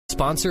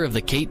Sponsor of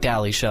The Kate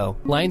Daly Show,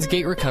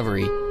 Lionsgate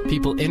Recovery.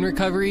 People in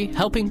recovery,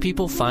 helping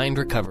people find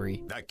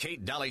recovery. The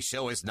Kate Daly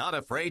Show is not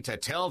afraid to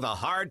tell the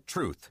hard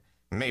truth.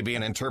 Maybe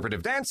an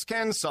interpretive dance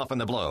can soften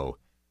the blow.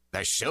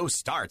 The show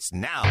starts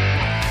now.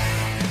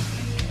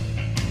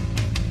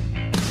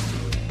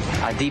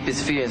 Our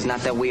deepest fear is not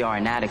that we are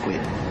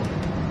inadequate.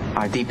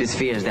 Our deepest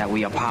fear is that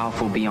we are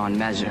powerful beyond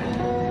measure.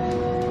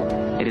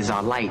 It is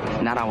our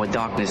light, not our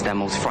darkness, that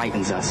most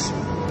frightens us.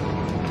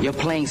 Your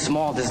playing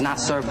small does not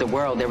serve the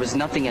world. There is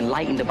nothing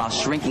enlightened about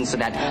shrinking so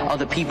that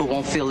other people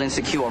won't feel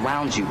insecure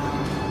around you.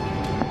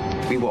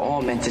 We were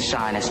all meant to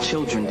shine as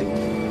children do.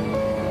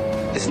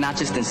 It's not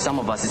just in some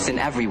of us, it's in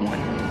everyone.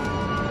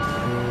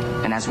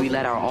 And as we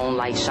let our own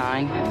light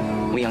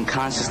shine, we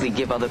unconsciously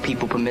give other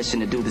people permission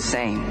to do the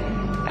same.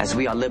 As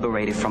we are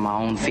liberated from our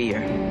own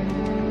fear,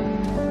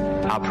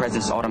 our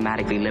presence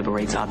automatically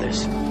liberates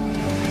others.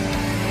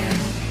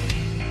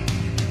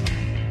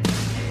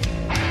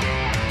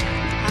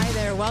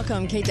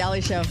 Welcome, Kate Daly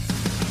Show.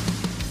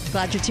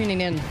 Glad you're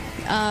tuning in.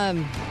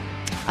 I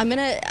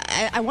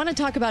want to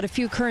talk about a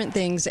few current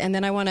things, and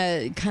then I want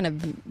to kind of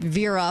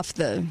veer off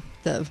the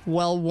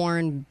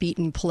well-worn,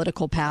 beaten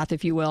political path,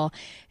 if you will,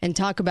 and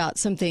talk about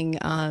something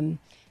a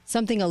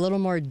little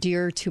more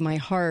dear to my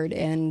heart,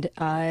 and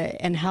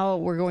how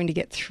we're going to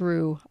get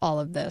through all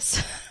of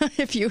this,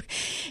 if you'll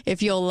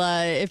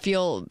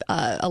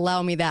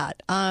allow me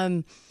that,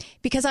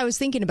 because I was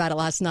thinking about it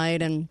last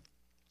night, and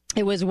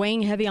it was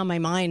weighing heavy on my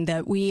mind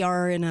that we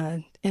are in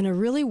a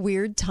really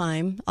weird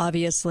time,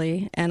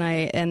 obviously,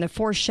 and the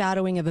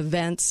foreshadowing of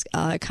events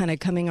kind of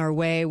coming our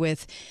way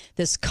with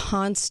this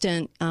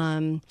constant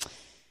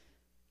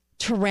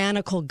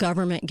tyrannical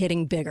government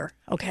getting bigger.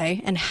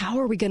 Okay, and how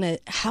are we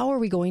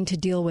going to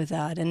deal with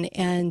that?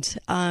 And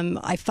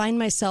I find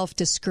myself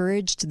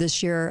discouraged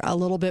this year a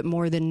little bit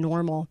more than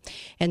normal,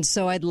 and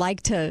so I'd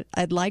like to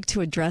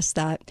address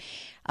that,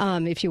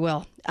 if you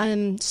will.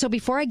 So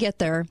before I get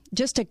there,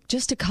 just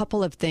a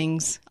couple of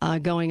things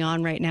going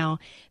on right now.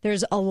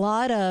 There's a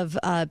lot of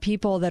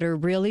people that are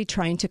really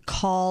trying to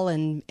call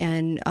and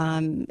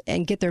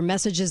get their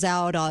messages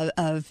out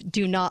of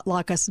do not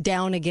lock us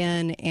down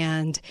again,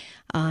 and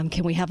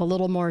can we have a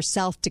little more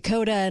South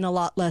Dakota and a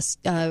lot less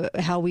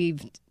how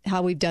we've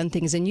done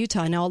things in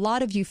Utah. Now, a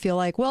lot of you feel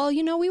like, well,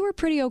 we were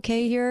pretty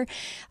okay here.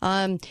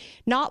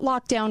 Not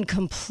locked down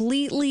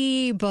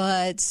completely,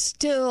 but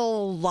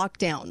still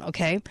locked down,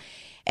 okay?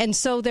 And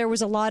so there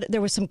was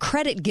some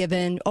credit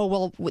given. Oh,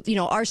 well,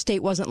 our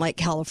state wasn't like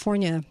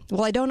California.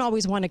 Well, I don't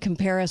always want to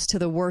compare us to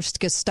the worst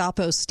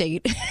Gestapo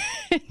state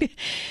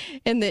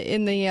in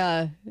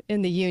the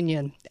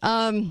Union.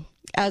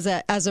 As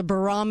a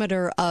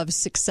barometer of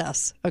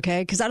success,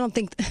 okay? Because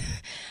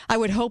I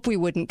would hope we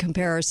wouldn't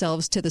compare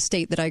ourselves to the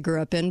state that I grew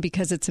up in,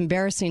 because it's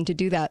embarrassing to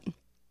do that.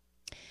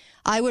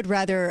 I would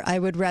rather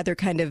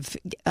kind of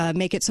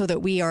make it so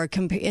that we are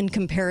in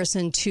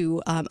comparison to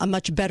a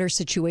much better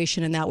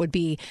situation, and that would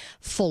be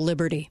full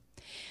liberty.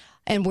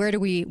 And where do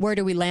we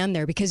land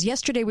there? Because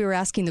yesterday we were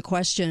asking the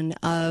question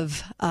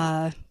of,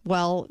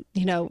 what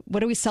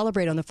do we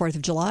celebrate on the 4th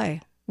of July?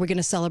 We're going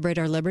to celebrate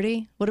our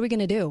liberty? What are we going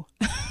to do?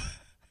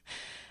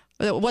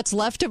 What's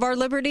left of our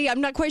liberty?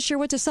 I'm not quite sure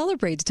what to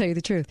celebrate, to tell you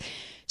the truth.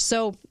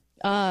 So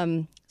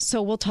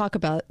we'll talk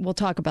about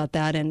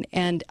that,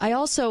 and I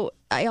also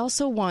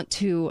want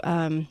to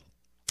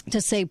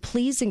say,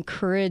 please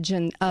encourage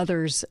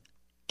others,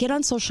 get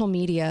on social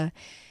media,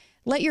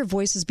 let your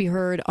voices be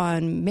heard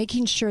on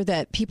making sure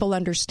that people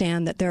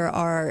understand that there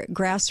are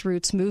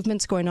grassroots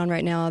movements going on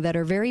right now that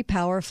are very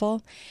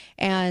powerful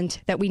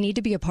and that we need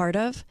to be a part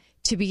of,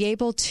 to be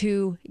able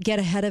to get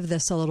ahead of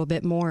this a little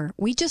bit more.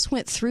 We just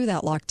went through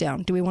that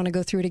lockdown. Do we want to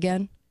go through it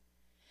again?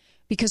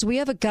 Because we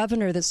have a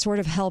governor that's sort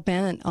of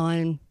hell-bent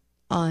on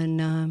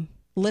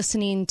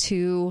listening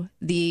to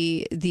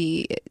the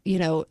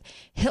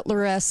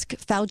Hitler-esque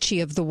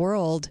Fauci of the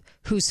world,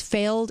 who's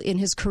failed in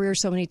his career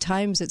so many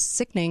times it's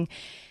sickening,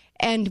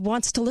 and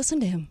wants to listen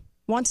to him,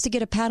 wants to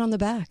get a pat on the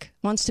back,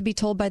 wants to be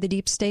told by the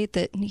deep state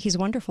that he's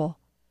wonderful.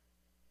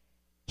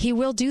 He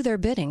will do their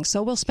bidding.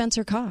 So will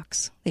Spencer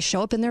Cox. They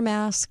show up in their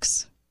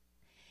masks.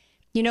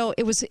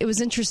 It was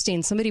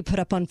interesting. Somebody put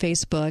up on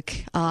Facebook,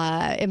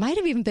 it might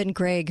have even been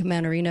Greg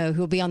Manarino,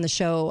 who will be on the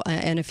show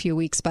in a few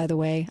weeks, by the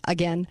way,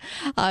 again,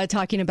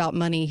 talking about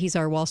money. He's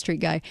our Wall Street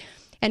guy.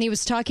 And he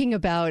was talking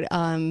about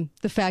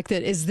the fact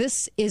that, is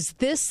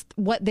this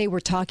what they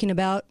were talking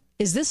about?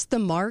 Is this the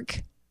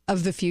mark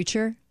of the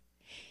future?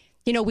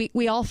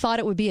 We all thought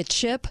it would be a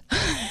chip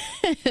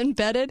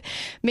embedded.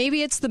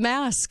 Maybe it's the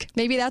mask.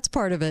 Maybe that's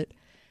part of it.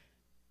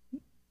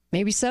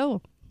 Maybe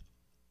so.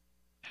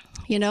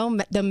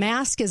 The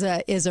mask is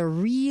a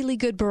really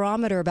good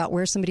barometer about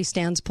where somebody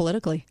stands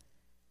politically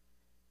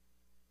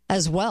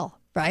as well,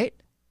 right?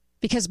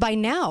 Because by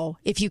now,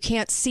 if you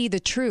can't see the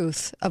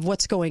truth of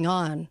what's going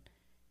on,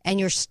 and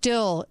you're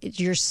still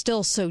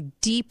so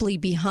deeply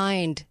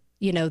behind,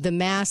 the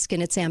mask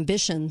and its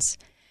ambitions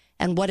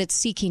and what it's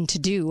seeking to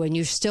do, and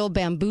you're still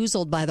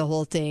bamboozled by the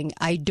whole thing,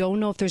 I don't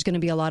know if there's going to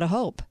be a lot of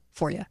hope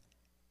for you.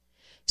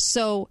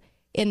 So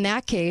in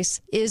that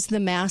case, is the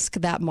mask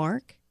that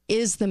mark?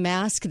 Is the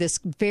mask this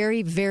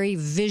very, very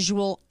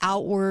visual,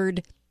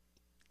 outward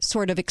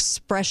sort of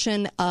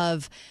expression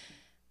of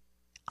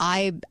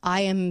I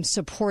am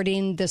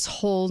supporting this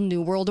whole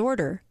new world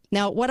order?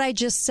 Now, what I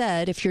just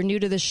said, if you're new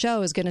to the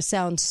show, is going to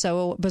sound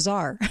so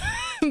bizarre.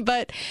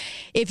 But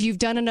if you've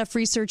done enough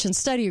research and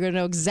study, you're going to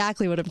know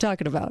exactly what I'm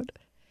talking about.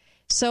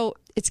 So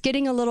it's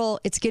getting a little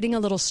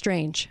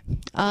strange.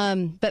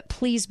 But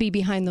please be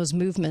behind those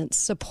movements.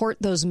 Support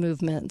those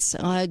movements.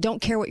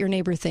 Don't care what your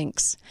neighbor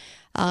thinks.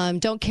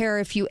 Don't care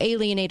if you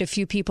alienate a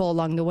few people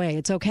along the way.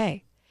 It's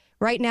okay.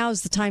 Right now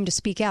is the time to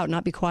speak out,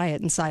 not be quiet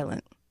and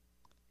silent.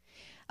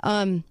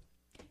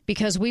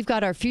 Because we've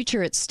got our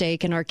future at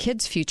stake and our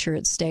kids' future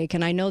at stake.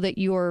 And I know that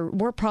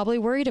we're probably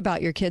worried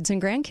about your kids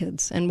and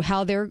grandkids and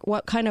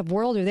what kind of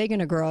world are they going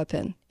to grow up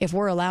in if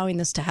we're allowing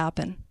this to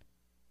happen.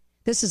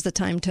 This is the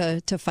time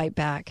to fight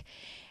back.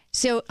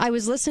 So I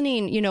was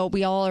listening,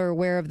 we all are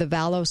aware of the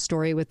Vallow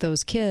story with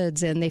those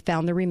kids, and they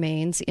found the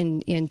remains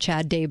in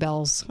Chad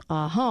Daybell's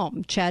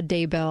home. Chad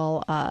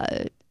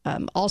Daybell,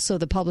 also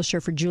the publisher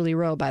for Julie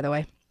Rowe, by the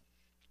way.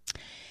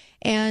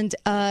 And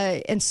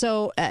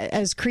so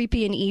as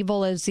creepy and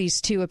evil as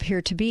these two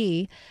appear to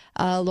be,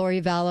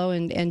 Lori Vallow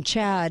and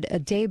Chad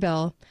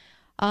Daybell,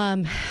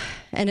 and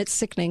it's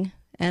sickening.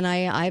 And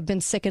I've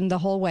been sickened the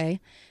whole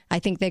way. I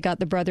think they got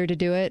the brother to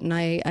do it, and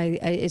I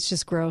it's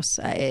just gross.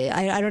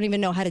 I don't even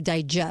know how to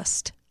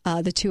digest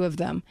the two of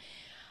them.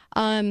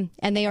 And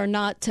they are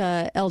not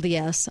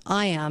LDS.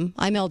 I'm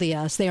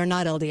LDS. They are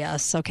not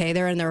LDS. Okay,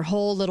 they're in their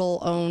whole little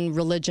own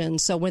religion.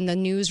 So when the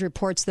news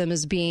reports them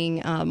as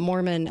being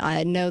Mormon,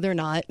 no, they're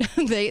not.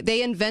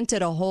 They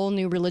invented a whole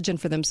new religion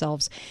for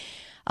themselves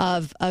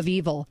of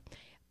evil.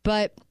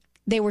 But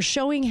they were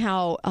showing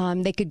how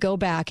they could go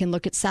back and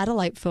look at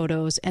satellite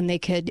photos, and they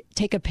could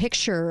take a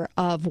picture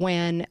of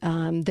when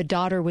the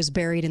daughter was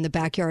buried in the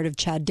backyard of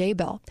Chad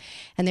Daybell.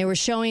 And they were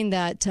showing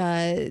that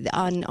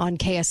on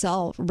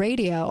KSL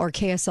radio or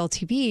KSL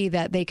TV,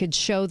 that they could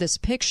show this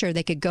picture.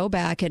 They could go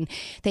back, and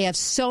they have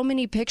so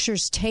many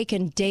pictures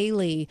taken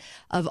daily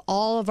of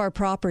all of our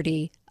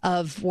property,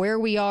 of where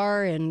we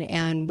are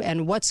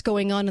and what's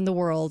going on in the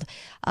world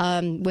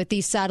with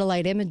these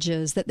satellite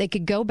images, that they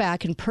could go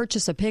back and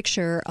purchase a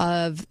picture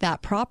of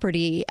that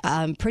property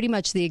pretty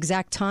much the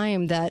exact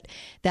time that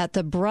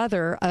the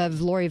brother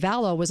of Lori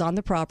Vallow was on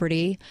the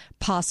property,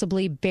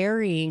 possibly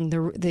burying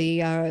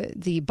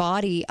the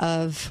body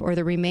of, or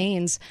the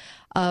remains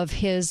of,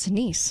 his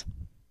niece.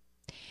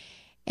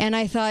 And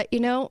I thought,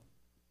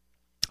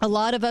 a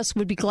lot of us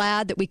would be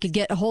glad that we could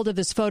get a hold of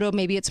this photo.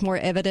 Maybe it's more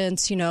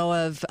evidence,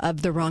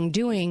 of the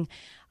wrongdoing,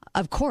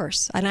 of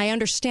course. And I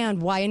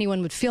understand why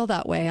anyone would feel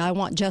that way. I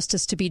want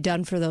justice to be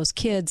done for those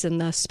kids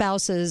and the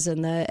spouses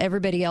and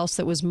everybody else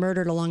that was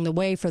murdered along the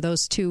way, for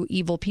those two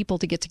evil people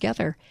to get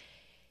together.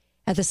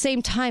 At the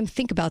same time,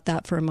 think about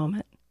that for a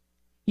moment.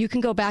 You can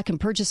go back and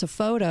purchase a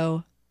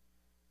photo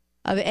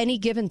of any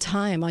given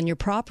time on your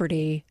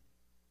property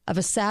of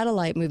a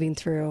satellite moving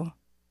through.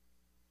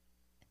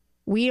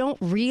 We don't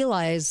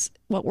realize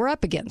what we're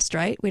up against,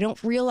 right? We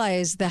don't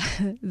realize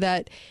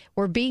that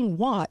we're being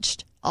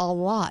watched a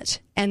lot,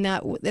 and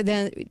that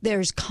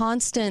there's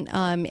constant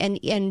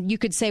and you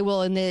could say,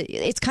 well,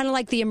 it's kind of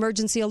like the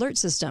emergency alert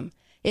system.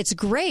 It's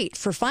great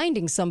for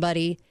finding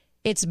somebody.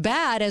 It's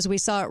bad, as we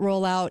saw it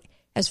roll out,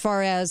 as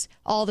far as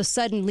all of a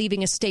sudden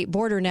leaving a state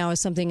border now is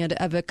something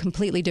of a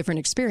completely different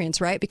experience,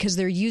 right? Because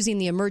they're using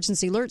the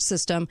emergency alert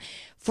system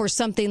for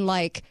something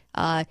like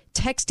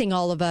texting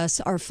all of us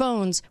our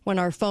phones when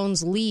our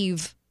phones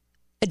leave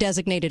a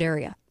designated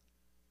area.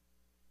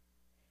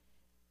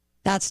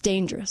 That's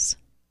dangerous.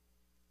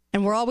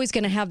 And we're always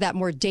going to have that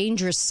more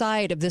dangerous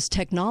side of this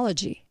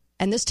technology.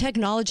 And this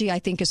technology, I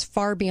think, is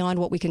far beyond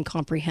what we can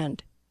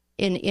comprehend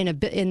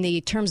in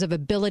the terms of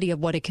ability of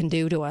what it can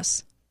do to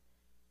us.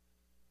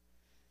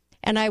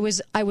 And I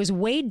was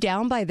weighed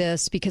down by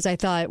this because I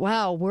thought,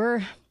 wow,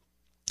 we're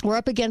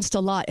up against a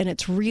lot, and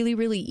it's really,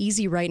 really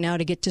easy right now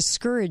to get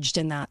discouraged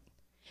in that,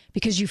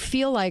 because you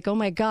feel like, oh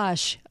my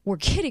gosh,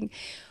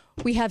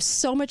 we have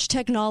so much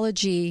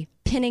technology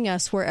pinning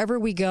us wherever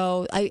we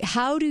go.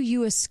 How do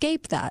you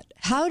escape that?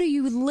 How do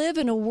you live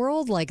in a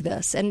world like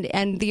this? And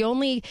the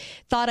only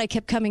thought I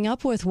kept coming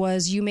up with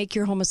was, you make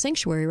your home a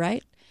sanctuary,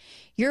 right?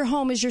 Your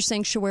home is your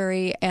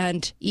sanctuary,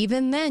 and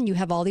even then you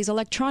have all these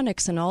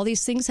electronics and all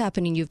these things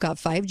happening. You've got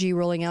 5G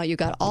rolling out. You've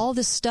got all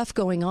this stuff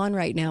going on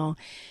right now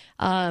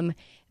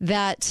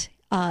that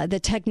the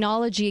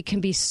technology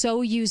can be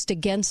so used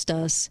against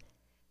us.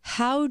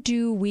 How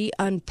do we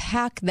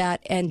unpack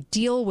that and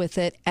deal with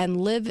it and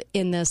live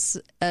in this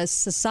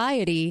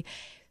society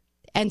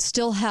and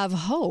still have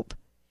hope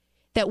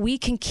that we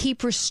can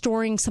keep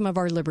restoring some of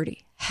our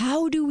liberty?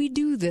 How do we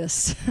do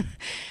this?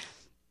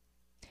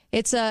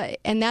 That's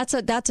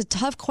a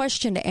tough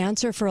question to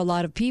answer for a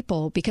lot of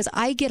people, because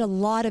I get a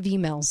lot of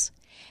emails,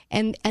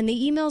 and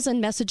the emails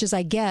and messages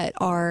I get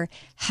are,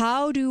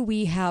 how do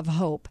we have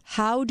hope?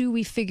 How do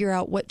we figure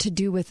out what to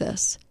do with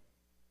this?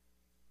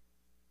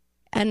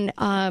 And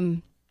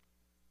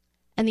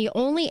And the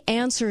only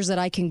answers that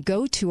I can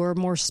go to are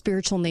more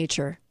spiritual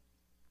nature,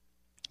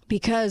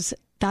 because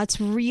that's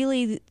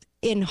really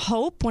in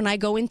hope. When I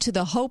go into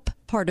the hope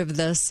part of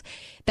this,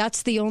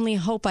 that's the only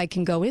hope I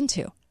can go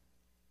into,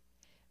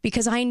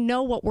 because I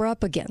know what we're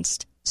up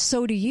against.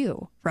 So do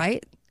you,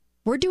 right?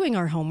 We're doing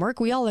our homework.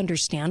 We all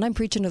understand. I'm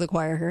preaching to the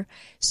choir here.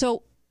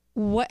 So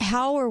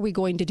how are we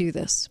going to do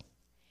this?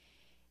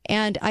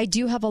 And I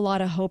do have a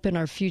lot of hope in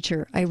our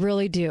future. I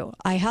really do.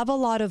 I have a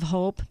lot of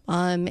hope.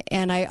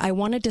 And I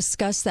want to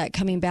discuss that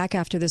coming back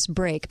after this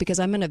break, because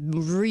I'm going to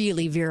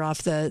really veer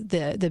off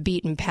the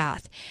beaten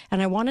path.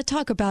 And I want to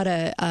talk about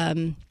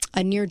a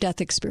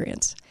near-death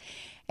experience.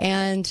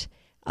 And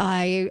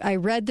I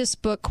read this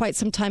book quite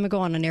some time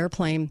ago on an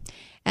airplane,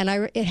 and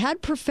it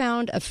had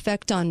profound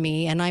effect on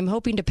me, and I'm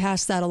hoping to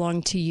pass that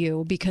along to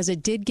you, because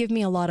it did give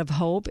me a lot of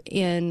hope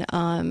in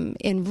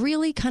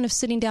really kind of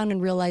sitting down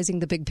and realizing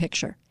the big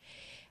picture.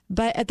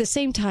 But at the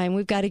same time,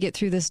 we've got to get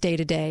through this day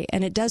to day,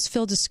 and it does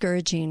feel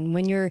discouraging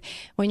when you're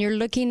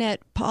looking at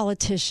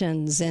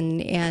politicians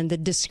and the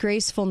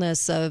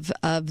disgracefulness of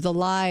the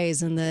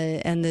lies and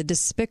the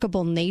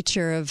despicable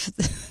nature of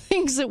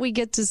things that we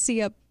get to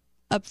see up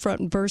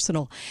front and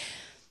personal.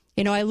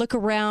 You know, I look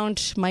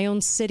around my own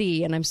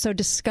city and I'm so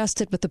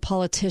disgusted with the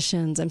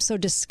politicians. I'm so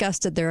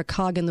disgusted they're a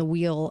cog in the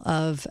wheel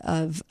of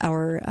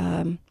our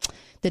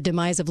the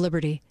demise of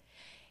liberty.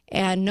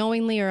 And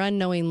knowingly or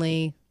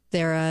unknowingly,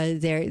 they're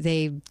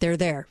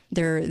there.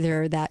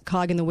 They're that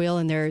cog in the wheel,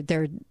 and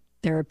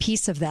they're a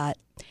piece of that.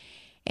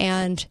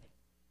 And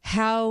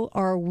how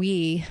are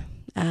we,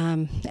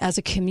 as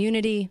a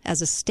community,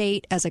 as a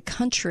state, as a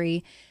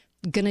country,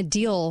 going to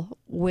deal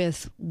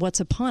with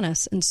what's upon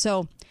us? And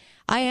so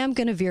I am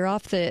going to veer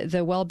off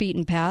the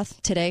well-beaten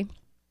path today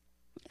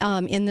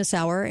in this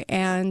hour,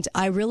 and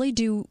I really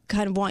do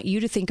kind of want you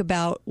to think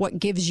about what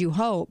gives you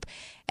hope.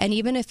 And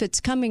even if it's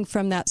coming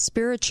from that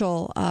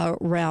spiritual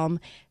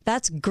realm,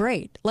 that's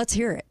great. Let's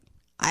hear it.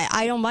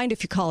 I don't mind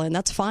if you call in.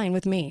 That's fine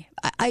with me.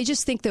 I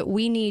just think that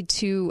we need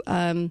to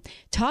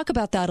talk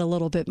about that a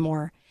little bit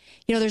more.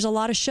 You know, there's a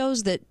lot of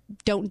shows that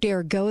don't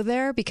dare go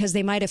there because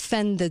they might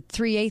offend the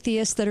 3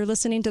 atheists that are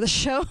listening to the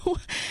show.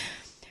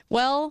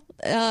 Well,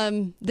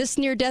 this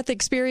near-death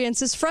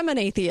experience is from an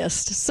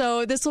atheist,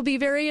 so this will be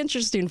very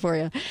interesting for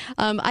you.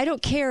 I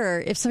don't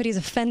care if somebody's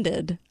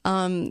offended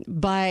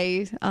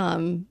by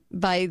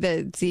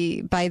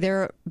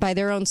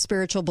their own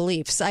spiritual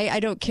beliefs. I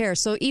don't care.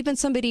 So even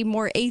somebody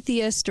more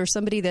atheist or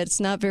somebody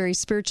that's not very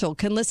spiritual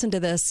can listen to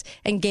this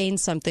and gain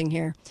something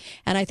here.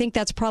 And I think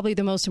that's probably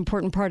the most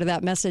important part of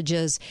that message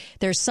is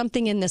there's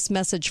something in this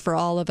message for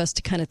all of us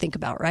to kind of think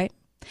about, right?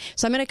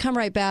 So I'm going to come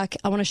right back.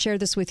 I want to share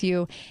this with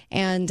you,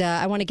 and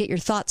I want to get your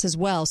thoughts as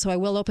well. So I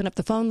will open up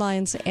the phone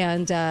lines,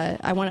 and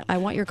I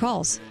want your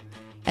calls.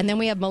 And then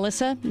we have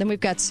Melissa. Then we've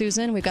got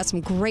Susan. We've got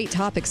some great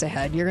topics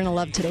ahead. You're going to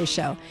love today's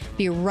show.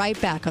 Be right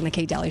back on the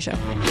Kate Daly Show.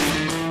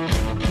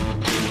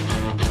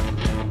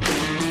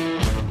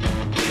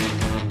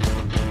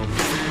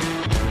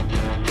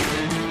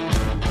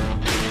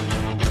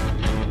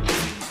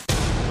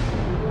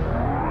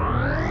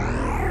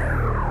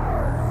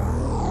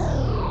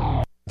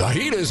 The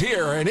heat is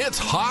here, and it's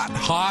hot,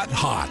 hot,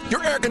 hot.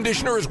 Your air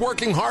conditioner is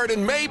working hard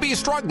and may be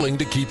struggling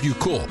to keep you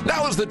cool.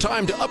 Now is the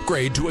time to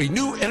upgrade to a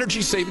new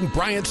energy-saving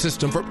Bryant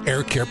system from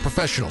Air Care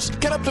Professionals.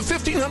 Get up to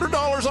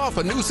 $1,500 off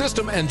a new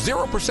system and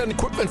 0%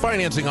 equipment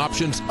financing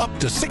options up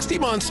to 60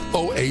 months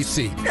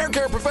OAC. Air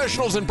Care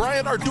Professionals and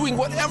Bryant are doing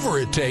whatever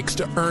it takes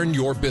to earn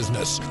your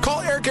business.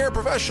 Call Air Care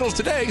Professionals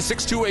today,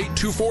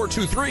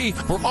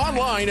 628-2423, or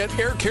online at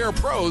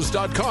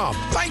aircarepros.com.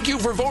 Thank you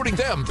for voting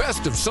them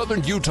Best of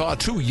Southern Utah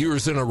 2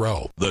 years in a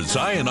row. The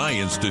Zion Eye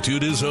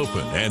Institute is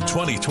open, and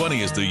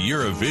 2020 is the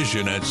year of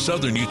vision at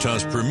Southern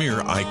Utah's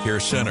premier eye care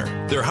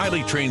center. Their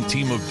highly trained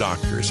team of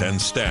doctors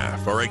and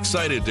staff are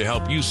excited to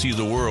help you see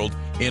the world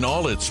in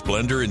all its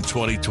splendor in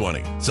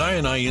 2020.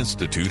 Zion Eye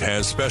Institute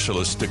has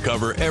specialists to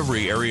cover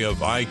every area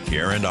of eye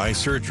care and eye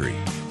surgery.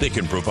 They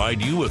can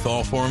provide you with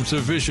all forms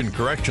of vision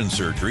correction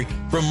surgery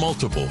from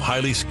multiple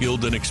highly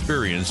skilled and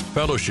experienced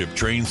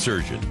fellowship-trained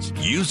surgeons.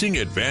 Using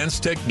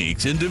advanced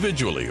techniques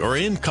individually or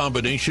in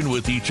combination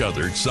with each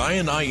other,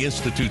 Zion Eye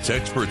Institute's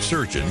expert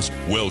surgeons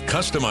will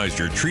customize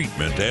your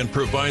treatment and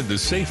provide the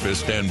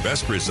safest and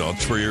best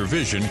results for your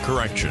vision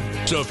correction.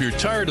 So if you're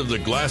tired of the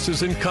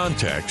glasses and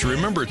contacts,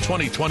 remember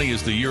 2020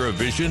 is the year of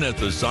vision at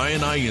the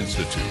Zion Eye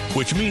Institute,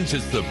 which means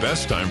it's the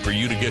best time for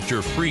you to get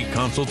your free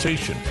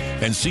consultation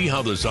and see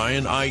how the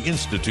Zion Eye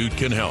Institute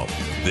can help.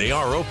 They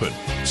are open,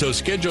 so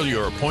schedule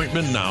your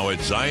appointment now at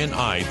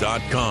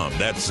ZionEye.com.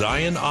 That's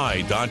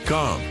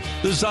ZionEye.com.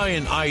 The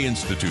Zion Eye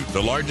Institute,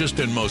 the largest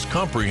and most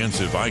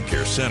comprehensive eye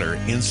care center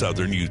in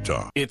Southern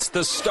Utah. It's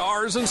the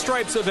Stars and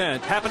Stripes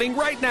event happening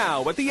right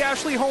now at the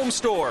Ashley Home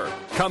Store.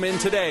 Come in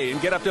today and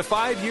get up to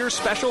 5-year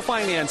special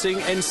financing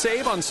and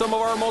save on some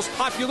of our most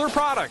popular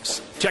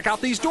products. Check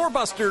out these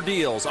doorbuster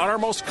deals on our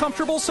most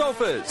comfortable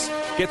sofas.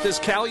 Get this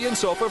Callion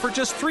sofa for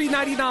just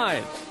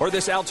 $3.99 or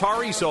this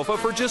Altari sofa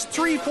for just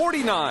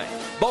 $3.49.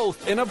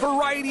 Both in a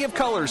variety of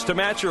colors to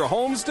match your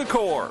home's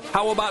decor.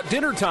 How about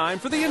dinner time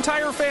for the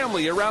entire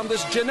family around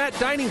this Jeanette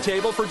dining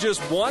table for just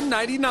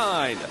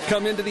 $199?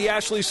 Come into the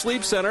Ashley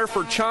Sleep Center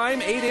for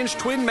Chime 8-inch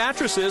twin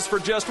mattresses for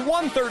just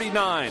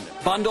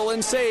 $139. Bundle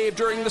and save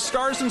during the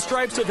Stars and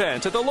Stripes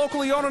event at the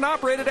locally owned and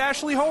operated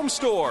Ashley Home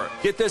Store.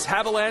 Get this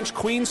Havilanche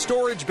Queen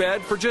storage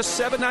bed for just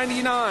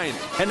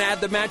 $7.99 and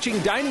add the matching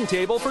dining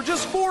table for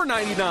just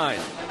 $4.99.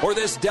 Or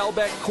this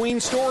Delbeck Queen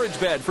storage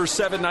bed for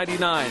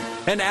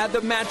 $7.99 and add the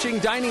matching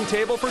dining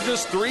table for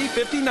just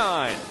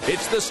 $3.59.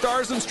 It's the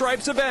Stars and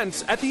Stripes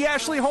events at the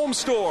Ashley Home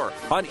Store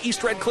on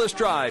East Red Cliffs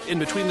Drive in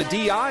between the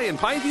DI and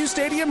Pineview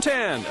Stadium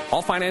 10.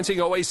 All financing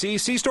OAC.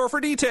 See store for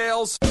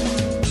details.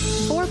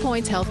 4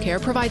 Points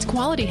Healthcare provides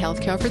quality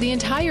healthcare for the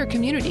entire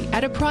community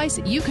at a price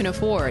you can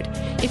afford.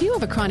 If you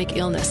have a chronic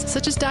illness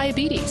such as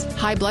diabetes,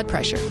 high blood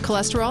pressure,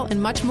 cholesterol,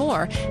 and much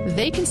more,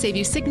 they can save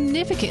you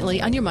significantly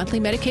on your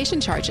monthly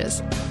medication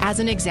charges. As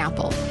an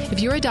example, if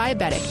you're a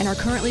diabetic and are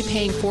currently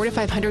paying $400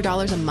 to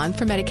 $500 a month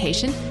for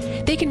medication,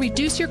 they can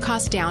reduce your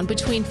costs down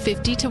between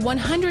 $50 to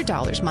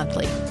 $100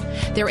 monthly.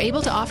 They're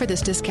able to offer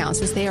this discount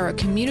since they are a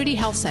community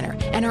health center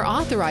and are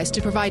authorized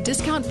to provide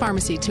discount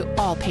pharmacy to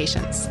all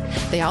patients.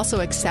 They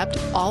also accept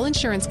all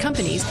insurance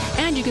companies,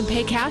 and you can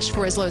pay cash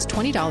for as low as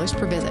 $20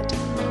 per visit.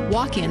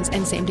 Walk-ins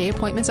and same-day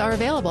appointments are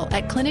available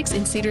at clinics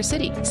in Cedar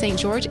City, St.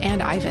 George,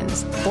 and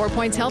Ivins. 4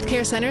 Points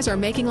Healthcare Centers are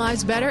making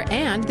lives better,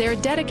 and they're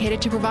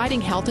dedicated to providing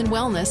health and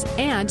wellness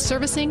and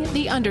servicing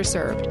the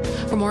underserved.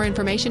 For more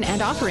information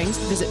and offerings,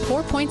 visit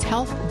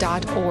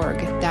 4pointshealth.org.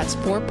 That's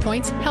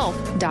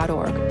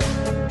 4pointshealth.org.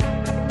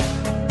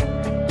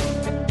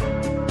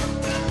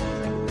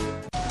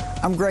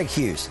 I'm Greg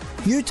Hughes.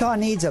 Utah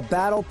needs a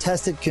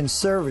battle-tested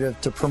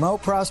conservative to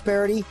promote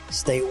prosperity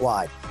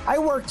statewide. I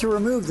work to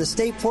remove the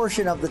state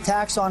portion of the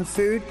tax on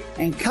food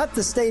and cut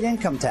the state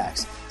income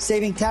tax,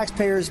 saving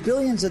taxpayers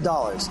billions of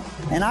dollars.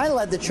 And I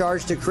led the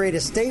charge to create a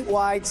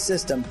statewide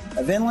system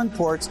of inland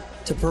ports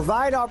to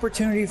provide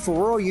opportunity for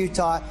rural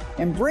Utah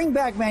and bring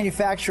back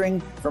manufacturing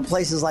from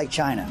places like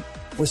China.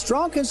 With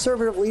strong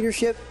conservative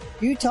leadership,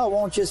 Utah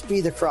won't just be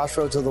the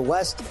crossroads of the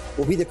West,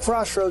 we'll be the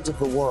crossroads of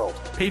the world.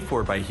 Paid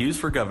for by Hughes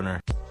for Governor.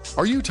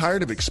 Are you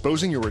tired of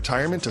exposing your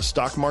retirement to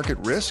stock market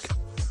risk?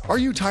 Are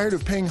you tired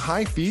of paying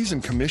high fees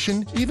and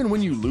commission even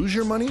when you lose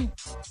your money?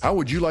 How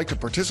would you like to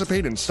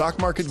participate in stock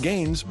market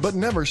gains but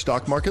never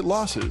stock market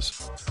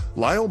losses?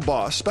 Lyle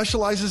Boss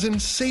specializes in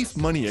safe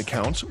money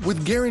accounts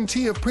with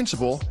guarantee of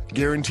principal,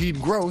 guaranteed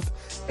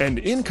growth, and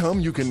income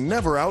you can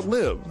never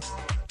outlive.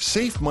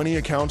 Safe money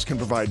accounts can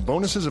provide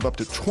bonuses of up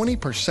to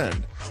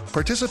 20%,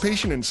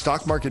 participation in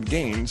stock market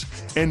gains,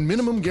 and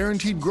minimum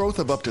guaranteed growth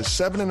of up to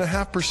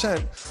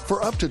 7.5%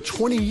 for up to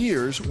 20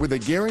 years with a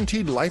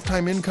guaranteed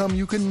lifetime income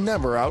you can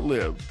never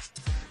outlive.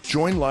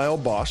 Join Lyle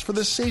Boss for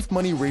the Safe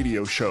Money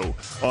Radio Show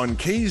on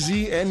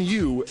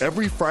KZNU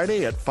every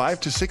Friday at 5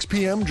 to 6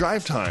 p.m.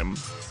 drive time.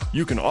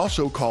 You can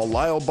also call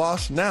Lyle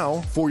Boss now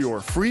for your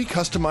free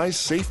customized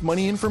Safe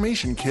Money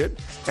information kit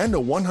and a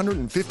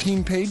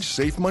 115-page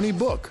Safe Money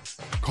book.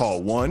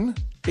 Call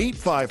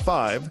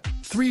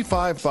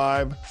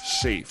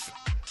 1-855-355-SAFE.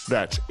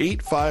 That's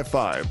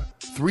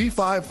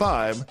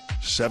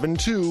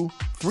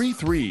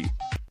 855-355-7233.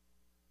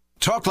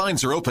 Talk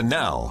lines are open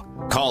now.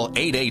 Call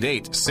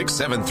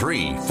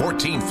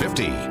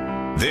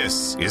 888-673-1450.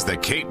 This is the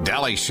Kate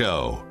Daly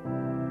Show.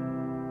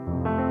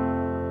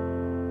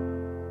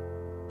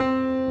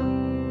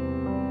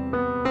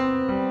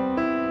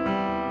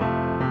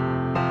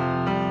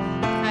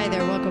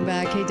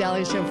 Kate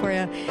Daly Show for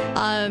you.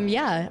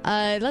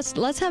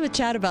 Let's have a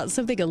chat about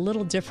something a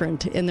little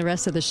different in the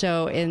rest of the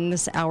show in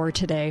this hour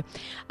today.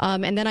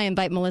 And then I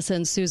invite Melissa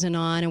and Susan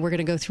on, and we're going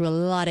to go through a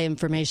lot of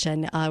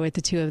information with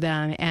the two of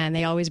them. And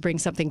they always bring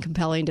something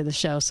compelling to the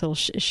show, so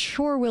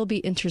sure will be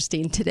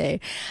interesting today.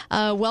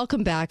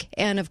 Welcome back.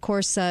 And, of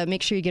course,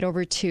 make sure you get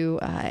over to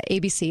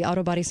ABC,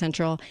 Auto Body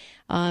Central.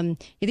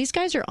 These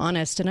guys are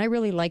honest, and I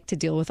really like to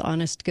deal with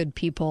honest, good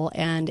people.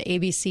 And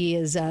ABC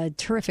is a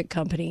terrific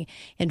company.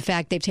 In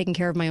fact, they've taken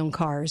care of my own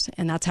cars,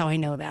 and that's how I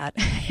know that,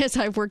 as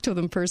I've worked with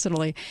them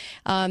personally.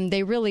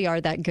 They really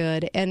are that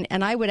good. And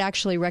I would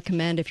actually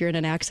recommend, if you're in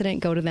an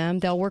accident, go to them.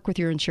 They'll work with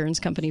your insurance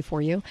company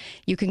for you.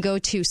 You can go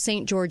to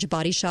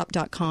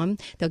stgeorgebodyshop.com.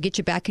 They'll get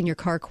you back in your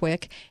car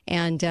quick.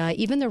 And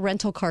even the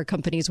rental car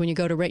companies, when you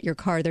go to rent your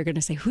car, they're going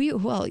to say,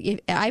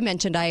 I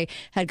mentioned I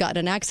had gotten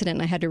an accident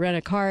and I had to rent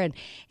a car,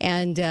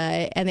 and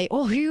they,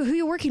 who are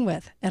you working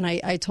with? And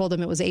I told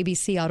them it was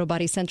ABC Auto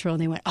Body Central,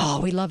 and they went,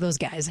 we love those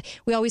guys.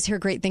 We always hear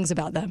great things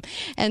about them.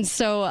 And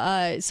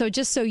so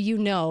just so you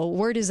know,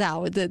 word is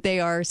out that they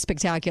are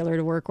spectacular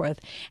to work with.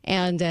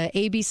 And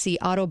ABC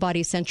Auto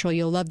Body Central,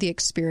 you'll love the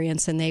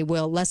experience, and they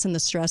will lessen the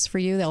stress for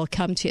you. They'll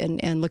come to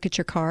and look at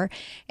your car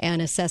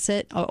and assess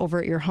it over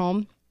at your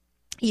home.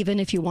 even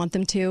if you want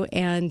them to,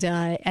 and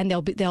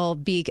they'll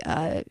be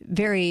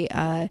very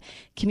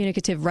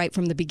communicative right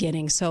from the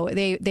beginning. So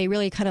they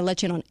really kind of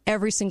let you in on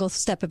every single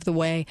step of the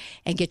way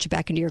and get you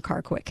back into your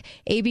car quick.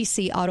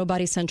 ABC Auto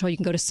Body Central. You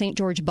can go to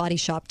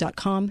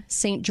stgeorgebodyshop.com,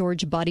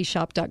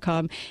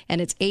 stgeorgebodyshop.com,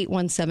 and it's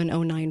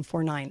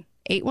 817-0949.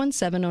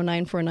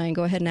 817-0949.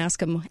 Go ahead and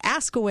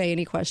ask away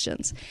any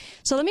questions.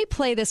 So let me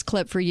play this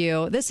clip for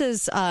you. This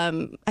is,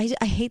 I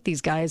hate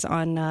these guys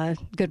on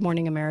Good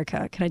Morning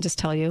America, can I just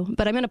tell you?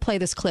 But I'm going to play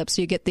this clip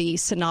so you get the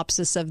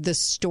synopsis of this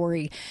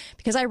story,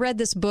 because I read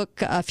this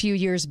book a few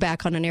years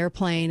back on an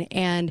airplane,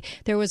 and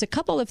there was a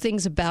couple of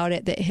things about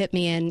it that hit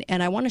me,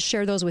 and I want to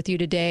share those with you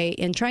today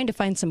in trying to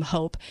find some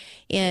hope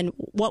in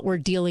what we're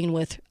dealing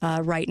with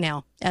right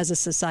now as a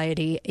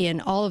society, in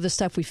all of the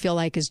stuff we feel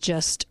like is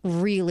just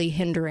really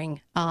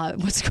hindering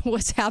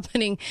what's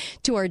happening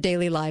to our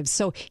daily lives.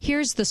 So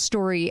here's the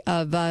story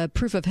of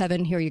Proof of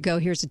Heaven. Here you go.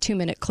 Here's a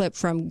 2-minute clip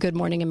from Good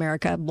Morning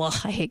America. Well,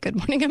 I hate Good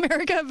Morning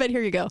America, but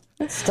here you go.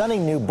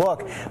 Stunning new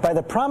book by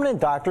the prominent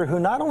doctor who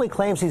not only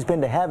claims he's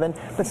been to heaven,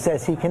 but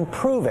says he can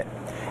prove it.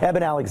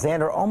 Eben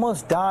Alexander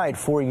almost died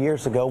 4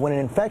 years ago when an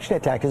infection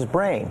attacked his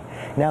brain.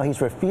 Now he's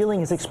revealing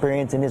his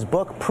experience in his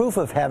book, Proof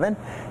of Heaven.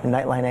 And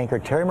Nightline anchor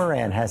Terry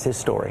Moran has his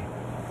story.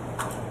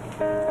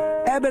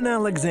 Eben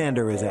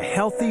Alexander is a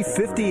healthy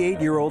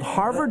 58-year-old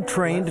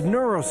Harvard-trained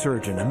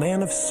neurosurgeon, a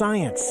man of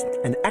science,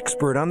 an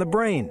expert on the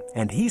brain,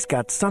 and he's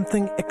got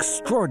something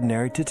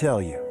extraordinary to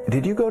tell you.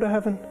 Did you go to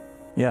heaven?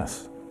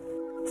 Yes.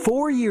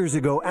 4 years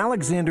ago,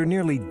 Alexander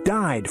nearly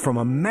died from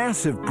a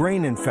massive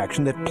brain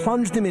infection that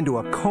plunged him into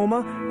a coma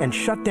and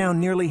shut down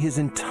nearly his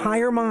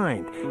entire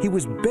mind. He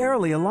was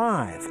barely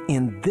alive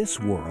in this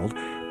world,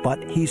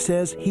 but he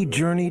says he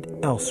journeyed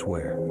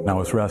elsewhere. I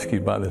was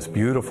rescued by this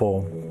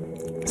beautiful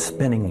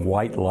spinning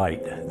white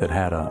light that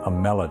had a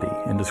melody,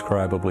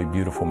 indescribably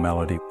beautiful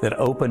melody, that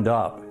opened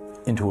up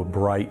into a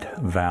bright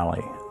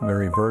valley, a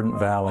very verdant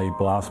valley,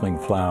 blossoming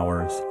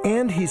flowers.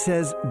 And he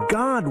says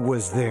God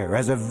was there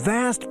as a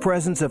vast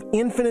presence of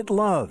infinite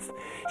love.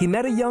 He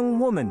met a young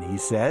woman, he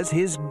says,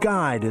 his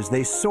guide, as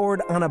they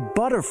soared on a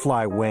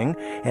butterfly wing,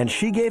 and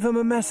she gave him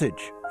a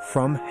message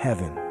from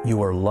heaven.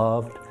 You are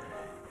loved,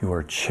 you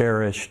are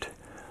cherished,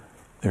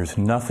 there's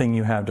nothing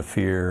you have to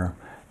fear,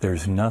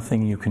 there's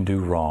nothing you can do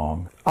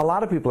wrong. A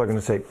lot of people are going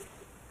to say,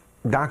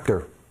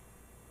 Doctor,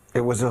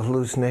 it was a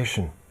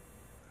hallucination.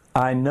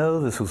 I know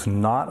this was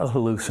not a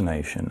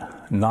hallucination,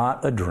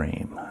 not a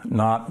dream,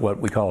 not what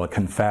we call a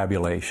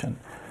confabulation.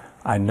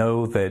 I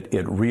know that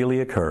it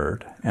really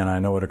occurred, and I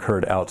know it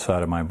occurred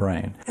outside of my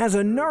brain. As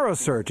a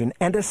neurosurgeon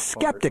and a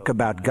skeptic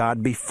about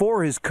God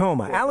before his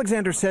coma,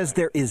 Alexander says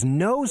there is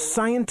no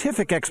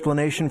scientific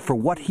explanation for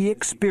what he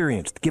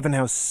experienced, given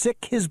how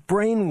sick his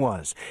brain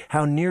was,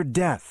 how near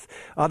death.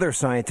 Other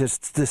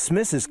scientists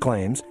dismiss his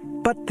claims,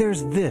 but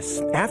there's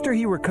this. After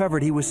he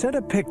recovered, he was sent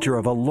a picture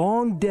of a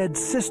long-dead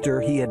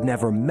sister he had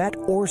never met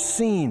or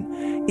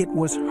seen. It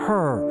was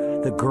her,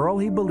 the girl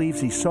he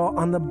believes he saw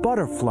on the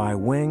butterfly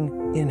wing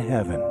in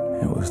heaven.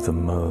 It was the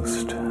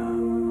most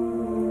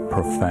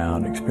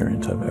profound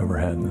experience I've ever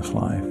had in this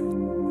life.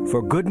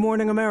 For Good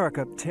Morning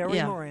America,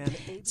 Terry Moran.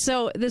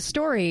 So the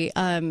story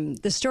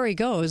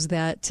goes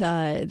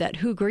that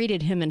who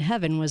greeted him in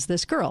heaven was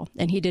this girl,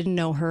 and he didn't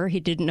know her. He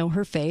didn't know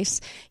her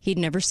face. He'd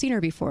never seen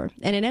her before,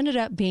 and it ended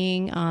up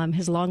being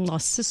his long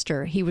lost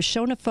sister. He was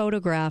shown a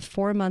photograph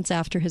 4 months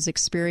after his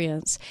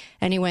experience,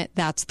 and he went,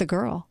 "That's the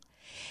girl."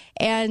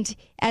 And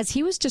as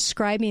he was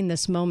describing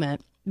this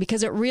moment,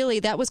 because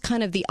that was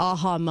kind of the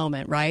aha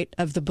moment, right,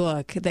 of the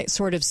book that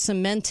sort of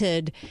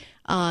cemented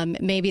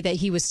maybe that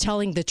he was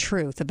telling the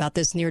truth about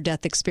this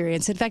near-death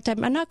experience. In fact,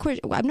 I'm not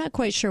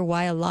quite sure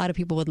why a lot of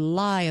people would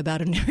lie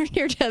about a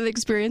near-death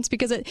experience,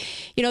 because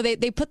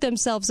they put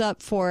themselves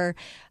up for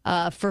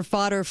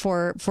fodder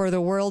for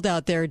the world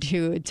out there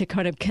to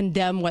kind of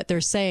condemn what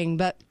they're saying,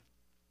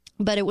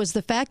 But it was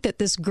the fact that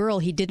this girl,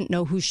 he didn't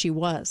know who she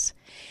was,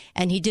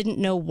 and he didn't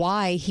know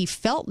why he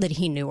felt that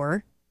he knew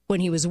her when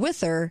he was with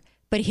her,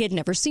 but he had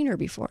never seen her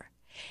before.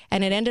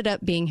 And it ended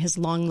up being his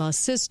long-lost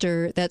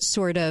sister that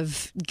sort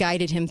of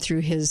guided him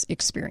through his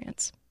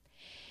experience.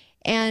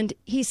 And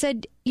he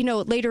said,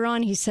 later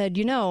on, he said,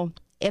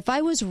 if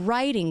I was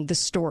writing the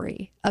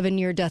story of a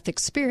near-death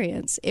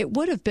experience, it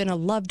would have been a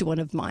loved one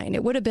of mine.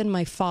 It would have been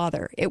my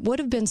father. It would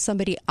have been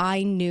somebody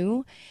I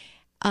knew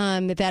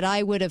that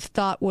I would have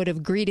thought would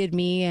have greeted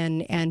me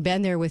and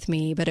been there with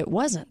me, but it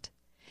wasn't.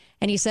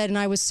 And he said, and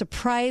I was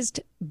surprised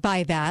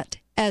by that,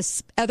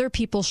 as other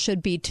people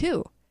should be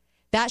too.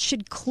 That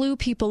should clue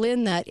people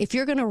in that if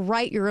you're going to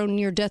write your own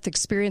near-death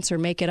experience or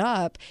make it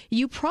up,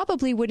 you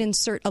probably would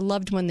insert a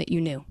loved one that you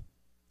knew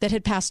that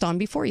had passed on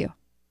before you.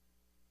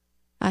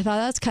 I thought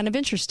that's kind of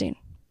interesting.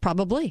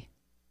 Probably.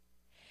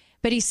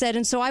 But he said,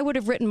 and so I would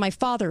have written my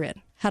father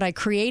in had I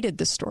created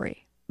the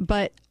story.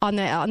 But on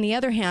the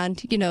other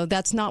hand,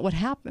 that's not what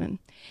happened.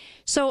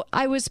 So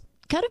I was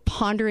kind of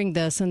pondering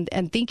this and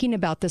thinking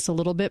about this a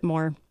little bit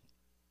more.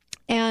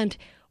 And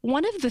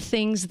one of the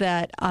things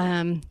that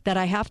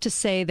I have to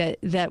say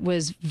that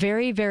was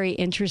very, very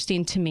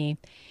interesting to me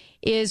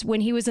is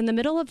when he was in the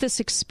middle of this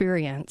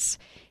experience,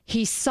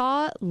 he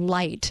saw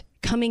light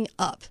coming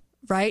up,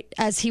 right?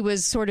 As he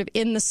was sort of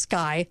in the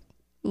sky,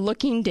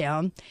 looking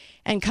down,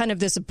 and kind of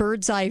this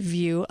bird's eye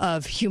view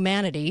of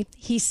humanity.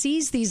 He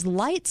sees these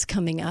lights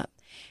coming up.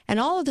 And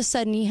all of a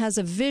sudden, he has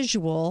a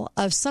visual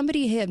of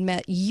somebody he had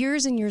met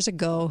years and years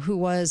ago who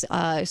was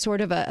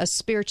sort of a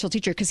spiritual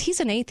teacher, because he's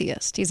an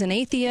atheist. He's an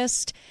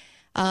atheist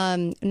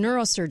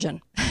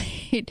neurosurgeon.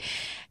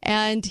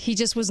 And he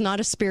just was not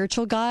a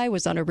spiritual guy,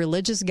 was not a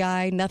religious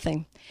guy,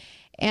 nothing.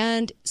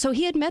 And so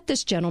he had met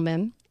this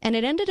gentleman, and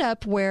it ended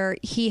up where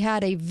he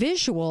had a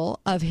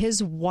visual of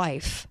his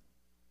wife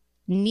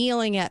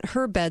kneeling at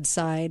her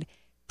bedside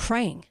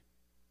praying.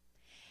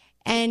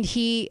 And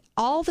he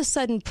all of a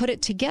sudden put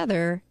it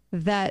together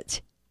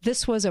that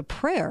this was a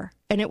prayer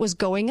and it was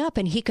going up,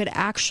 and he could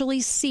actually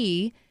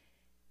see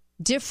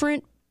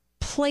different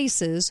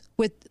places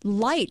with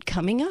light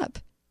coming up.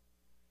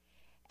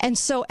 And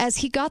so as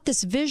he got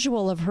this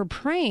visual of her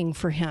praying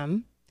for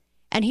him,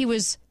 and he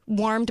was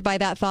warmed by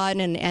that thought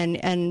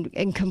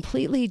and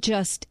completely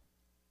just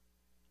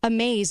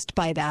amazed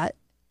by that,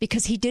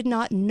 because he did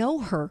not know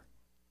her.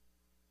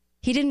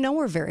 He didn't know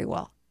her very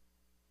well.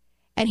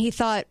 And he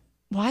thought,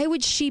 why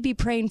would she be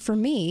praying for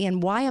me?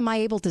 And why am I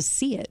able to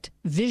see it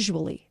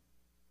visually?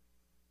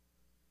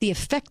 The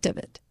effect of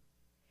it.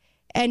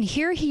 And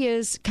here he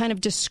is kind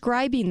of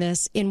describing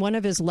this in one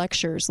of his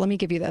lectures. Let me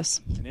give you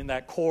this. And in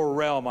that core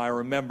realm, I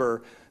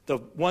remember the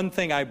one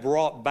thing I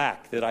brought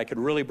back that I could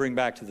really bring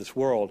back to this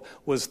world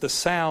was the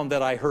sound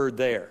that I heard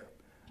there.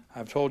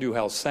 I've told you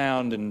how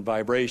sound and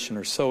vibration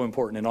are so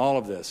important in all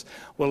of this.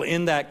 Well,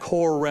 in that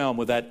core realm,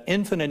 with that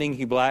infinite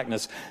inky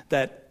blackness,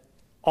 that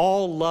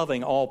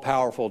all-loving,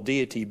 all-powerful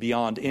deity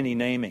beyond any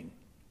naming,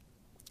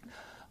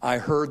 I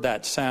heard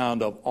that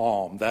sound of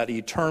Om, that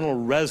eternal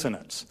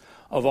resonance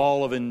of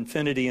all of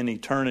infinity and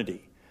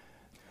eternity.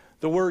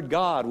 The word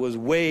God was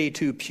way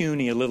too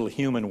puny a little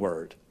human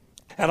word.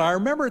 And I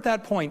remember at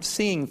that point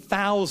seeing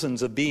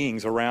thousands of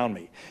beings around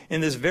me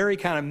in this very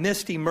kind of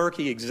misty,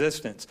 murky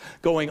existence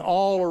going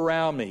all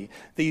around me,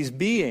 these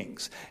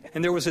beings.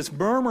 And there was this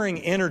murmuring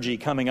energy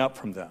coming up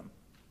from them.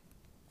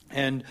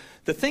 And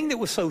the thing that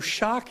was so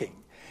shocking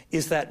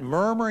is that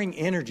murmuring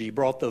energy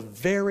brought the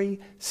very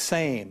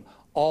same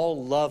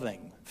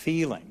all-loving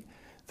feeling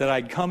that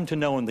I'd come to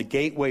know in the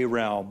gateway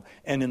realm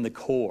and in the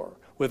core,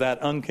 with that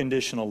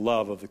unconditional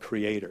love of the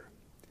Creator.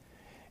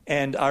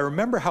 And I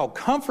remember how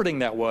comforting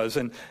that was,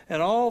 and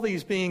all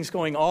these beings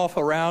going off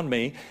around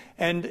me.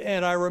 And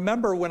I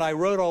remember when I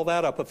wrote all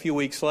that up a few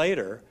weeks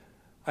later,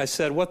 I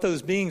said what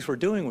those beings were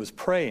doing was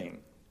praying.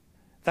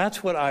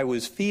 That's what I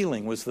was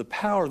feeling, was the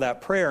power of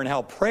that prayer, and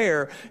how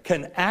prayer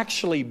can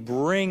actually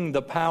bring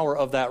the power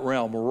of that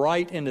realm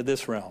right into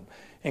this realm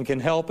and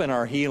can help in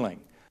our healing.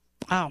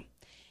 Wow.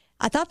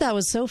 I thought that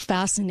was so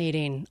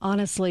fascinating,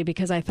 honestly,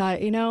 because I thought,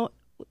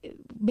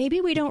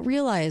 maybe we don't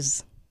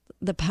realize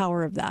the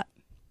power of that.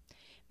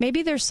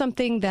 Maybe there's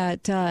something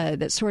that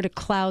that sort of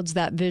clouds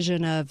that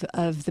vision of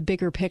the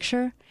bigger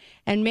picture.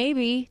 And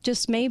maybe,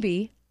 just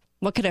maybe,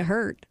 what could it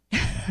hurt?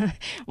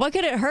 What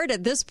could it hurt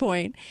at this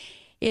point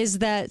is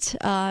that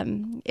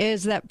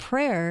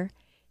prayer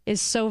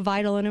is so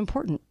vital and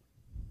important.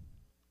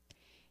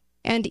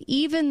 And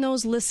even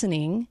those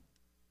listening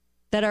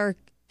that are,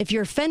 if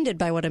you're offended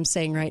by what I'm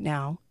saying right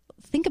now,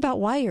 think about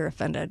why you're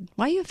offended.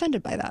 Why are you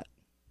offended by that?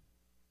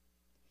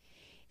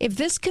 If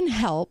this can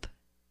help,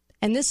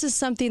 and this is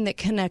something that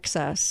connects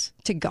us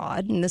to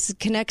God, and this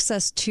connects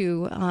us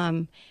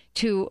to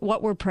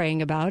what we're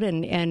praying about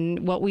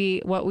and what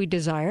we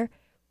desire,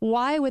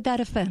 why would that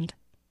offend?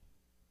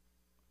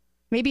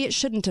 Maybe it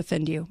shouldn't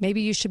offend you.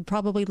 Maybe you should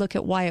probably look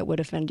at why it would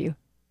offend you.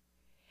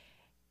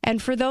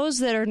 And for those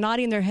that are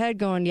nodding their head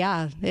going,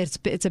 yeah,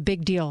 it's a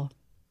big deal.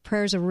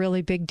 Prayer's a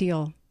really big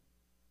deal.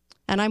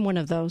 And I'm one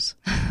of those.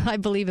 I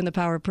believe in the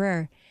power of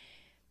prayer.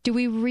 Do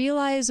we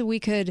realize we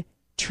could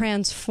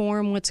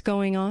transform what's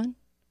going on?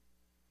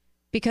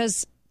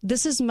 Because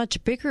this is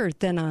much bigger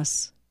than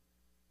us.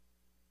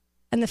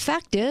 And the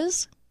fact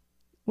is,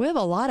 we have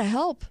a lot of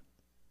help.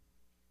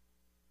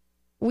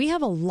 We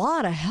have a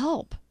lot of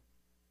help.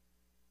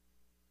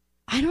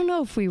 I don't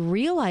know if we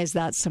realize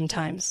that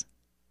sometimes.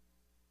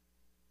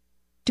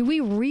 Do we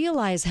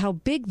realize how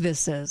big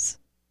this is?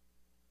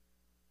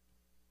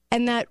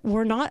 And that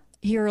we're not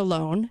here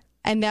alone,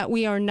 and that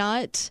we are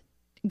not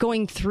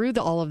going through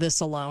all of this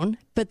alone,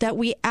 but that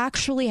we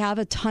actually have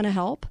a ton of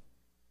help?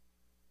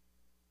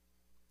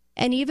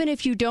 And even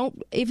if you don't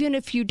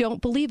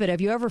believe it,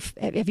 have you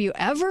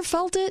ever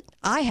felt it?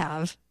 I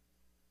have.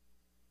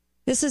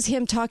 This is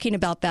him talking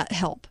about that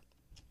help.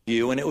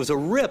 And it was a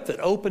rip that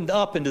opened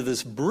up into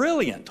this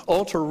brilliant,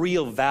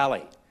 ultra-real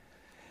valley.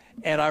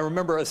 And I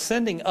remember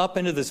ascending up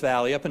into this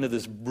valley, up into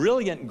this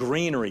brilliant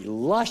greenery,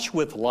 lush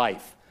with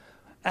life,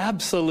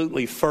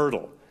 absolutely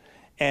fertile.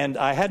 And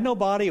I had no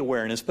body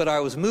awareness, but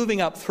I was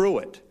moving up through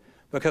it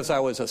because I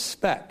was a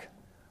speck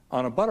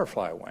on a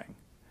butterfly wing.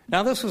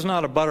 Now, this was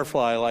not a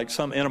butterfly like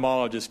some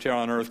entomologist here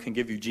on Earth can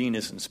give you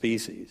genus and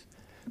species.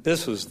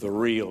 This was the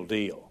real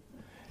deal.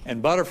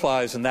 And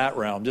butterflies in that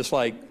realm, just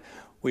like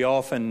We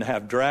often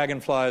have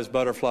dragonflies,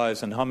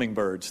 butterflies, and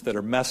hummingbirds that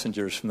are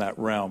messengers from that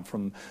realm,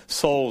 from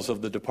souls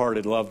of the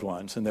departed loved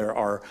ones. And there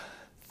are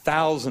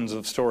thousands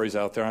of stories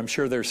out there. I'm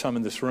sure there's some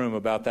in this room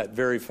about that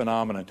very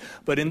phenomenon.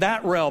 But in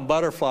that realm,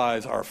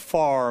 butterflies are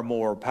far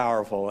more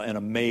powerful and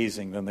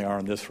amazing than they are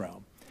in this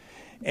realm.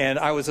 And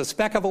I was a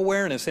speck of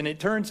awareness, and it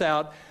turns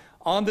out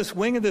on this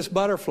wing of this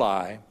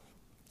butterfly,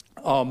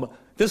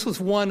 this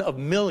was one of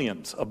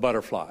millions of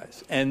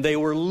butterflies, and they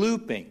were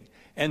looping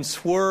and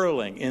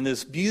swirling in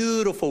this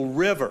beautiful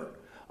river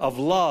of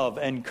love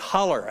and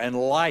color and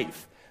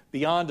life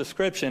beyond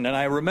description. And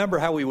I remember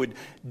how we would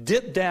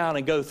dip down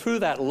and go through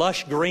that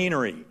lush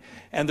greenery,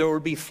 and there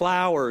would be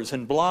flowers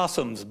and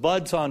blossoms,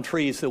 buds on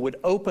trees that would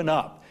open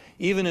up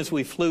even as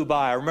we flew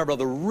by. I remember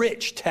the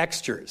rich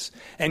textures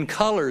and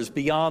colors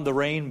beyond the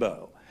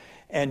rainbow.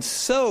 And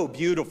so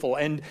beautiful.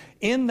 And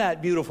in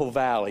that beautiful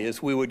valley,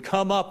 as we would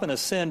come up and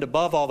ascend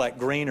above all that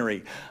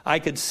greenery, I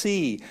could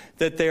see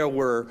that there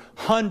were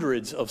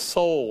hundreds of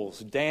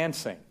souls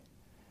dancing.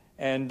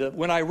 And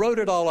when I wrote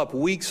it all up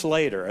weeks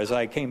later, as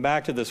I came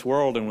back to this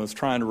world and was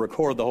trying to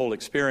record the whole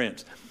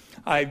experience,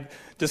 I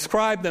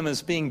described them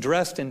as being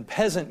dressed in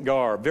peasant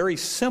garb, very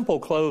simple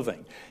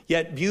clothing,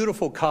 yet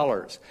beautiful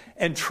colors,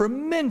 and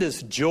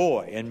tremendous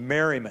joy and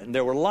merriment. And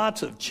there were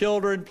lots of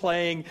children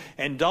playing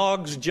and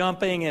dogs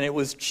jumping, and it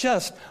was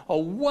just a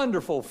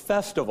wonderful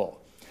festival.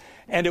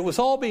 And it was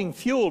all being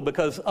fueled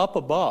because up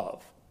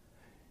above,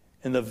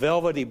 in the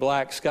velvety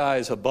black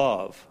skies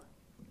above,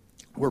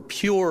 were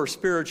pure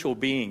spiritual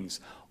beings,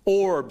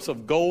 orbs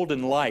of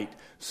golden light,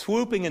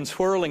 swooping and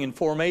swirling in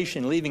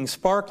formation, leaving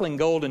sparkling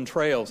golden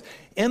trails,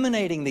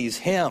 emanating these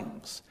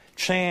hymns,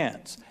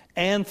 chants,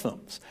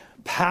 anthems,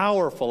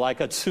 powerful like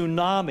a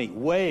tsunami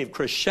wave,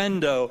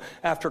 crescendo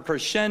after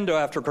crescendo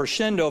after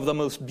crescendo of the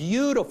most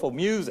beautiful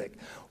music,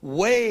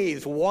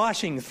 waves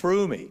washing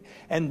through me.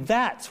 And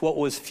that's what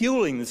was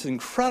fueling this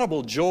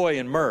incredible joy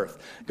and mirth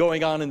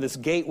going on in this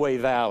Gateway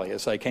Valley,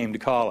 as I came to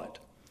call it.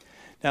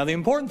 Now, the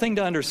important thing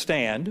to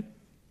understand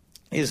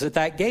is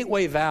that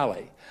Gateway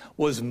Valley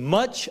was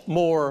much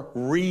more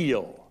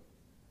real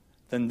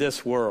than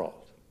this world.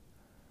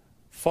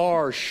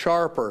 Far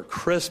sharper,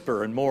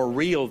 crisper, and more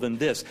real than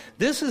this.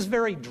 This is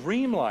very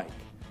dreamlike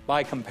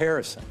by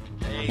comparison.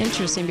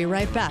 Interesting. Be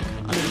right back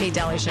on the Kate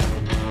Daly Show.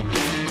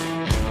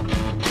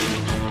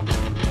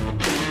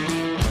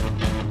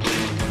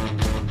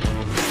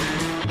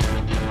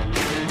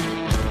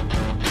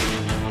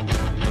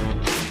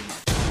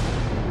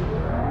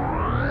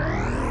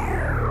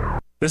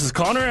 This is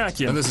Connor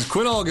Atkin. And this is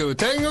Quinn Olga with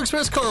Tango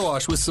Express Car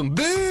Wash with some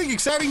big,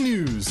 exciting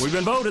news. We've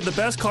been voted the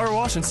best car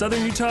wash in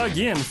Southern Utah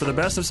again for the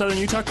Best of Southern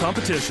Utah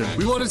competition.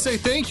 We want to say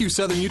thank you,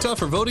 Southern Utah,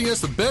 for voting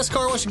us the best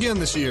car wash again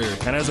this year.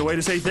 And as a way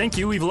to say thank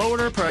you, we've lowered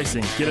our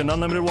pricing. Get an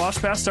unlimited wash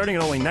pass starting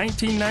at only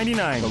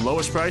 $19.99, the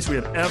lowest price we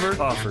have ever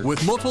offered.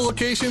 With multiple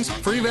locations,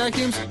 free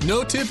vacuums,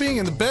 no tipping,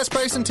 and the best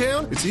price in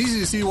town, it's easy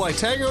to see why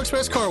Tango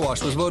Express Car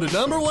Wash was voted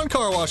 #1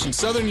 car wash in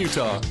Southern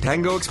Utah.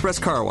 Tango Express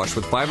Car Wash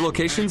with 5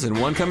 locations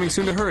and 1 coming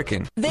soon to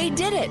Hurricane. They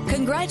did it.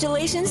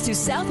 Congratulations to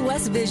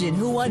Southwest Vision,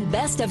 who won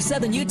Best of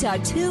Southern Utah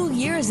 2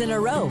 years in a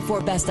row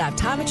for Best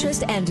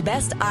Optometrist and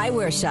Best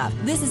Eyewear Shop.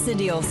 This is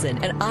Cindy Olson,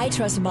 and I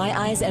trust my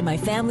eyes and my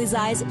family's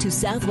eyes to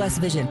Southwest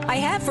Vision. I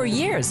have for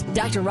years.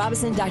 Dr.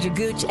 Robinson, Dr.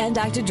 Gooch, and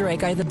Dr.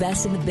 Drake are the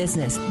best in the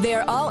business. They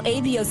are all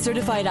ABO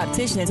certified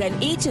opticians,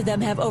 and each of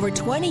them have over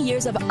 20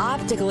 years of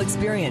optical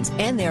experience,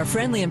 and they are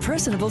friendly and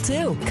personable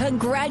too.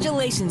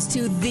 Congratulations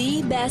to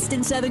the best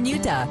in Southern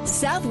Utah,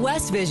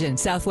 Southwest Vision,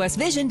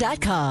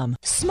 southwestvision.com.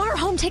 Smart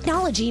home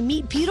technology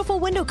meet beautiful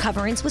window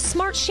coverings with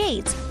smart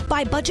shades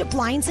by Budget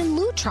Blinds and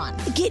Lutron.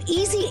 Get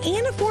easy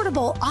and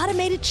affordable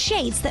automated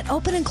shades that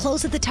open and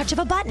close at the touch of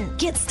a button.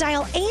 Get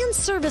style and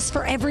service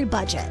for every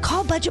budget.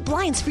 Call Budget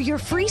Blinds for your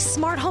free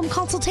smart home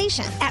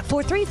consultation at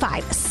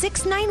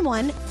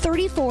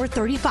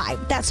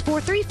 435-691-3435. That's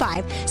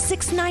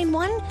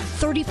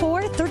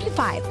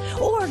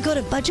 435-691-3435. Or go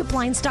to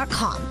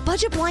budgetblinds.com.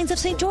 Budget Blinds of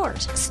St.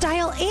 George.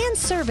 Style and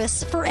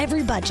service for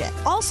every budget.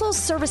 Also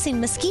servicing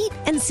Mesquite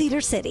and Cedar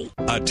City.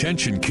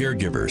 Attention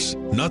caregivers.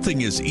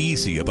 Nothing is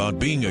easy about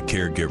being a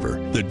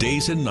caregiver. The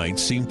days and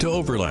nights seem to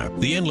overlap.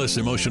 The endless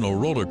emotional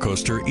roller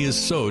coaster is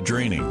so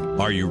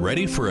draining. Are you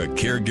ready for a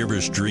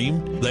caregiver's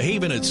dream? The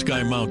Haven at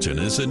Sky Mountain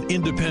is an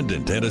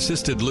independent and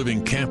assisted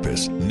living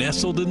campus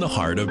nestled in the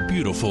heart of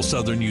beautiful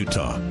Southern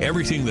Utah.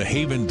 Everything the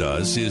Haven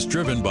does is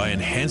driven by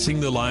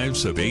enhancing the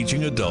lives of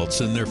aging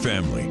adults and their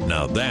family.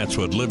 Now that's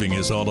what living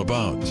is all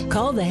about.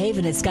 Call the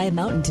Haven at Sky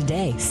Mountain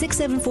today,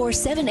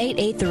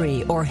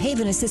 674-7883 or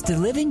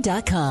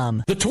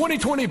havenassistedliving.com. The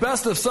 2020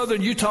 Best of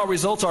Southern Utah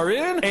results are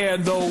in,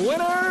 and the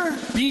winner,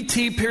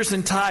 B.T.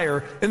 Pearson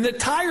Tire in the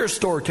tire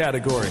store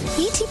category.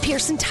 B.T.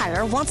 Pearson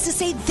Tire wants to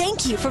say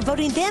thank you for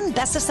voting them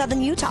Best of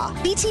Southern Utah.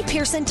 B.T.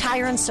 Pearson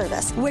Tire and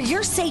Service, where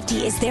your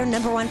safety is their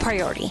 #1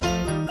 priority.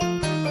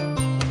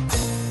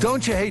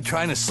 Don't you hate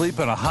trying to sleep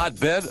in a hot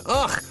bed?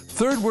 Ugh!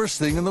 third worst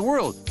thing in the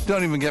world.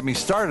 Don't even get me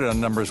started on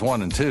numbers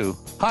 1 and 2.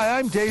 Hi,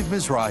 I'm Dave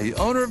Mizrahi,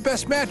 owner of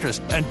Best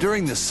Mattress, and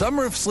during the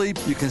summer of sleep,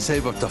 you can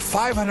save up to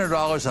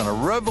 $500 on a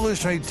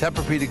revolutionary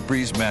Tempur-Pedic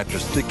Breeze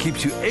mattress that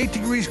keeps you 8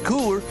 degrees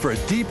cooler for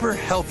a deeper,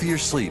 healthier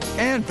sleep.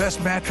 And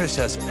Best Mattress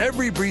has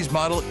every Breeze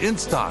model in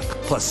stock,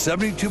 plus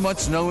 72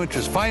 months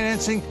no-interest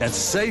financing and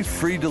safe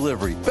free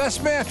delivery.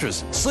 Best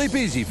Mattress. Sleep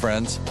easy,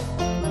 friends.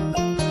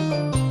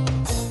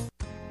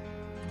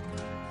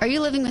 Are you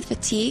living with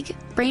fatigue,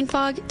 brain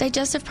fog,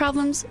 digestive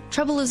problems,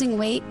 trouble losing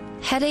weight,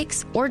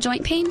 headaches, or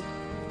joint pain?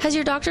 Has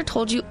your doctor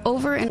told you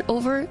over and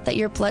over that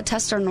your blood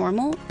tests are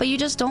normal, but you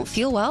just don't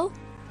feel well?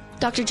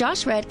 Dr.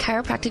 Josh Red,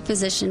 chiropractic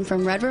physician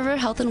from Red River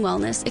Health and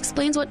Wellness,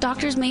 explains what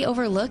doctors may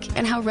overlook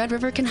and how Red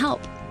River can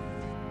help.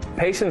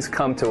 Patients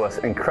come to us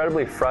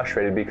incredibly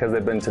frustrated because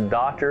they've been to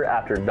doctor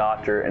after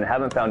doctor and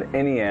haven't found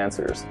any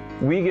answers.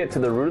 We get to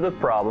the root of the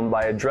problem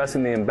by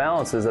addressing the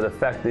imbalances that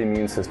affect the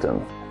immune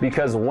system.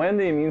 Because when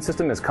the immune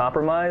system is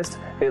compromised,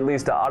 it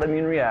leads to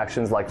autoimmune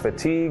reactions like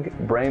fatigue,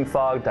 brain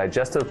fog,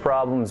 digestive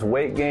problems,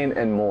 weight gain,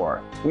 and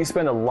more. We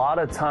spend a lot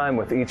of time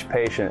with each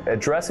patient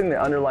addressing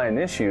the underlying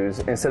issues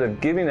instead of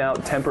giving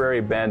out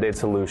temporary Band-Aid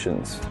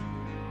solutions.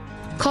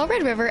 Call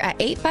Red River at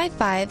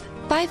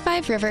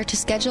 855-55-RIVER to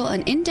schedule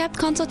an in-depth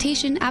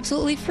consultation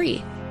absolutely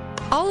free.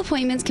 All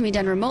appointments can be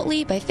done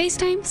remotely by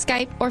FaceTime,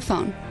 Skype, or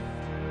phone.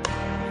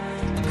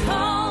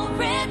 Call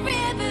Red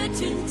River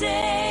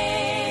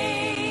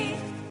today.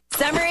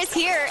 Summer is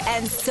here,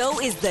 and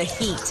so is the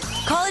heat.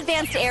 Call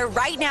Advanced Air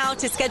right now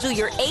to schedule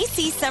your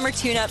AC summer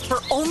tune-up for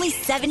only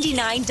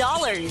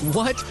 $79.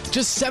 What?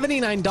 Just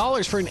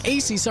 $79 for an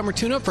AC summer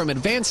tune-up from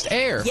Advanced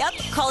Air? Yep.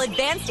 Call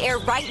Advanced Air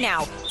right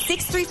now.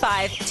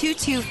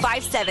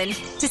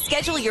 635-2257 to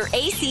schedule your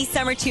AC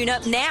summer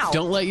tune-up now.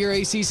 Don't let your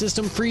AC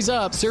system freeze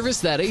up.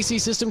 Service that AC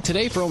system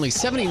today for only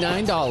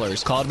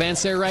 $79. Call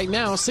Advanced Air right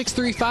now,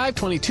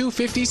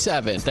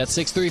 635-2257. That's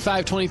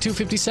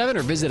 635-2257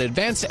 or visit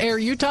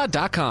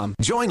advancedAirUtah.com.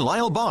 Join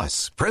Lyle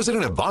Boss,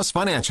 president of Boss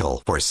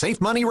Financial, for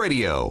Safe Money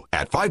Radio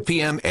at 5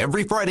 p.m.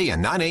 every Friday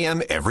and 9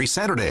 a.m. every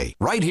Saturday,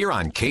 right here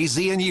on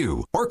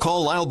KZNU. Or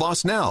call Lyle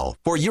Boss now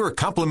for your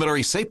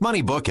complimentary Safe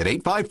Money book at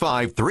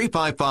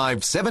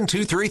 855-355-7233.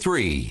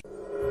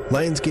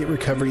 Lionsgate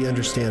Recovery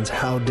understands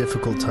how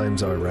difficult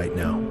times are right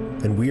now,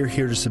 and we are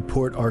here to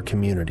support our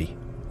community.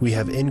 We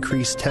have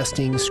increased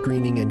testing,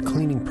 screening, and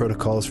cleaning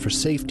protocols for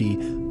safety,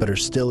 but are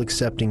still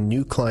accepting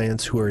new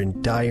clients who are in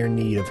dire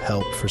need of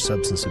help for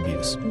substance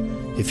abuse.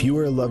 If you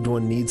or a loved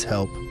one needs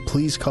help,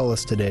 please call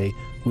us today.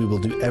 We will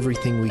do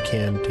everything we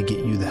can to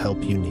get you the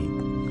help you need.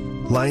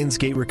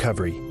 Lionsgate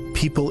Recovery.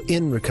 People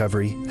in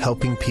recovery,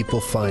 helping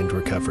people find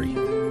recovery.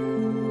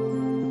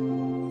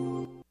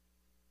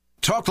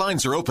 Talk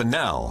lines are open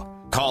now.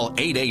 Call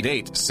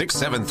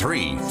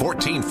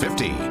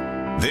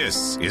 888-673-1450.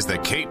 This is the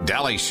Kate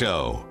Daly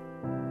Show.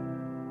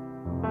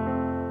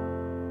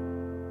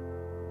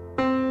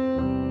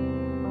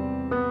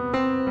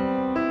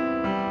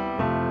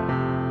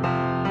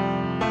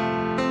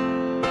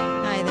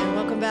 Hi there.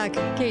 Welcome back.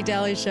 Kate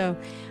Daly Show.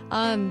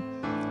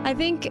 I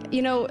think,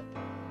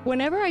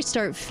 whenever I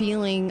start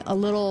feeling a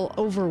little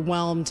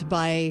overwhelmed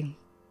by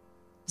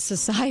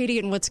society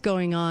and what's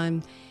going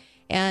on,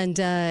 and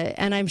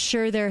I'm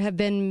sure there have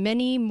been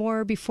many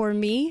more before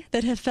me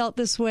that have felt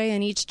this way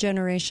in each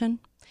generation.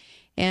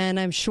 And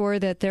I'm sure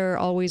that there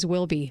always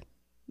will be,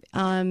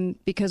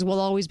 because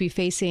we'll always be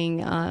facing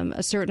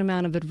a certain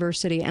amount of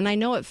adversity. And I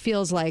know it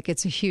feels like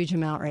it's a huge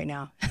amount right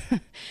now.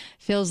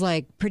 Feels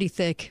like pretty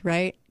thick,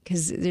 right?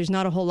 Because there's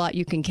not a whole lot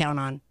you can count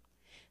on.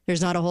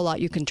 There's not a whole lot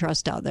you can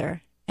trust out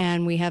there.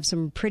 And we have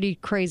some pretty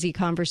crazy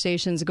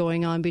conversations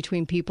going on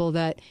between people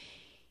that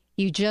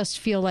you just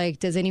feel like,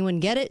 does anyone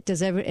get it?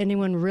 Does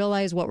anyone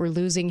realize what we're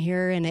losing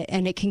here? And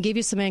it can give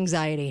you some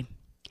anxiety.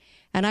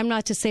 And I'm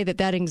not to say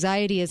that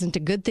anxiety isn't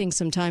a good thing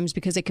sometimes,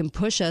 because it can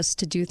push us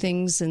to do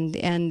things and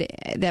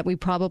that we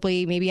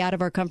probably maybe out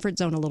of our comfort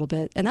zone a little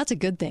bit. And that's a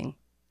good thing,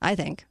 I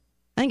think.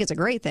 I think it's a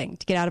great thing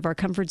to get out of our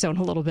comfort zone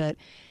a little bit.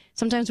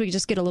 Sometimes we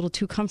just get a little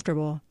too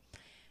comfortable.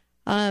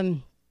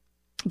 But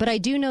I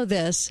do know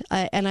this,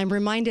 and I'm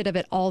reminded of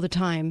it all the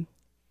time.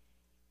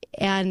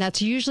 And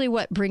that's usually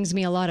what brings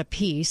me a lot of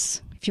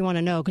peace, if you want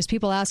to know, because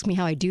people ask me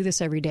how I do this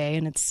every day.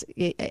 And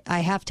I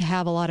have to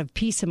have a lot of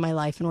peace in my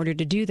life in order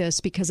to do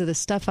this because of the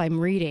stuff I'm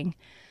reading.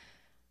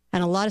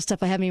 And a lot of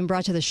stuff I haven't even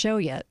brought to the show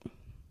yet.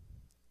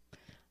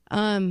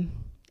 And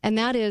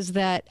that is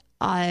that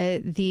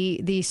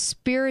the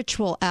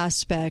spiritual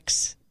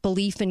aspects,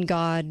 belief in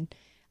God,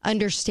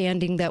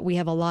 understanding that we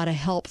have a lot of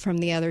help from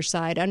the other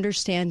side,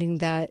 understanding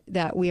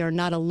that we are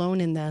not alone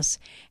in this,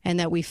 and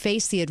that we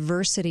face the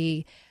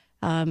adversity.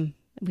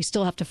 We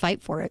still have to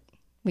fight for it.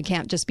 We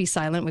can't just be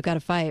silent. We've got to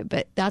fight.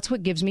 But that's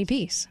what gives me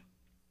peace.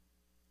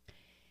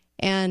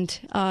 And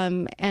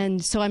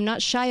so I'm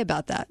not shy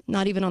about that,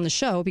 not even on the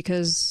show,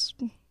 because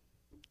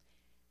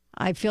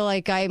I feel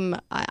like I'm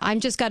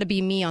just got to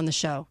be me on the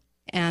show.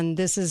 And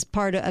this is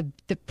part of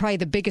probably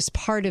the biggest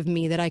part of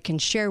me that I can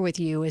share with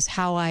you is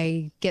how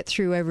I get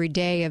through every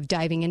day of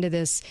diving into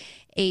this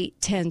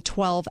 8, 10,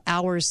 12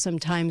 hours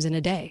sometimes in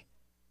a day.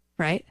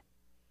 right?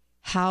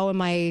 How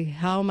am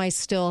I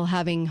still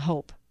having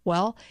hope?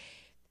 Well,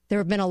 there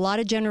have been a lot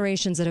of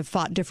generations that have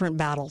fought different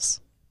battles.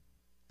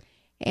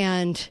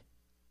 And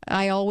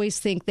I always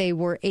think they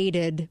were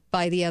aided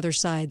by the other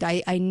side.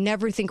 I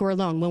never think we're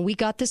alone. When we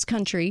got this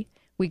country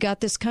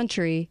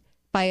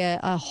by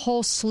a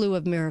whole slew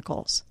of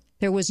miracles.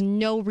 There was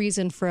no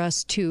reason for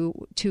us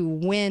to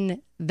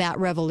win that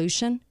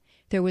revolution.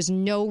 There was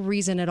no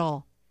reason at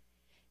all.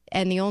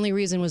 And the only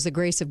reason was the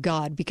grace of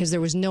God, because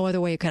there was no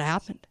other way it could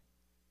have happened.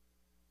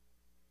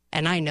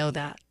 And I know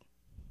that.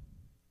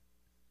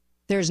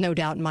 There's no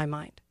doubt in my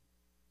mind.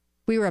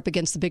 We were up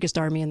against the biggest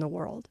army in the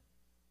world.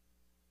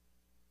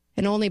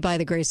 And only by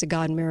the grace of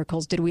God and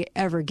miracles did we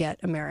ever get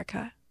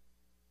America.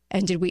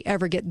 And did we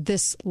ever get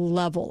this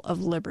level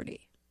of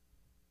liberty.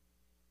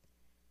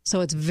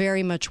 So it's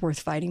very much worth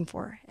fighting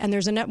for. And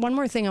there's one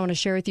more thing I want to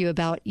share with you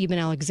about Eben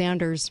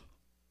Alexander's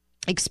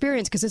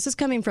experience, because this is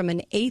coming from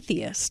an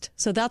atheist.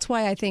 So that's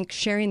why I think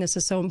sharing this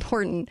is so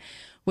important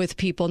with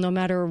people, no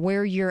matter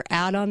where you're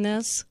at on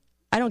this.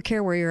 I don't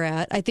care where you're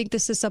at. I think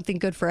this is something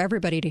good for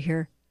everybody to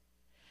hear.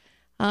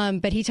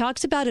 But he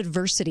talks about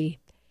adversity.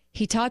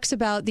 He talks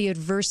about the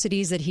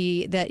adversities that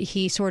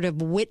he sort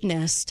of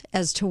witnessed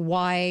as to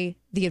why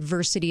the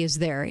adversity is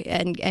there.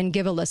 And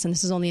give a listen.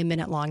 This is only a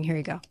minute long. Here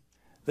you go.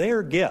 They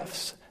are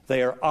gifts.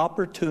 They are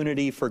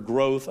opportunity for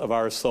growth of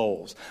our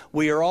souls.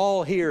 We are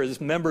all here as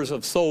members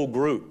of soul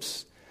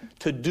groups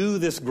to do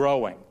this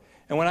growing.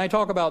 And when I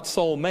talk about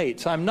soul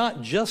mates, I'm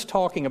not just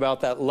talking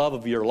about that love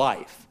of your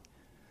life.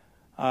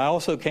 I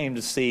also came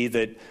to see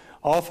that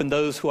often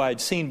those who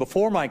I'd seen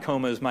before my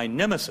coma as my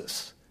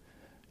nemesis,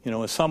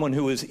 as someone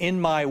who was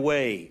in my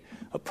way,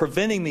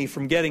 preventing me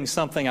from getting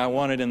something I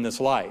wanted in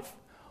this life,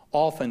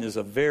 often is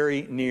a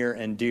very near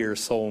and dear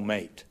soul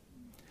mate.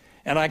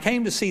 And I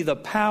came to see the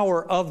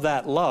power of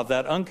that love,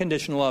 that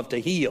unconditional love,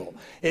 to heal.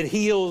 It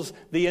heals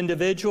the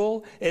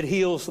individual. It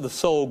heals the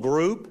soul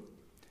group.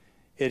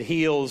 It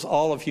heals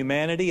all of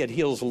humanity. It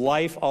heals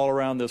life all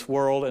around this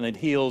world. And it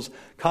heals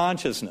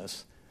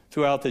consciousness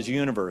throughout this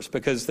universe,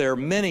 because there are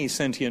many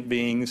sentient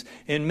beings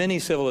in many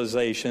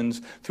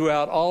civilizations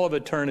throughout all of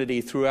eternity,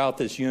 throughout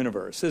this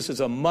universe. This is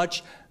a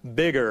much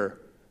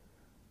bigger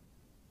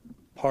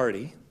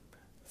party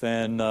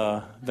than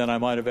I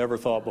might have ever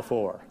thought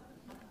before.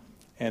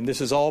 And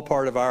this is all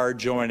part of our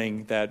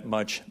joining that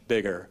much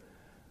bigger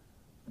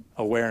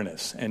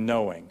awareness and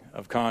knowing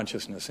of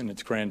consciousness in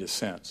its grandest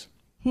sense.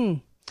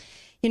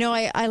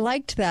 I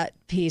liked that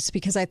piece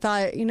because I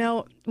thought,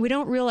 we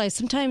don't realize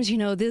sometimes,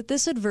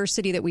 this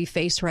adversity that we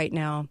face right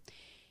now,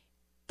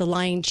 the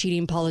lying,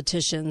 cheating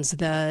politicians,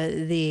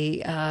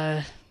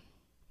 the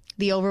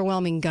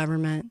overwhelming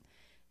government,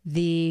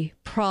 the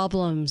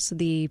problems,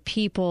 the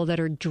people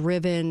that are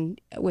driven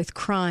with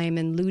crime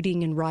and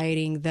looting and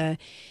rioting, the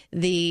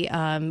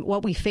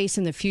what we face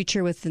in the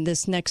future within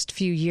this next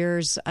few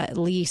years, at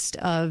least,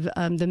 of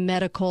the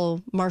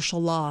medical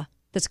martial law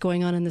that's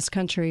going on in this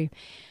country.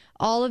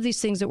 All of these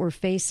things that we're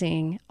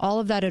facing, all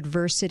of that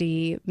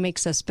adversity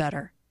makes us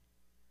better.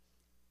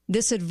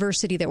 This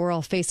adversity that we're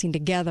all facing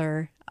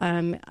together,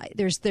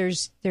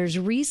 there's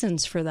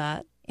reasons for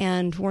that,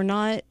 and we're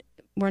not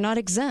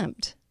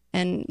exempt.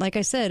 And like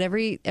I said,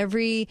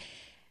 every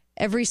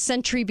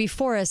century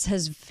before us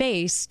has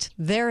faced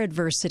their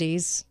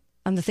adversities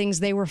and the things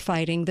they were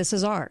fighting. This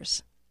is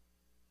ours.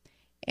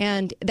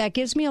 And that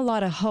gives me a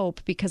lot of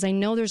hope, because I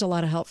know there's a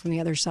lot of help from the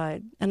other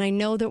side. And I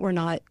know that we're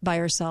not by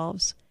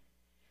ourselves.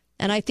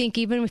 And I think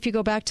even if you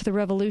go back to the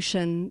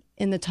revolution,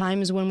 in the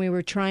times when we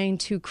were trying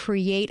to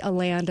create a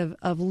land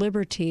of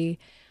liberty,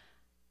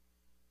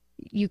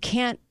 you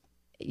can't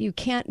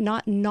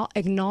not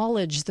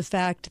acknowledge the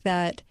fact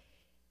that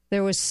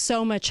there was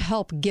so much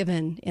help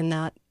given in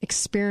that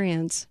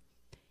experience.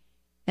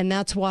 And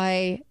that's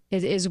why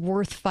it is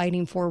worth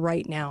fighting for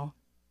right now,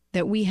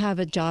 that we have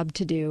a job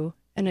to do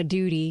and a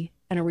duty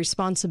and a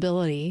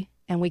responsibility,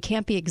 and we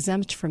can't be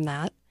exempt from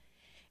that.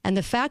 And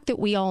the fact that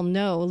we all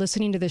know,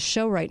 listening to this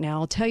show right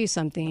now, I'll tell you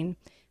something,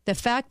 the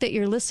fact that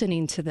you're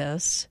listening to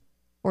this,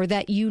 or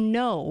that you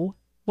know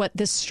what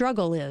this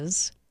struggle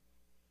is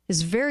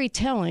very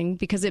telling,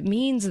 because it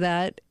means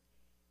that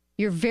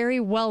you're very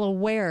well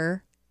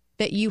aware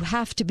that you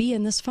have to be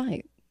in this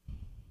fight.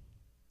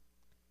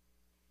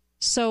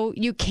 So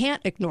you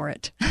can't ignore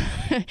it.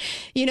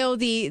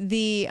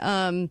 The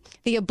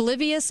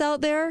oblivious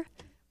out there,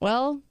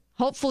 well,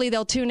 hopefully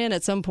they'll tune in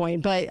at some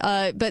point.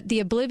 But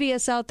the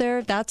oblivious out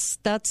there,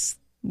 that's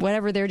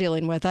whatever they're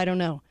dealing with. I don't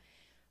know.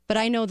 But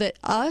I know that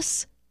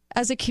us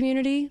as a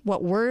community,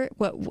 what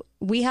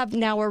we have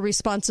now a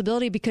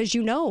responsibility, because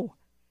your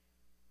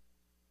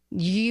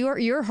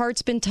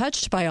heart's been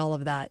touched by all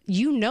of that.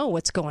 You know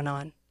what's going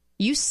on.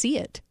 You see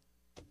it.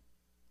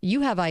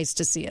 You have eyes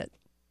to see it.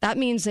 That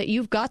means that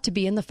you've got to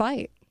be in the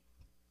fight.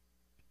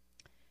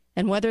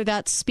 And whether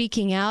that's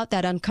speaking out,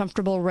 that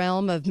uncomfortable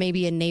realm of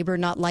maybe a neighbor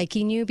not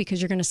liking you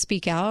because you're going to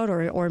speak out,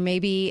 or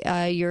maybe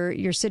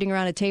you're sitting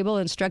around a table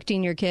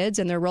instructing your kids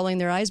and they're rolling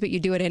their eyes, but you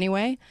do it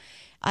anyway.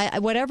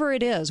 Whatever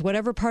it is,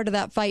 whatever part of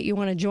that fight you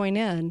want to join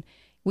in,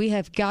 we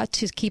have got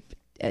to keep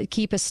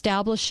keep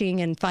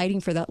establishing and fighting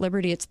for that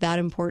liberty. It's that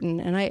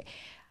important. And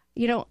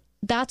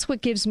that's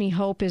what gives me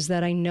hope, is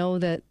that I know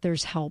that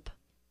there's help.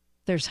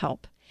 There's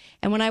help.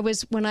 And when I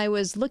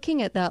was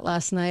looking at that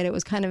last night, it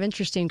was kind of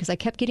interesting because I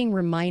kept getting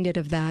reminded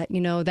of that,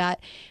 that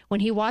when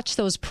he watched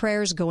those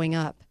prayers going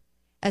up,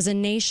 as a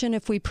nation,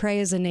 if we pray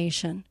as a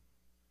nation,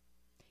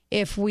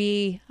 if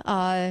we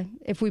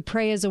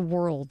pray as a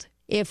world,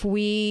 if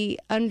we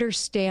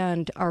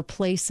understand our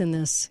place in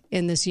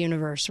this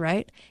universe,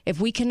 right? If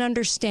we can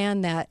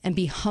understand that and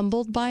be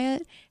humbled by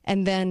it,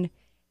 and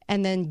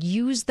then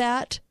use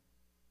that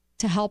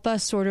to help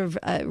us sort of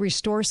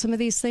restore some of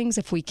these things,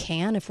 if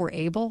we're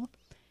able,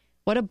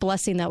 what a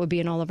blessing that would be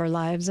in all of our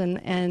lives.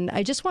 And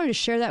I just wanted to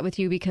share that with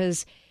you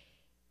because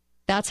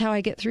that's how I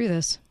get through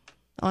this,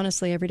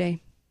 honestly, every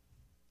day,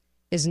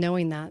 is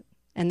knowing that.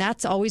 And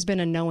that's always been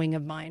a knowing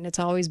of mine. It's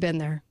always been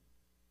there.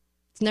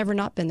 It's never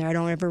not been there. I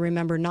don't ever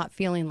remember not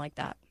feeling like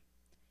that.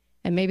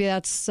 And maybe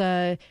that's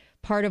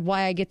part of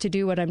why I get to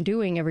do what I'm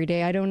doing every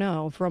day. I don't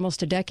know. For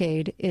almost a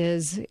decade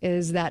is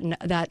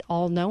that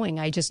all-knowing.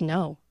 I just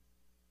know.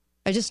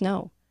 I just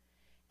know.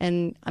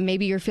 And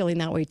maybe you're feeling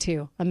that way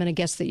too. I'm going to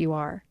guess that you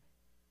are.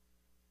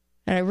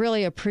 And I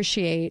really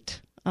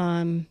appreciate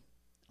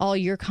all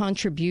your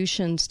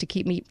contributions to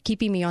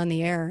keeping me on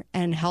the air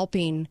and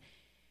helping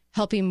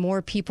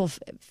more people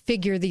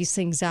figure these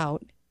things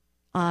out.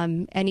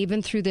 And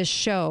even through this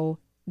show,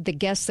 the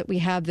guests that we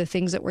have, the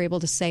things that we're able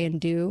to say and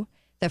do,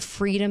 the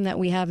freedom that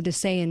we have to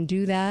say and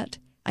do that,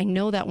 I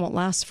know that won't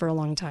last for a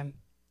long time.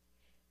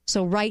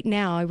 So right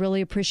now, I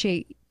really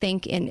appreciate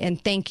thank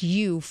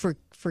you for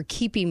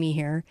keeping me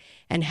here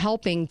and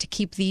helping to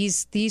keep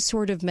these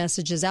sort of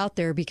messages out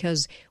there,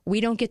 because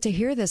we don't get to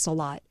hear this a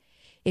lot.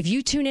 If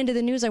you tune into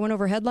the news, I went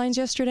over headlines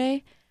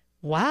yesterday.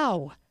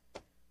 Wow.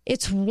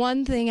 It's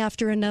one thing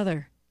after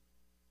another.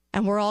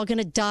 And we're all going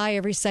to die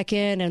every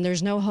second, and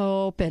there's no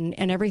hope and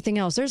everything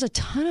else. There's a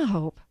ton of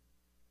hope.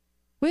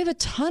 We have a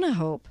ton of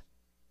hope.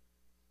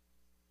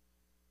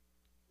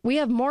 We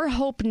have more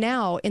hope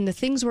now in the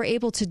things we're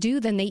able to do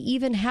than they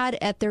even had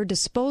at their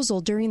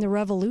disposal during the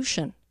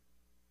revolution.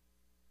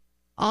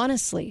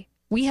 Honestly,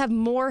 we have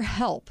more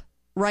help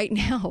right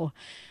now,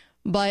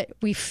 but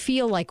we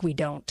feel like we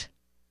don't.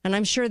 And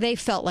I'm sure they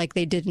felt like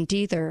they didn't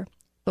either.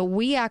 But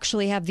we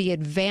actually have the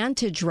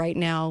advantage right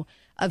now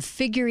of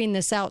figuring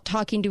this out,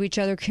 talking to each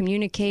other,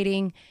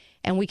 communicating,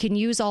 and we can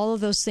use all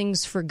of those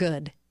things for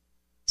good.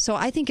 So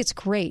I think it's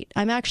great.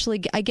 I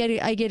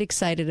get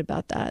excited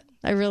about that.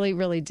 I really,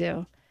 really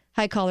do.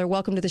 Hi, caller.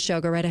 Welcome to the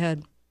show. Go right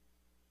ahead.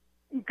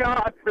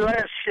 God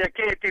bless you,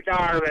 Katie,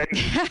 darling.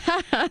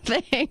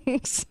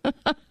 Thanks.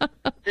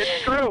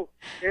 It's true.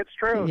 It's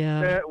true.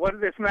 Yeah. What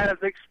this man is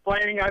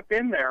explaining, I've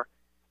been there.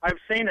 I've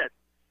seen it.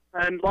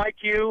 And like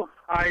you,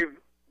 I've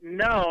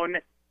known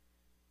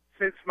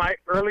since my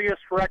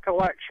earliest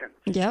recollection.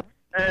 Yep.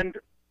 And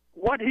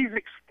what he's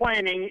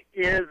explaining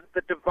is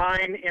the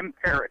divine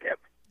imperative.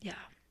 Yeah.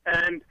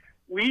 And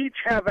we each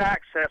have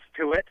access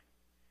to it,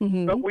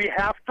 but we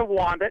have to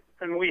want it,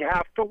 and we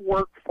have to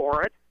work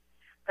for it,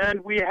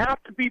 and we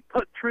have to be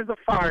put through the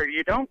fire.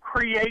 You don't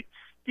create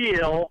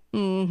steel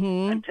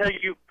until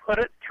you put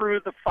it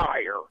through the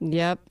fire.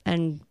 Yep,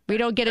 and we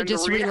don't get to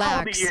just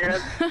relax. The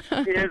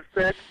reality is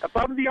that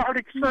above the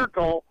Arctic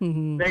Circle,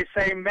 they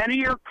say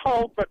many are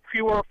called but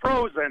few are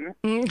frozen.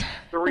 The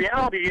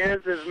reality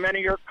is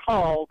many are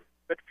called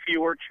but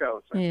few are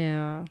chosen.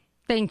 Yeah.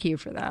 Thank you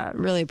for that.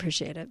 Really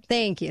appreciate it.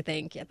 Thank you.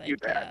 You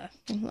bet.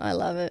 I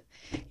love it.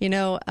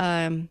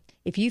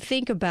 If you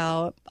think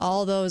about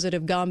all those that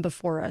have gone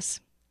before us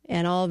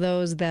and all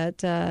those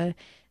that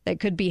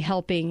could be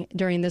helping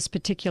during this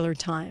particular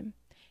time,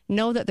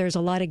 know that there's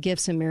a lot of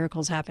gifts and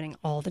miracles happening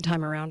all the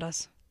time around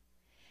us.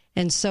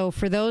 And so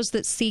for those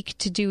that seek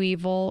to do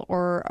evil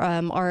or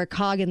are a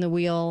cog in the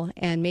wheel,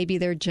 and maybe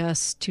they're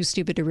just too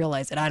stupid to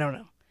realize it, I don't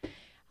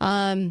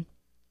know.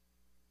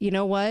 You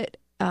know what?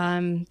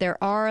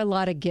 There are a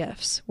lot of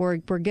gifts. We're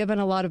given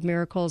a lot of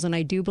miracles, and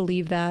I do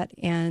believe that,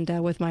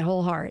 and with my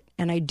whole heart.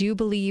 And I do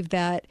believe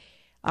that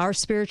our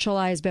spiritual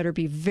eyes better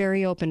be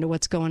very open to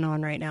what's going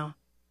on right now,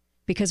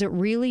 because it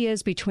really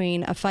is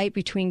a fight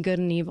between good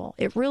and evil.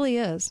 It really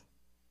is.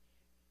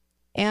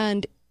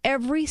 And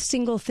every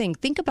single thing,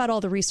 think about all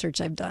the research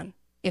I've done.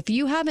 If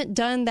you haven't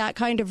done that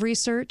kind of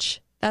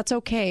research, that's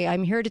okay.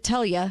 I'm here to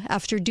tell you,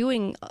 after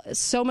doing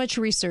so much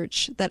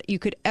research that you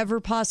could ever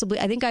possibly,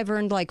 I think I've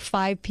earned like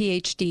 5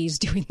 PhDs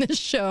doing this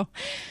show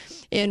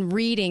in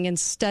reading and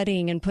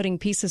studying and putting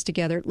pieces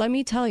together. Let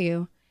me tell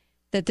you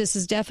that this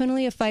is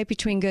definitely a fight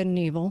between good and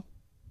evil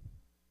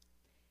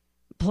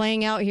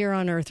playing out here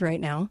on Earth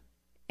right now,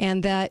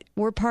 and that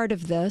we're part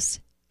of this,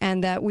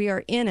 and that we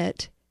are in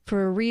it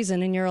for a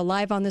reason, and you're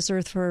alive on this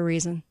earth for a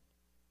reason,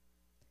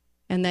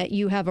 and that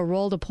you have a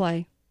role to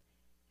play,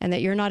 and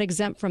that you're not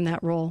exempt from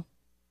that role.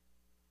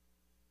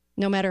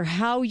 No matter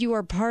how you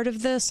are part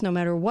of this, no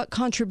matter what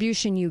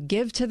contribution you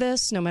give to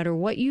this, no matter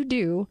what you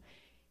do,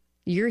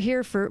 you're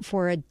here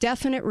for a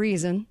definite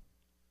reason.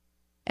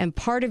 And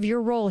part of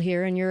your role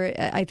here, and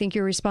I think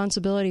your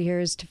responsibility here,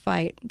 is to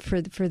fight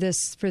for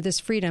this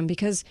freedom,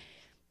 because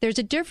there's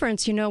a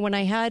difference. You know, when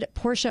I had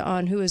Portia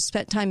on, who has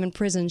spent time in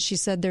prison, she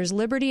said there's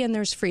liberty and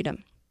there's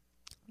freedom.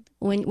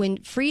 When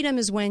freedom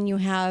is when you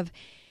have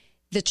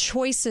the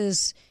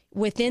choices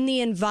within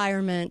the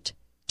environment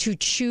to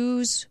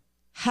choose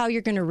how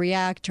you're going to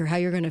react or how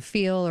you're going to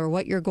feel or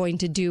what you're going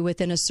to do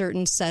within a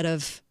certain set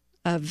of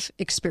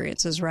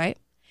experiences, right?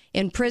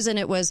 In prison,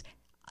 it was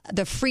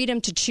the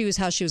freedom to choose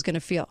how she was going to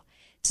feel.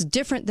 It's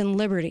different than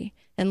liberty.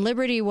 And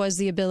liberty was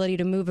the ability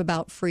to move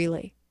about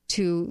freely,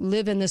 to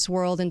live in this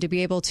world and to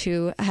be able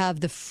to have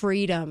the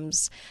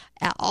freedoms,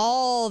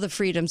 all the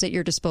freedoms at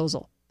your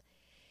disposal.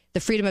 The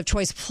freedom of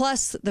choice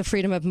plus the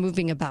freedom of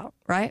moving about,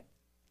 right?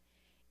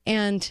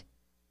 And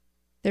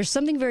there's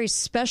something very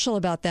special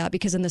about that,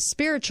 because in the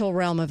spiritual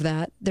realm of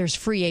that, there's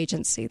free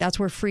agency. That's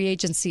where free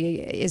agency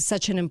is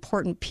such an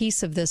important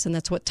piece of this, and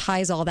that's what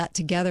ties all that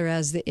together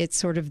as it's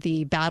sort of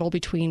the battle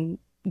between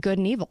good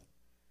and evil,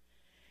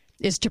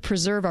 is to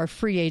preserve our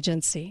free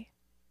agency.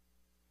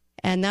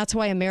 And that's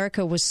why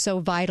America was so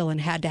vital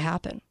and had to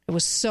happen. It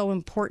was so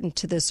important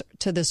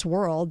to this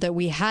world that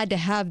we had to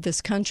have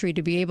this country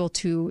to be able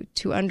to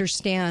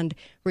understand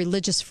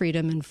religious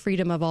freedom and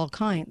freedom of all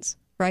kinds,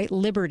 right?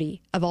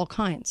 Liberty of all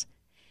kinds.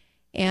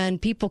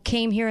 And people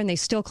came here and they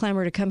still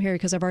clamor to come here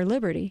because of our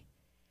liberty.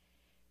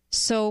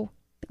 So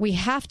we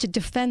have to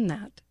defend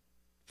that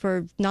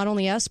for not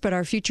only us, but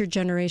our future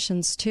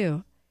generations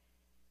too.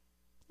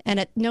 And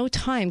at no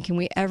time can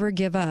we ever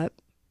give up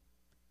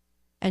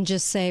and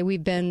just say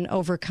we've been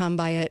overcome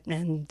by it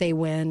and they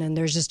win and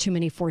there's just too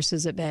many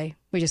forces at bay.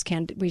 We just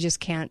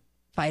can't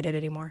fight it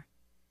anymore.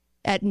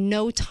 At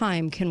no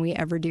time can we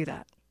ever do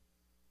that.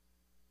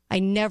 I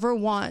never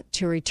want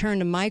to return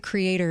to my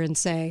Creator and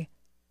say,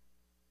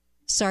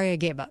 sorry, I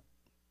gave up.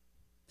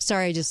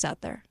 Sorry, I just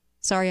sat there.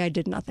 Sorry, I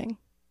did nothing.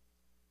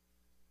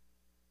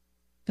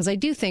 Because I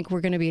do think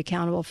we're going to be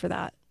accountable for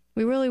that.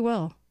 We really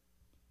will.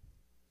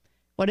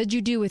 What did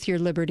you do with your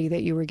liberty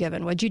that you were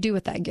given? What did you do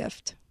with that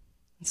gift?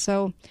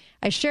 So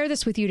I share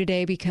this with you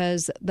today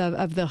because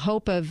of the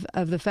hope of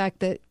the fact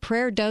that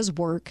prayer does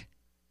work.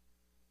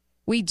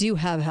 We do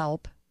have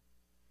help.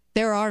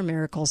 There are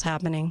miracles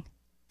happening.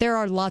 There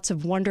are lots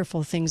of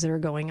wonderful things that are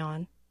going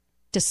on.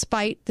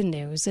 Despite the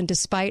news and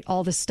despite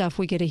all the stuff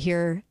we get to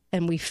hear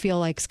and we feel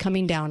like it's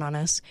coming down on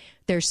us,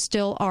 there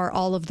still are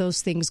all of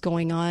those things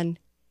going on,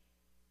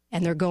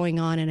 and they're going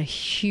on in a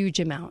huge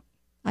amount.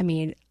 I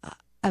mean,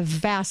 a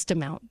vast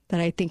amount that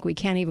I think we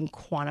can't even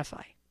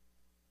quantify.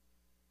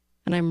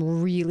 And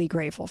I'm really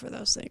grateful for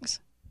those things.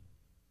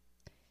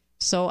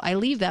 So I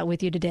leave that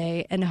with you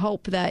today and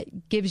hope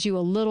that gives you a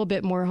little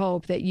bit more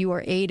hope that you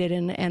are aided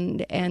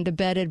and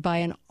abetted by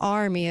an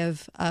army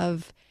of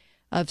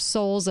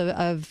souls,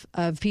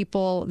 of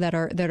people that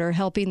are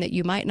helping that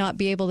you might not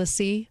be able to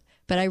see,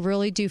 but I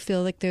really do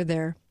feel like they're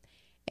there.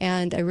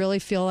 And I really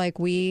feel like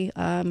we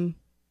are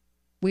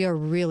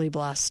really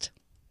blessed.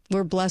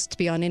 We're blessed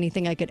beyond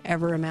anything I could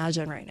ever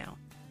imagine right now.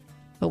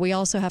 But we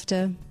also have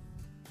to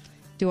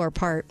do our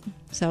part.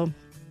 So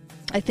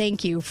I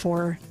thank you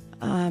for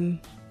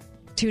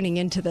tuning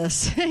into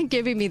this,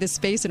 giving me the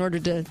space in order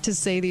to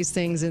say these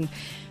things, and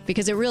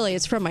because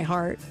it's from my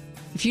heart.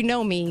 If you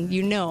know me,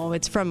 you know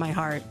it's from my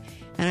heart.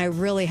 And I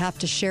really have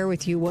to share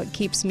with you what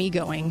keeps me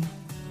going.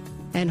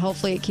 And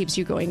hopefully it keeps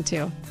you going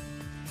too.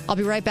 I'll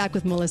be right back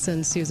with Melissa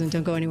and Susan.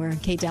 Don't go anywhere.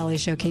 Kate Daly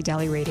Show,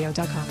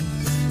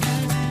 KateDalyRadio.com.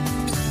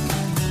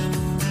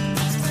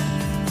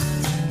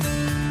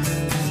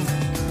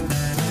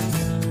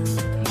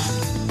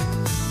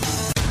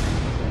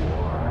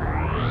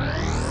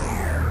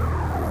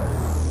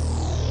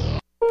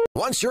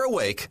 Once you're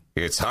awake,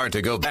 it's hard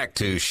to go back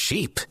to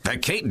sheep. The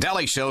Kate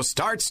Daly Show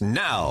starts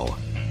now.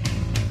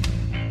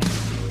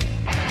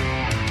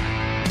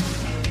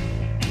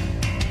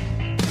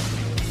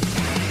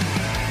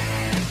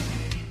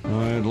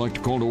 I'd like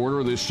to call to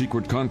order this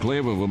secret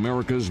conclave of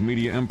America's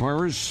media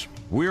empires.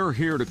 We're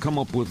here to come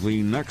up with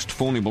the next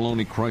phony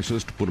baloney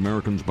crisis to put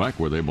Americans back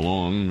where they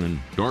belong, in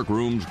dark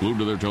rooms glued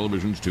to their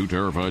televisions, too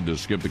terrified to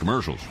skip the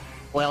commercials.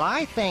 Well,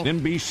 I think...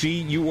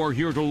 NBC, you are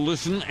here to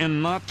listen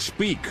and not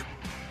speak.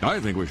 I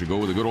think we should go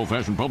with a good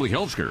old-fashioned public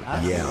health scare.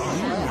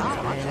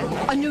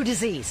 Yeah. A new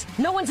disease.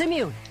 No one's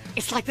immune.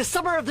 It's like the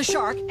summer of the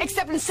shark,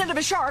 except instead of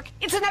a shark,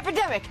 it's an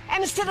epidemic.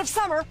 And instead of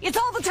summer, it's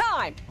all the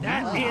time.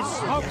 That is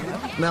so...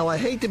 Now, I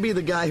hate to be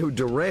the guy who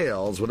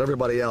derails what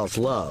everybody else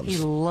loves. He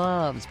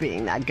loves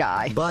being that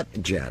guy.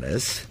 But,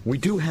 Janice, we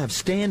do have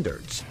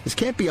standards. This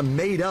can't be a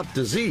made-up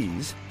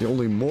disease. The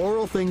only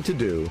moral thing to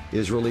do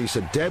is release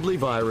a deadly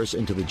virus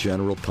into the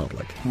general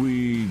public.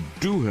 We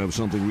do have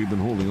something we've been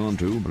holding on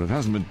to, but it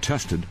hasn't been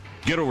tested.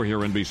 Get over here,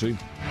 NBC.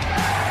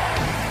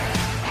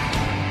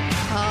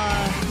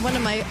 One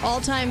of my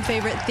all-time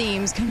favorite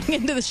themes coming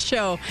into the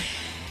show.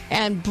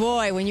 And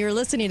boy, when you're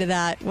listening to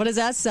that, what does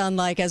that sound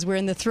like as we're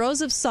in the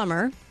throes of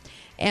summer?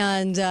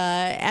 And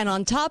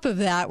on top of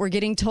that, we're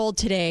getting told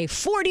today,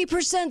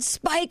 40%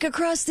 spike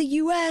across the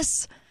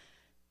U.S.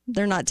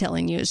 They're not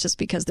telling you it's just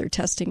because they're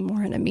testing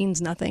more and it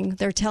means nothing.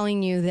 They're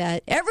telling you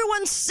that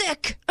everyone's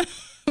sick.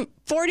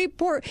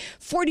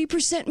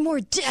 40% more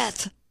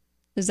death.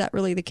 Is that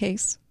really the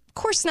case? Of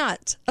course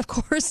not. Of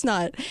course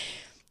not.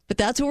 But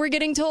that's what we're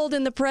getting told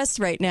in the press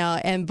right now.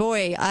 And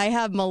boy, I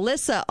have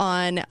Melissa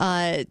on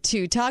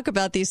to talk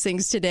about these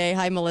things today.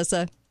 Hi,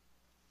 Melissa.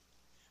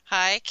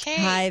 Hi, Kate.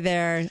 Hi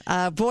there.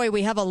 Boy,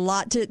 we have a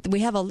lot to.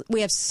 We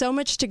have so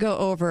much to go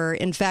over.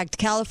 In fact,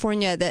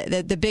 California,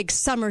 the big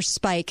summer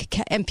spike,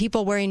 and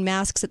people wearing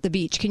masks at the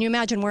beach. Can you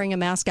imagine wearing a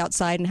mask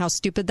outside and how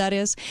stupid that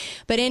is?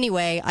 But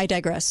anyway, I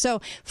digress. So,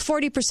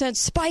 40%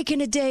 spike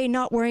in a day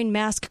not wearing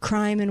mask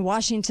crime in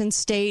Washington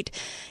State.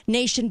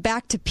 Nation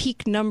back to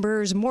peak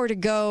numbers. More to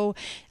go.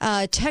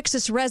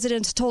 Texas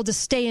residents told to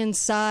stay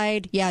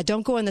inside. Yeah,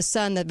 don't go in the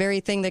sun. The very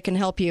thing that can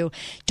help you.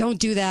 Don't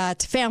do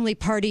that. Family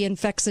party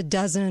infects a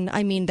dozen.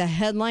 I mean, the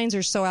headlines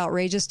are so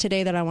outrageous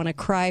today that I want to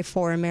cry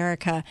for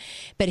America.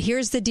 But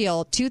here's the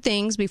deal. 2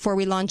 things before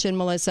we launch in,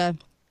 Melissa.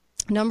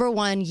 Number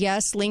 1,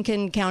 yes,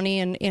 Lincoln County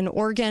in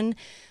Oregon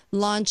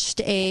launched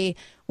we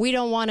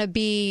don't want to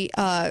be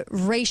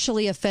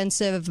racially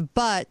offensive,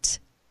 but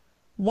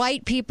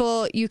white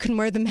people, you can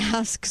wear the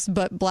masks,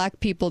 but black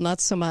people, not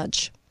so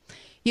much.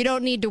 You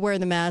don't need to wear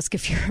the mask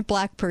if you're a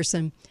black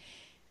person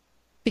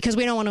because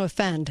we don't want to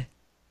offend.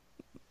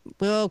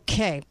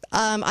 Okay.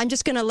 I'm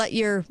just going to let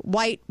your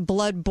white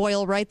blood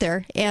boil right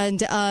there.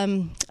 And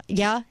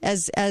yeah,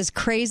 as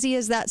crazy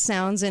as that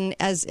sounds and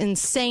as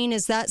insane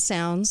as that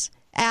sounds,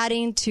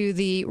 adding to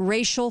the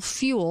racial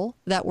fuel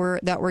that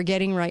we're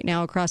getting right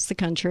now across the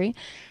country,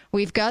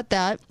 we've got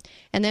that.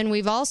 And then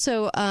we've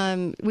also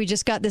we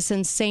just got this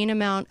insane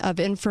amount of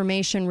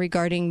information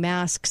regarding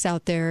masks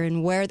out there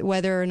and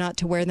whether or not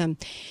to wear them.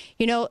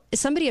 You know,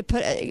 somebody had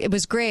it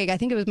was Greg, I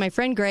think it was my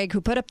friend Greg, who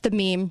put up the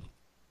meme.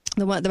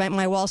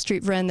 My Wall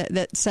Street friend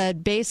that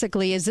said,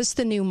 basically, is this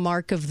the new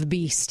mark of the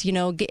beast? You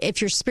know,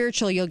 if you're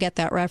spiritual, you'll get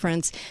that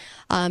reference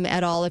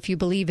at all. If you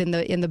believe in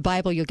the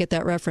Bible, you'll get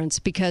that reference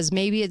because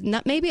maybe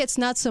it's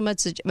not so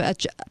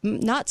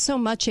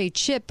much a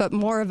chip, but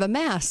more of a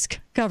mask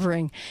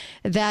covering.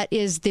 That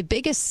is the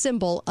biggest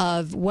symbol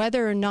of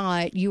whether or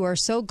not you are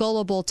so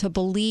gullible to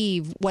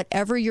believe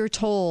whatever you're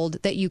told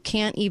that you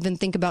can't even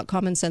think about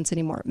common sense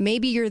anymore.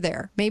 Maybe you're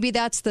there. Maybe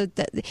that's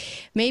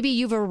maybe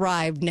you've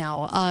arrived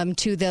now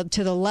to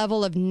the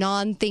level of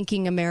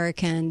non-thinking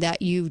American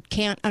that you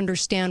can't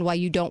understand why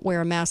you don't wear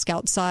a mask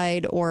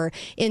outside or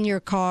in your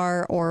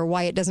car or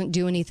why it doesn't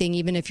do anything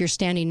even if you're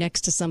standing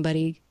next to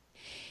somebody.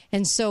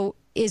 And so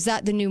is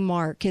that the new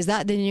mark? Is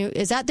that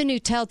the new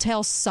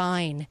telltale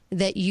sign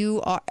that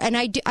you are? And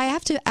I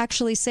have to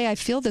actually say I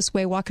feel this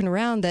way walking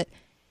around, that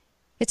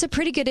it's a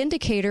pretty good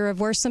indicator of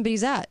where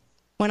somebody's at.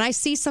 When I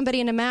see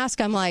somebody in a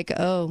mask, I'm like,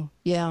 oh,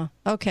 yeah,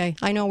 okay,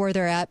 I know where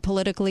they're at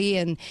politically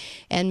and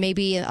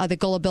maybe the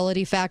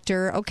gullibility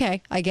factor.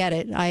 Okay, I get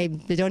it. I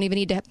don't even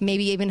need to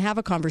maybe even have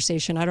a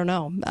conversation. I don't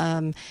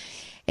know.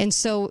 And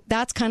so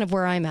that's kind of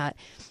where I'm at.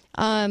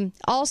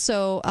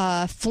 Also,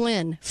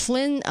 Flynn,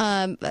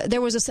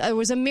 there was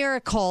a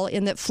miracle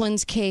in that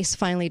Flynn's case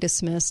finally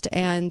dismissed,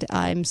 and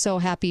I'm so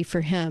happy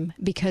for him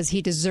because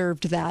he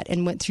deserved that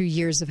and went through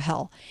years of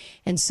hell.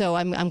 And so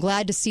I'm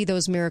glad to see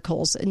those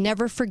miracles.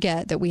 Never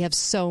forget that we have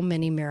so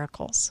many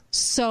miracles.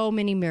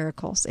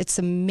 It's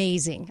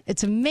amazing.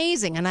 It's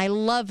amazing. And I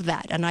love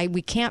that. And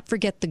we can't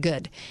forget the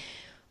good.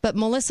 But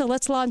Melissa,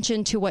 let's launch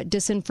into what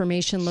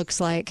disinformation looks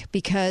like,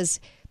 because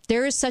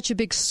there is such a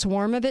big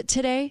swarm of it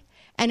today.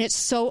 And it's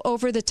so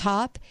over the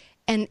top.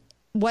 And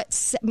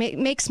what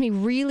makes me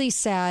really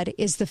sad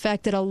is the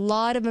fact that a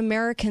lot of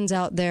Americans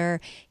out there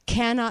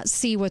cannot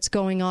see what's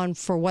going on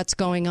for what's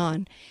going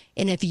on.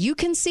 And if you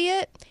can see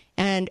it,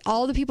 and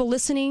all the people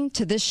listening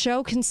to this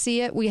show can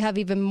see it, we have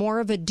even more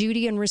of a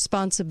duty and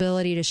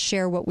responsibility to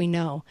share what we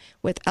know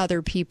with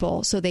other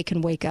people so they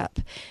can wake up.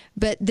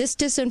 But this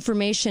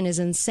disinformation is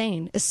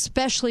insane,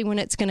 especially when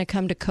it's going to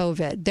come to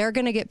COVID. They're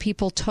going to get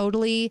people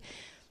totally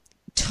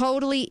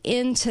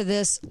into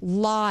this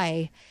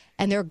lie,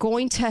 and they're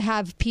going to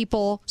have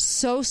people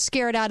so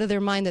scared out of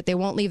their mind that they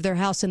won't leave their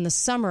house in the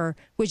summer,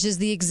 which is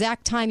the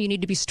exact time you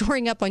need to be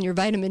storing up on your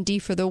vitamin D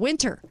for the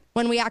winter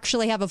when we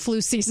actually have a flu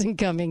season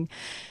coming.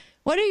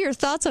 What are your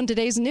thoughts on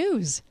today's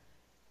news?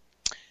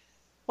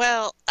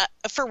 Well,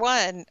 for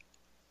one,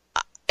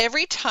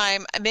 every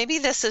time, maybe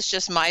this is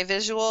just my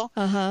visual,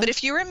 but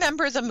if you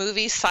remember the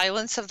movie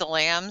Silence of the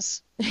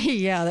Lambs.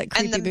 Yeah, that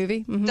creepy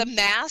movie. Mm-hmm.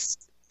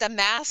 The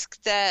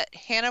mask that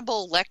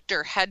Hannibal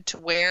Lecter had to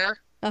wear.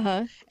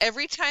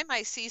 Every time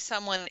I see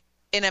someone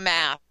in a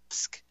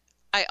mask,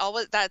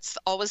 that's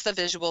always the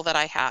visual that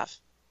I have.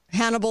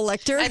 Hannibal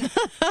Lecter?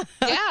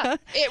 Yeah,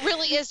 it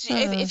really is.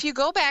 If you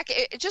go back,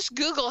 just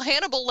Google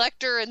Hannibal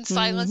Lecter and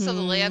Silence of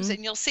the Lambs,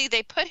 and you'll see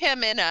they put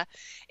him in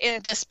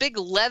this big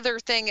leather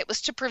thing. It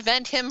was to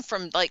prevent him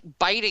from like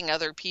biting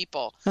other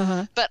people.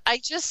 But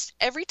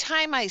every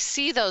time I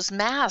see those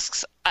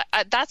masks,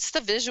 that's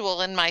the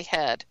visual in my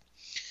head.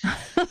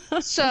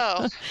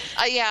 So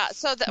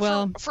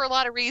for a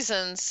lot of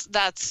reasons,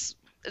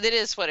 it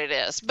is what it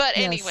is. But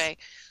anyway,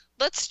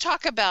 let's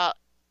talk about,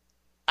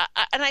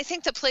 and I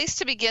think the place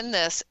to begin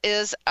this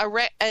is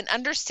an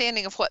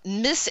understanding of what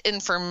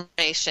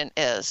misinformation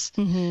is.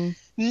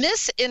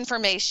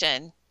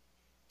 Misinformation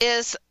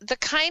is the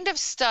kind of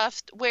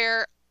stuff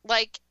where,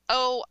 like,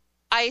 oh,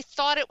 I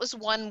thought it was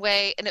one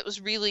way and it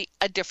was really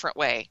a different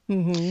way.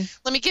 Mm-hmm.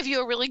 Let me give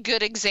you a really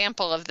good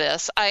example of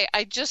this.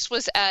 I just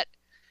was at,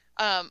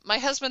 my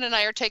husband and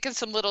I are taking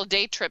some little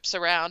day trips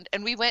around,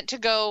 and we went to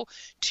go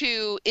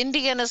to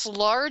Indiana's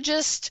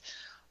largest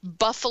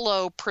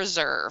buffalo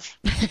preserve.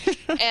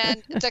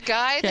 And the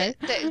guy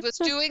that was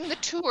doing the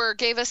tour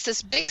gave us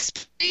this big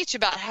speech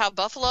about how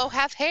buffalo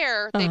have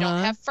hair, they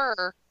don't have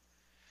fur.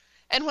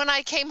 And when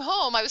I came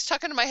home, I was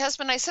talking to my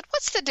husband. I said,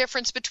 what's the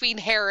difference between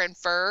hair and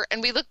fur?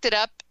 And we looked it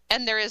up,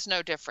 and there is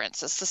no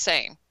difference. It's the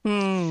same.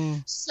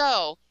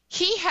 So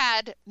he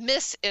had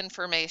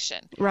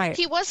misinformation. Right.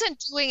 He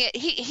wasn't doing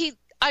it.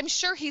 I'm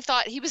sure he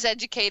thought he was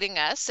educating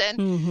us,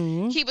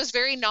 and he was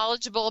very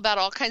knowledgeable about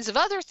all kinds of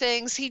other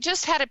things. He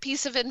just had a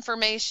piece of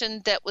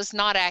information that was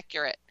not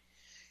accurate.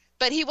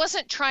 But he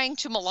wasn't trying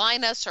to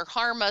malign us or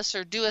harm us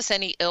or do us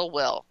any ill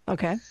will.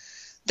 Okay.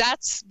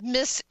 That's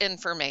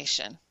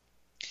misinformation.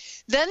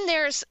 Then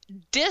there's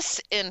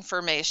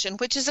disinformation,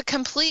 which is a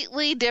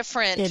completely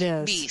different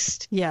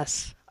beast.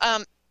 Yes.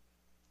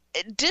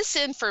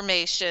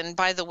 Disinformation,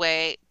 by the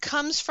way,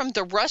 comes from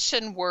the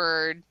Russian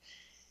word,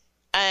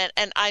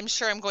 and I'm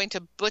sure I'm going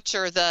to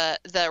butcher the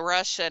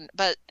Russian,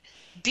 but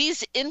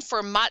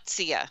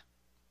desinformatsiya.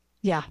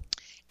 Yeah.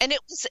 And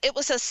it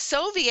was a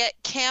Soviet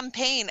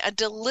campaign, a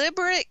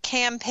deliberate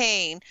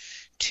campaign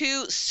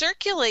to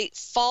circulate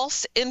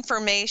false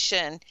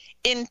information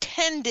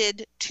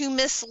intended to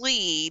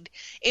mislead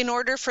in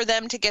order for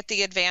them to get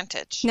the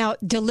advantage. Now,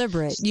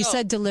 deliberate. You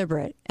said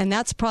deliberate, and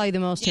that's probably the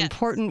most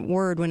important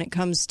word when it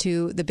comes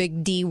to the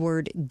big D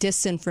word,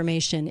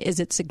 disinformation, is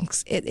it's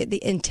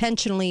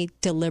intentionally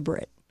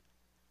deliberate.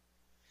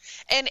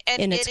 And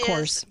in its it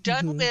course. Is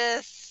done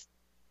with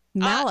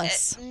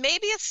malice.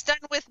 Maybe it's done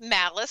with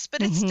malice,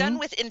 but it's done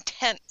with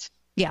intent.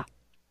 Yeah.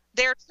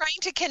 They're trying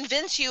to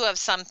convince you of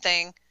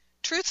something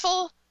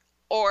truthful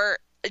or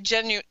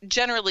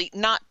generally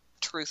not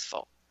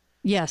truthful.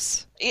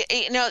 Yes.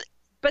 You know,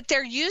 but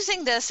they're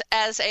using this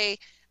as a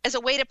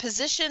way to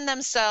position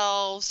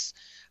themselves.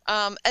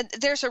 And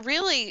there's a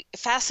really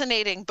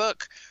fascinating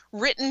book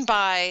written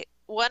by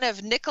one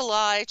of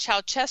Nicolae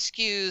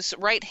Ceausescu's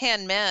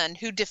right-hand men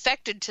who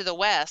defected to the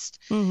West.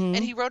 And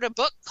he wrote a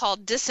book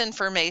called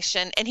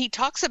Disinformation, and he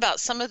talks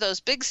about some of those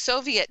big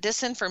Soviet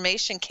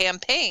disinformation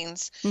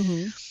campaigns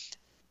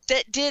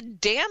that did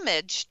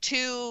damage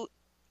to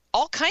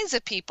all kinds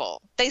of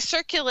people. They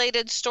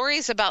circulated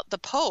stories about the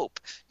Pope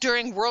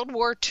during World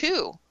War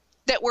II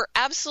that were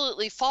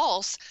absolutely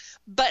false,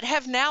 but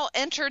have now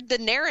entered the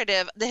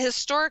narrative, the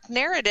historic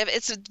narrative.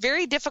 It's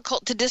very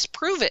difficult to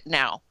disprove it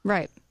now.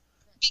 Right.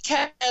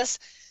 Because,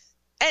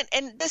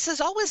 and this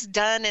is always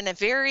done in a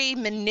very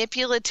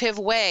manipulative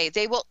way.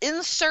 They will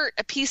insert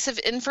a piece of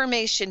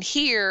information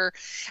here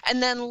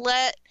and then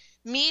let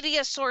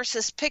media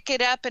sources pick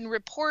it up and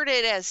report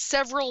it as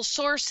several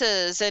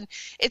sources, and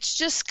it's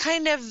just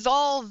kind of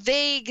all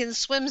vague and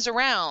swims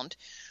around.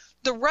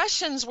 The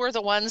Russians were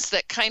the ones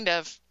that kind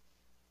of,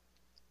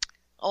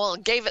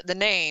 gave it the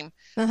name,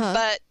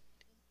 but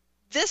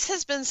this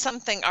has been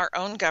something our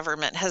own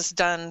government has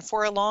done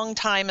for a long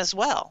time as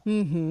well,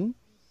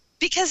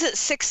 because it's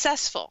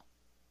successful.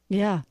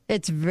 Yeah,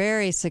 it's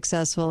very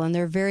successful, and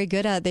they're very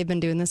good at it. They've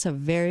been doing this a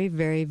very,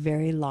 very,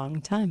 very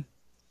long time.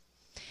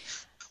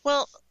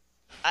 Well,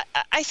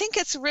 I think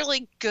it's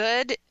really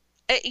good.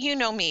 You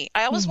know me.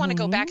 I always want to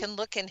go back and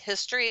look in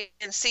history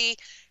and see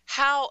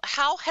how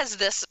has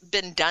this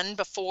been done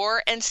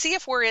before, and see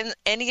if we're in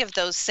any of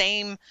those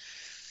same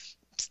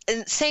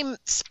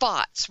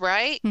spots,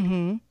 right?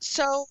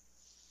 So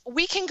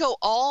we can go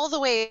all the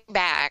way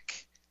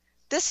back.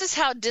 This is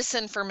how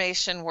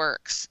disinformation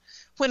works.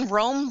 When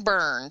Rome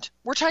burned,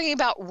 we're talking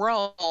about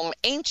Rome,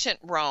 ancient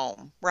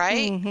Rome,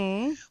 right?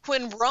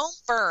 When Rome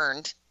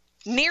burned,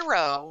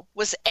 Nero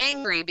was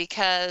angry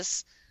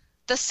because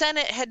the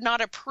Senate had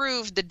not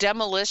approved the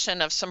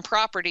demolition of some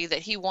property that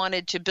he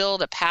wanted to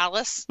build a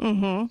palace.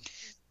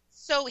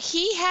 So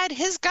he had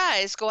his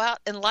guys go out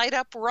and light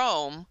up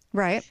Rome.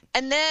 Right.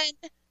 And then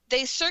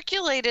they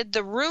circulated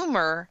the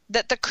rumor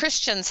that the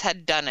Christians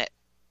had done it.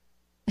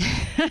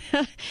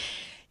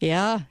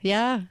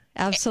 Yeah,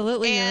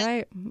 absolutely. You're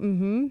right.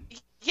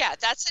 Yeah,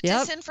 that's a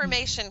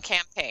disinformation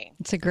campaign.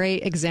 It's a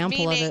great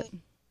example of it.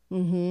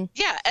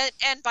 Yeah,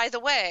 and by the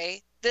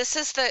way, this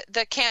is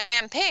the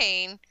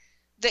campaign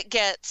that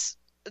gets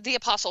the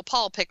Apostle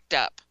Paul picked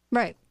up.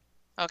 Right.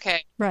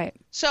 Okay. Right.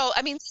 So,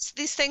 I mean,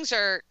 these things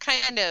are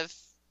kind of,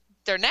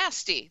 they're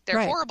nasty.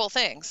 They're horrible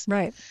things.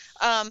 Right.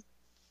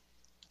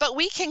 But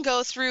we can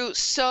go through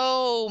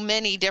so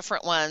many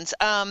different ones.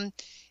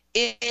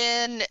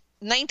 In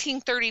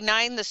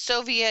 1939, the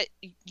Soviet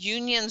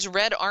Union's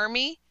Red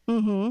Army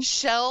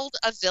shelled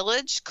a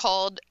village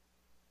called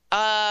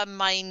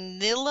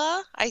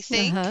Mainila, I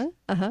think.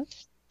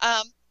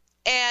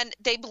 And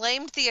they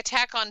blamed the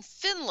attack on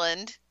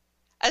Finland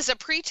as a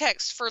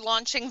pretext for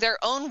launching their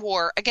own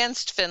war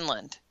against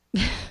Finland.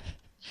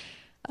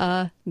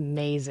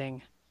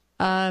 Amazing.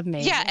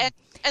 Maybe. Yeah, and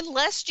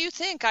unless you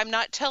think I'm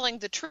not telling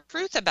the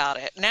truth about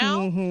it.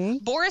 Now,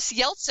 Boris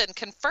Yeltsin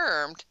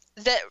confirmed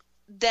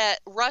that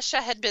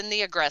Russia had been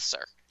the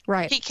aggressor.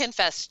 Right. He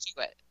confessed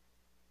to it.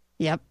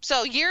 Yep.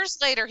 So years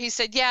later, he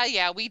said,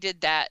 yeah, we did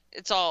that.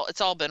 It's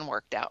all been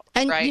worked out.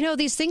 And, right?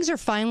 These things are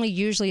finally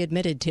usually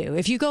admitted to.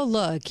 If you go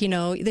look,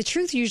 the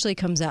truth usually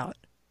comes out.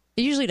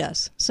 It usually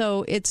does.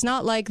 So it's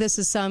not like this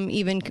is some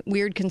even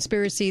weird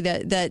conspiracy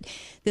that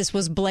this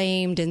was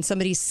blamed and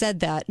somebody said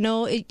that.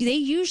 No, they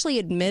usually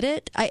admit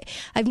it.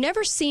 I've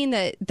never seen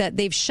that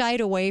they've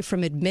shied away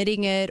from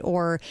admitting it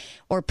or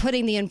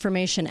putting the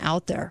information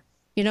out there,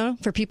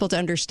 for people to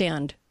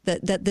understand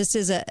that this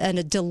is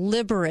a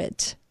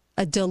deliberate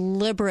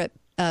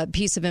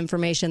piece of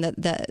information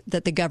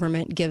that the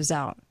government gives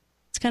out.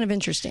 It's kind of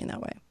interesting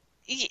that way.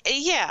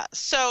 Yeah.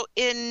 So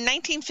in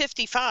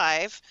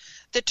 1955,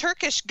 the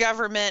Turkish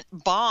government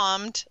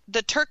bombed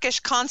the Turkish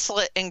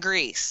consulate in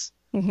Greece.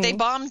 They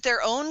bombed their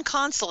own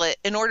consulate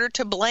in order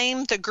to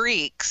blame the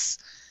Greeks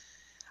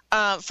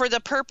for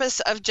the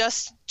purpose of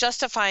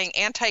justifying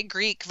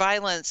anti-Greek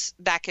violence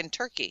back in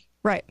Turkey.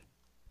 Right.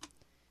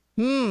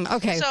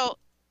 Okay.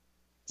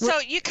 So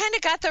you kind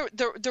of got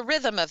the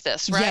rhythm of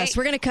this, right? Yes,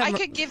 we're going to come.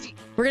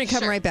 We're going to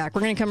come right back.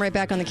 We're going to come right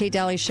back on the Kate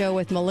Daly Show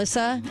with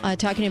Melissa,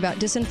 talking about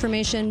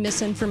disinformation,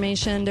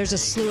 misinformation. There's a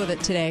slew of it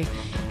today.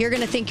 You're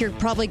going to think you're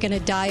probably going to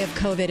die of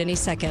COVID any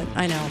second.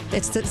 I know.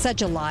 It's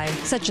such a lie.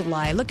 Such a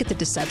lie. Look at the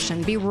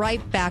deception. Be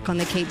right back on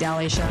the Kate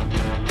Daly Show.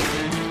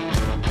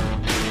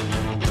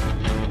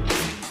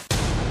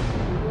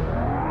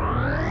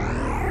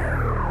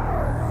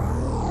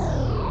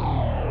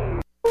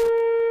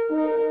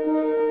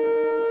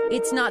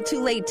 It's not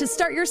too late to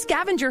start your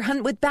scavenger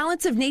hunt with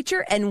Balance of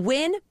Nature and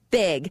win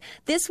big.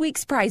 This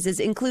week's prizes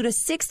include a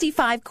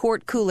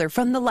 65-quart cooler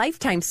from the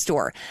Lifetime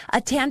Store,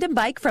 a tandem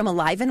bike from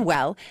Alive and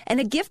Well,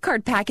 and a gift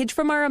card package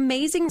from our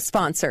amazing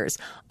sponsors.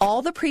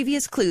 All the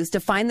previous clues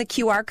to find the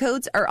QR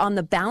codes are on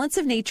the Balance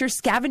of Nature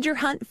Scavenger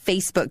Hunt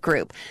Facebook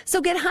group.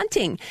 So get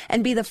hunting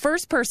and be the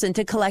first person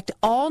to collect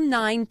all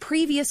 9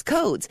 previous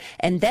codes,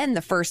 and then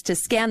the first to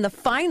scan the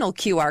final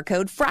QR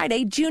code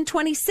Friday, June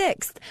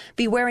 26th.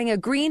 Be wearing a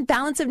green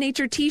Balance of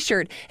Nature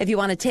t-shirt if you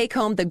want to take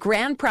home the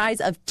grand prize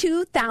of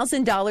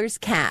 $2,000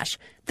 cash.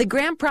 The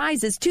grand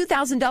prize is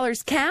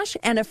 $2,000 cash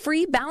and a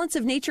free Balance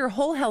of Nature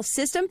whole health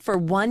system for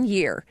 1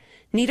 year.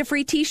 Need a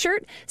free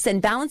t-shirt?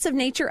 Send Balance of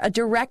Nature a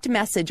direct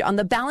message on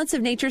the Balance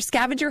of Nature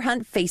Scavenger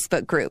Hunt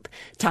Facebook group.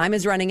 Time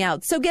is running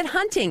out, so get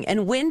hunting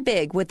and win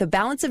big with the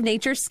Balance of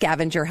Nature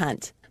Scavenger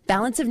Hunt.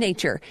 Balance of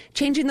Nature,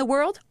 changing the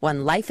world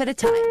one life at a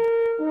time.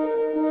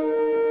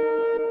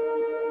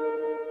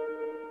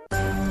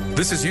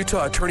 This is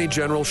Utah Attorney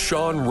General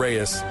Sean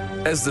Reyes.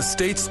 As the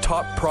state's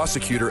top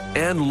prosecutor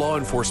and law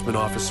enforcement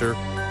officer,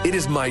 it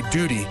is my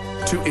duty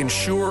to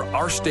ensure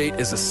our state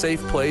is a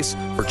safe place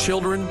for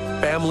children,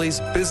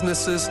 families,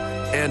 businesses,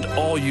 and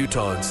all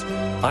Utahns.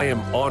 I am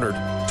honored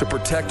to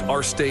protect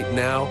our state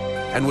now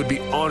and would be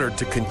honored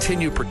to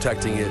continue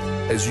protecting it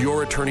as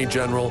your Attorney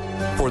General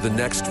for the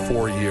next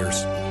 4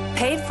 years.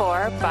 Paid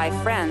for by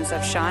friends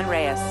of Sean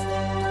Reyes.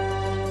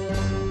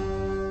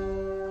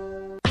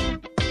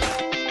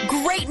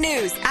 Great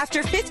news!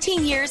 After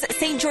 15 years,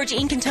 St. George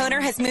Ink and Toner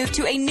has moved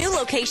to a new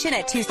location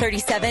at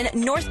 237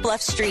 North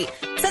Bluff Street,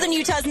 Southern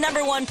Utah's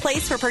 #1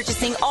 place for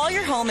purchasing all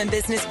your home and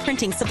business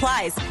printing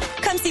supplies.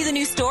 Come see the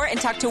new store and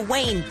talk to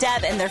Wayne,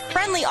 Deb, and their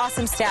friendly,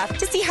 awesome staff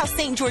to see how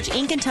St. George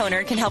Ink and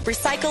Toner can help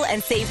recycle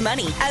and save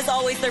money. As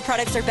always, their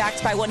products are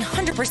backed by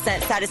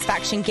 100%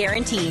 satisfaction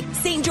guarantee.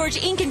 St. George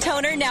Ink and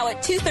Toner now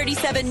at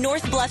 237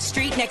 North Bluff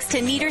Street next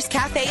to Neater's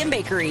Cafe and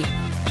Bakery.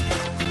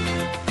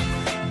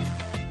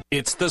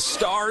 It's the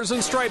Stars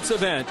and Stripes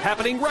event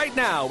happening right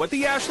now at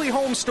the Ashley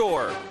Home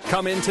Store.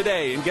 Come in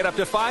today and get up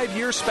to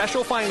 5-year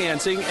special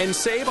financing and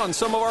save on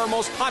some of our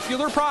most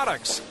popular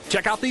products.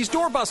 Check out these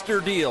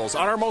doorbuster deals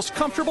on our most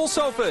comfortable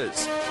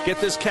sofas.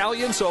 Get this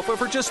Callion sofa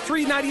for just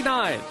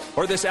 $3.99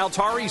 or this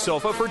Altari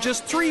sofa for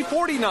just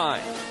 $3.49.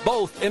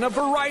 Both in a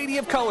variety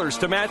of colors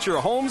to match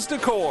your home's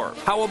decor.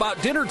 How about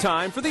dinner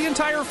time for the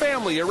entire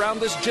family around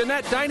this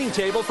Jeanette dining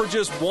table for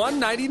just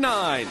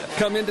 $1.99?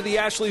 Come into the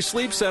Ashley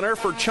Sleep Center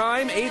for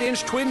Chime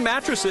 8-inch twin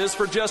mattresses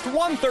for just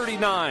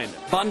 $139.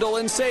 Bundle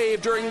and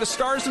save during the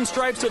Stars and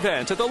Stripes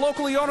event at the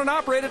locally owned and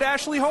operated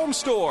Ashley Home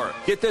Store.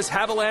 Get this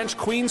Havilanche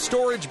Queen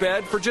storage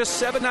bed for just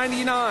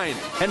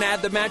 $7.99 and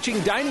add the matching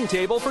dining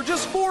table for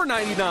just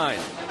 $4.99.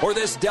 Or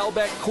this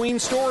Delbeck Queen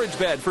storage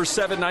bed for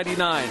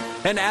 $7.99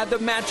 and add the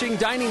matching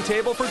dining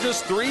table for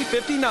just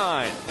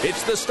 $3.59.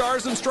 It's the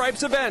Stars and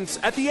Stripes events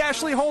at the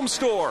Ashley Home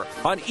Store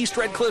on East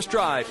Red Cliffs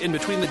Drive in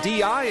between the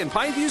DI and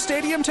Pineview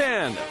Stadium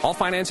 10. All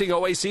financing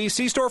OAC.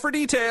 See store for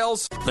details.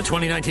 details. The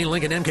 2019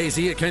 Lincoln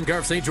MKZ at Ken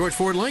Garff St. George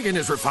Ford Lincoln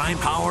is refined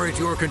power at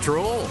your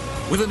control.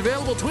 With an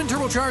available twin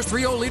turbocharged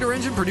 3.0-liter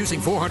engine producing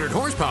 400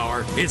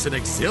 horsepower, it's an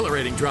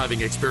exhilarating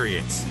driving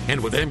experience.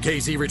 And with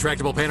MKZ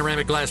retractable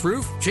panoramic glass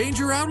roof, change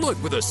your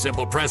outlook with a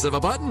simple press of a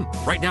button.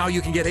 Right now,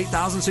 you can get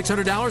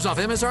 $8,600 off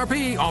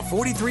MSRP off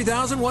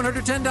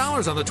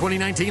 $43,110 on the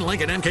 2019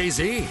 Lincoln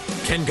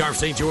MKZ. Ken Garff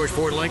St. George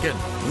Ford Lincoln.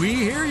 We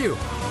hear you.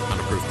 On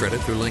approved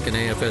credit through Lincoln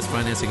AFS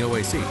Financing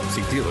OAC.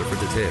 See dealer for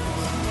details.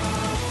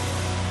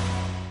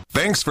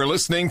 Thanks for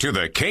listening to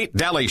The Kate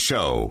Daly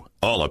Show.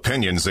 All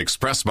opinions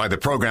expressed by the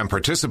program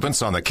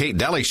participants on The Kate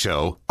Daly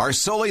Show are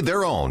solely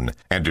their own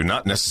and do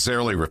not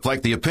necessarily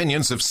reflect the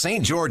opinions of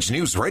St. George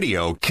News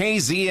Radio,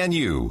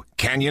 KZNU,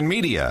 Canyon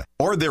Media,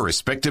 or their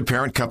respective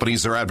parent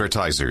companies or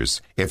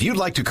advertisers. If you'd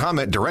like to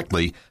comment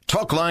directly,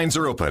 talk lines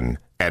are open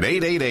at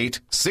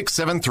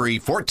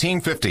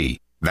 888-673-1450.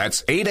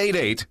 That's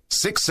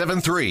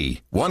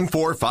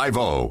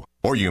 888-673-1450.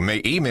 Or you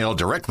may email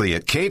directly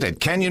at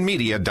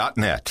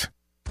kate@canyonmedia.net.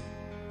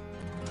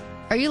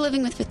 Are you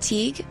living with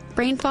fatigue,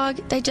 brain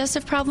fog,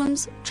 digestive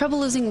problems, trouble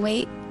losing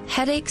weight,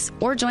 headaches,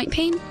 or joint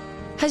pain?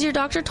 Has your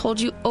doctor told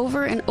you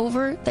over and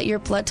over that your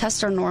blood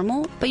tests are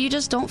normal, but you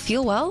just don't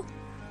feel well?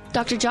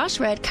 Dr.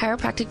 Josh Red,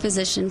 chiropractic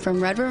physician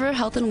from Red River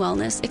Health and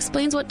Wellness,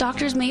 explains what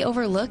doctors may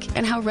overlook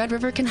and how Red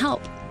River can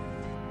help.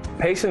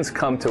 Patients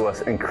come to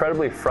us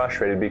incredibly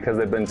frustrated because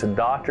they've been to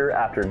doctor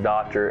after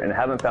doctor and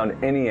haven't found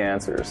any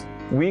answers.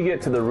 We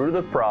get to the root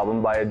of the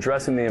problem by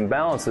addressing the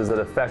imbalances that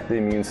affect the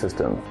immune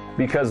system.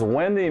 Because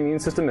when the immune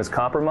system is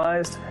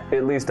compromised,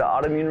 it leads to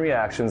autoimmune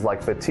reactions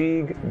like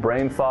fatigue,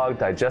 brain fog,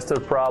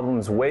 digestive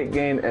problems, weight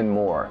gain, and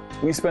more.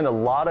 We spend a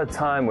lot of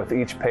time with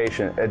each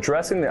patient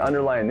addressing the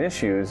underlying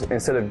issues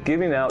instead of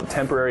giving out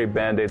temporary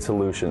Band-Aid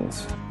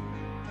solutions.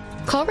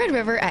 Call Red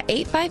River at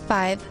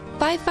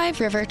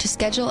 855-55-RIVER to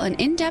schedule an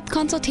in-depth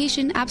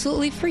consultation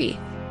absolutely free.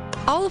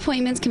 All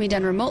appointments can be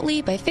done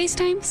remotely by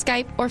FaceTime,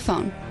 Skype, or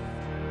phone.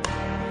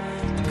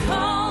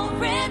 Call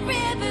Red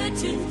River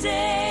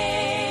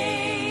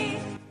today.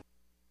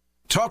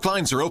 Talk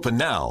lines are open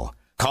now.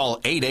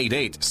 Call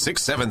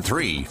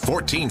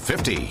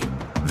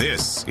 888-673-1450.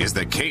 This is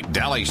The Kate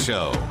Daly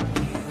Show.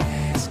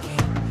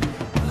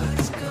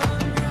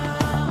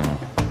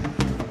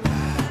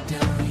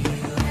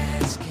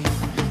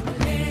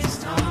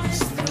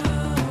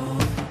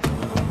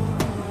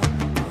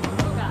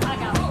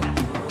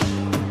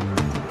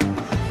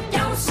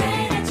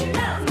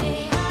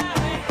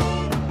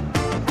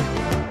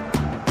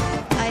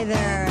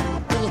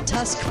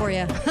 For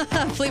you.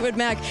 Fleetwood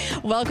Mac,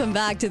 welcome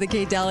back to the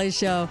Kate Daly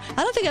Show.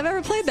 I don't think I've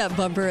ever played that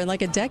bumper in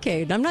like a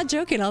decade. I'm not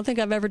joking. I don't think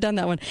I've ever done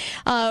that one.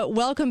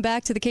 Welcome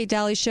back to the Kate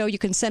Daly Show. You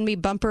can send me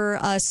bumper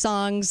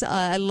songs.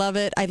 I love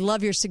it. I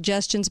love your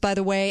suggestions, by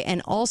the way.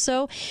 And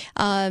also,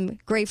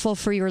 grateful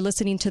for your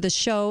listening to the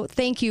show.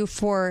 Thank you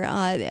for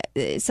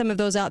some of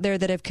those out there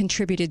that have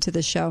contributed to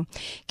the show.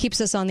 Keeps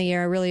us on the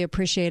air. I really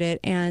appreciate it.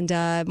 And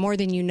more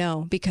than you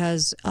know,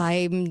 because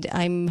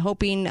I'm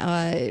hoping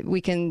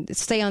we can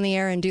stay on the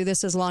air and do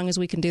this as long as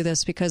we can do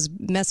this, because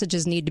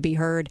messages need to be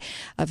heard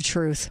of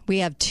truth. We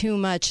have too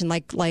much, and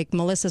like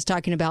Melissa's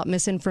talking about,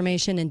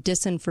 misinformation and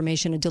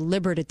disinformation, a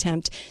deliberate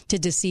attempt to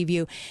deceive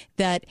you,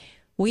 that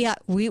we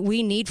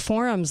need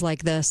forums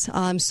like this.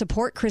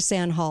 Support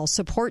KrisAnne Hall.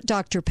 Support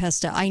Dr.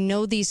 Pesta. I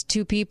know these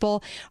two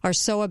people are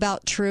so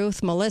about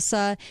truth.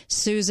 Melissa,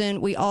 Susan,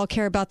 we all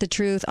care about the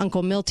truth.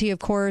 Uncle Milty, of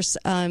course.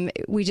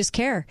 We just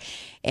care.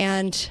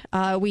 And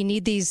we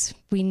need these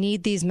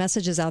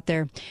messages out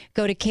there.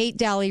 Go to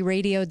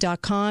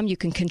katedalyradio.com. You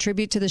can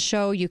contribute to the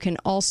show. You can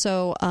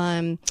also,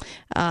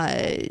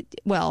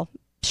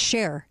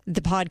 share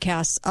the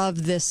podcasts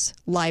of this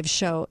live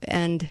show,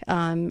 and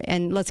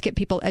let's get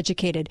people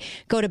educated.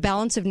 Go to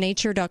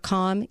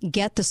balanceofnature.com,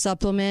 get the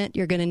supplement.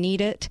 You're going to need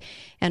it.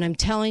 And I'm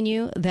telling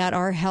you that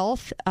our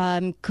health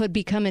could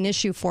become an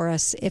issue for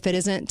us if it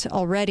isn't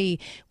already.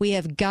 We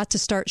have got to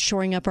start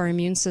shoring up our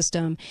immune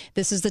system.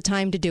 This is the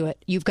time to do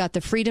it. You've got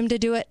the freedom to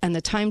do it and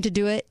the time to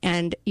do it.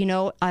 And,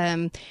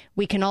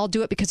 we can all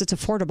do it because it's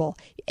affordable.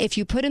 If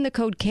you put in the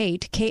code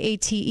KATE,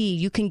 K-A-T-E,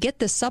 you can get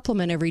this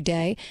supplement every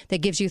day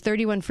that gives you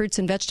 31 fruits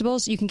and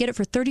vegetables. You can get it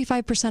for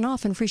 35%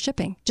 off and free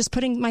shipping. Just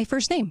putting my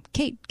first name,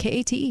 Kate,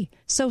 K-A-T-E.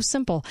 So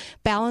simple.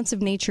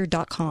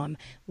 Balanceofnature.com.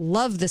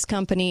 Love this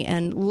company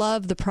and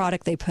love the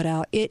product they put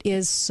out. It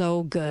is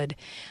so good.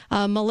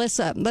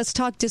 Melissa, let's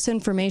talk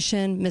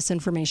disinformation,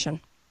 misinformation.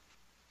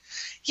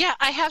 Yeah,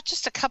 I have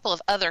just a couple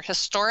of other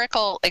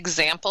historical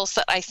examples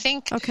that I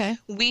think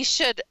we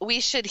should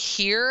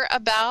hear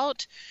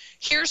about.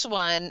 Here's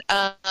one.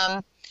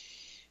 And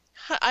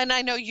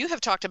I know you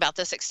have talked about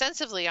this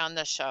extensively on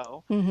the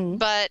show,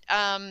 but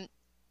on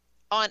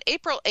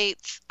April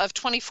 8th of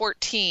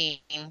 2014,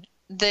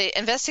 the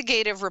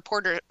investigative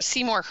reporter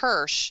Seymour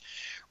Hersh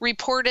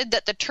reported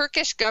that the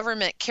Turkish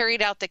government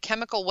carried out the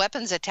chemical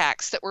weapons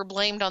attacks that were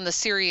blamed on the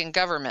Syrian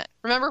government.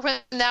 Remember when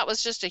that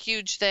was just a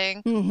huge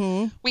thing?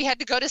 Mm-hmm. We had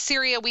to go to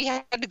Syria. We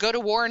had to go to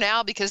war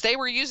now because they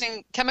were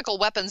using chemical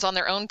weapons on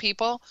their own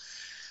people.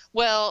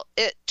 Well,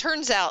 it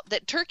turns out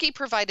that Turkey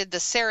provided the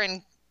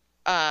sarin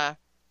sarin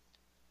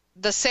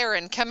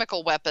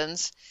chemical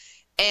weapons,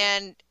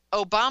 and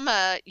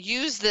Obama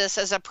used this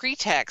as a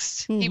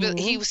pretext. Mm-hmm.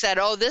 He said,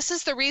 "Oh, this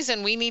is the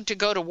reason we need to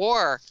go to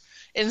war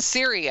in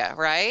Syria,"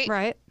 right?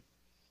 Right.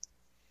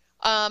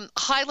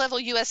 High-level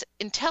U.S.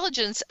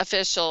 intelligence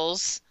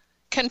officials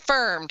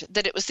confirmed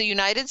that it was the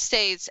United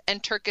States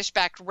and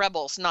Turkish-backed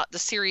rebels, not the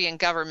Syrian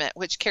government,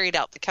 which carried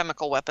out the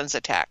chemical weapons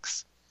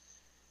attacks.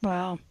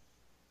 Wow.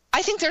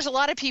 I think there's a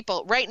lot of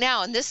people right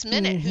now in this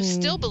minute Mm-hmm. who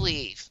still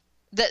believe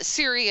that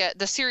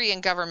the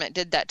Syrian government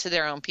did that to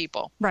their own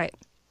people. Right.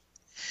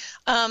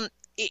 And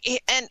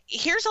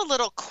here's a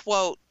little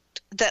quote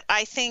that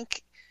I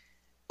think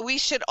we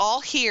should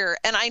all hear.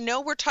 And I know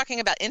we're talking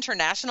about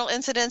international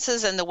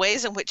incidences and the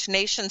ways in which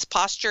nations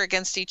posture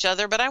against each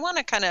other, but I want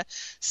to kind of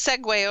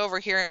segue over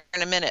here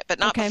in a minute, but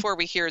not before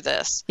we hear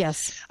this.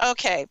 Yes.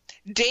 Okay.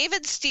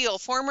 David Steele,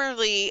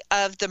 formerly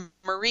of the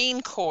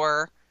Marine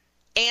Corps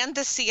and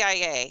the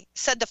CIA,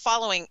 said the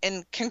following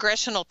in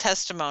congressional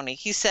testimony.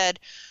 He said,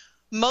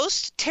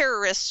 "Most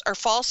terrorists are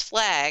false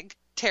flag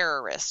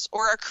terrorists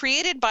or are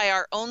created by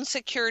our own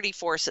security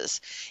forces.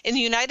 In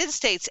the United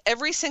States,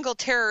 every single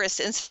terrorist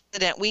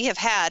incident we have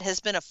had has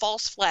been a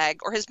false flag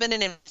or has been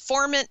an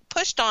informant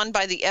pushed on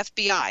by the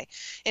FBI.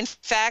 In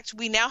fact,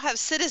 we now have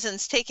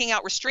citizens taking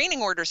out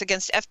restraining orders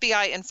against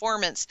FBI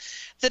informants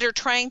that are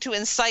trying to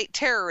incite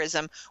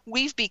terrorism.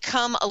 We've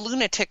become a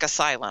lunatic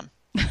asylum."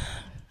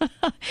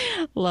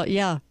 Well,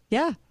 yeah.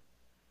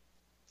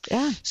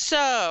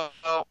 So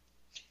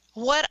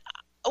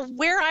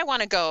where I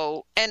want to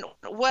go and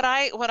what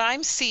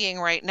I'm seeing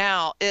right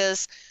now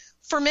is,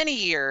 for many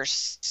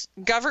years,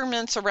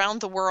 governments around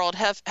the world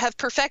have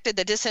perfected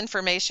the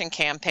disinformation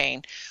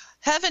campaign.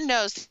 Heaven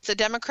knows the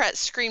Democrats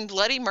screamed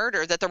bloody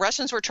murder that the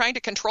Russians were trying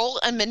to control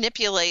and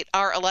manipulate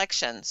our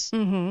elections.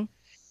 Mm-hmm.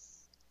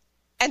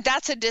 And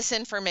that's a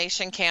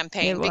disinformation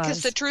campaign,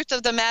 because the truth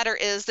of the matter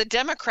is the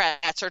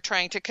Democrats are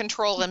trying to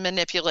control and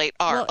manipulate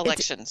our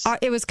elections.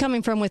 It was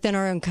coming from within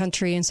our own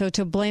country. And so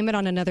to blame it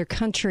on another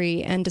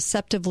country, and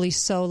deceptively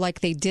so,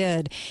 like they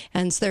did.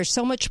 And there's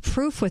so much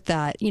proof with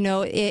that. You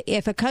know,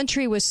 if a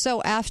country was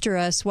so after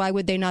us, why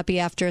would they not be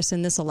after us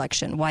in this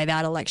election? Why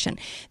that election?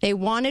 They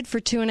wanted for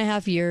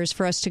 2.5 years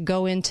for us to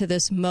go into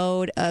this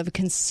mode of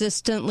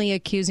consistently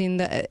accusing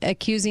the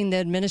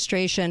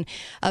administration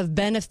of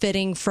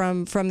benefiting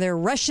from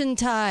their Russian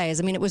ties.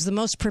 I mean, it was the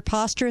most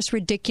preposterous,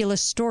 ridiculous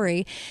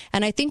story.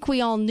 And I think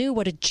we all knew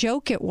what a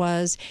joke it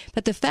was.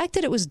 But the fact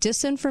that it was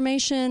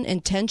disinformation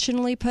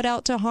intentionally put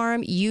out to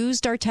harm,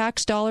 used our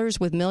tax dollars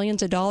with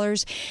millions of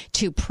dollars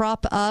to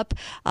prop up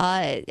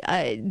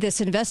this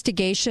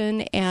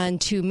investigation and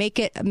to make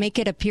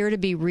it appear to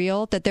be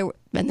real,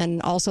 and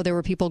then also there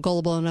were people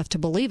gullible enough to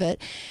believe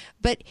it.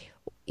 But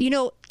you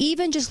know,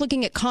 even just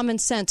looking at common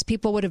sense,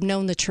 people would have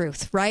known the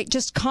truth, right?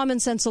 Just common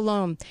sense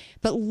alone.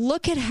 But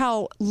look at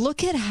how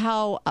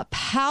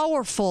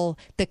powerful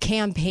the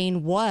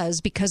campaign was,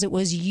 because it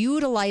was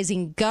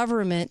utilizing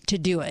government to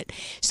do it.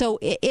 So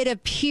it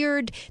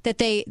appeared that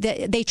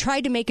they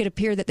tried to make it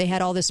appear that they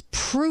had all this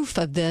proof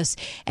of this,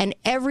 and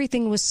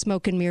everything was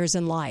smoke and mirrors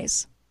and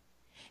lies.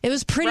 It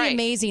was pretty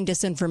amazing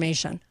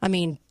disinformation. I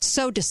mean,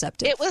 so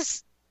deceptive.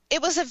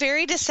 It was a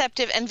very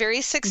deceptive and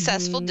very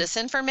successful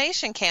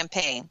disinformation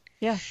campaign.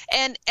 Yeah.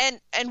 And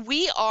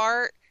we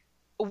are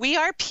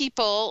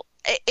people.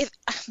 If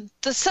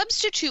the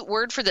substitute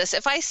word for this,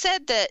 if I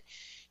said that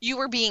you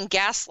were being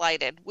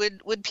gaslighted,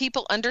 would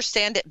people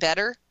understand it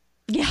better?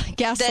 Yeah,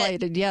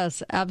 gaslighted.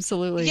 Yes,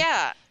 absolutely.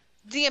 Yeah.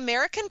 The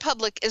American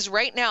public is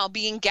right now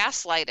being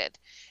gaslighted.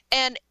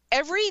 And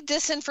every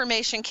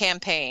disinformation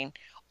campaign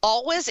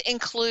always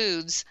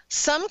includes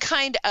some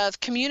kind of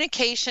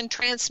communication,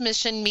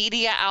 transmission,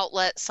 media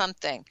outlet,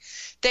 something.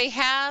 They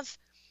have,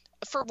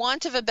 for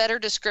want of a better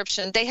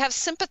description, they have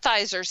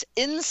sympathizers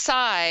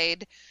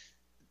inside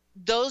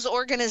those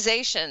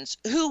organizations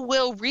who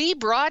will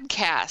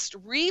rebroadcast,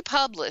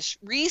 republish,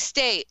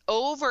 restate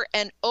over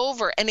and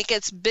over, and it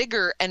gets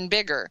bigger and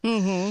bigger.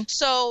 Mm-hmm.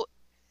 So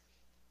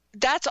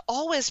that's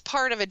always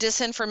part of a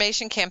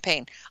disinformation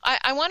campaign.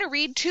 I want to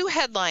read 2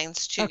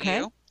 headlines to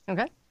you.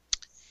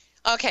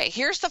 Okay,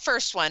 here's the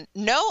first one.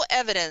 No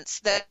evidence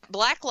that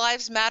Black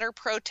Lives Matter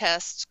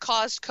protests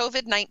caused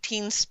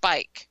COVID-19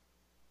 spike.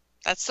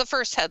 That's the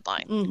first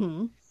headline.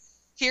 Mm-hmm.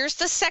 Here's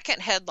the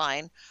second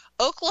headline.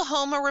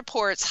 Oklahoma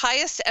reports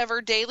highest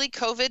ever daily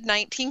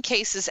COVID-19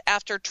 cases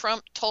after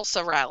Trump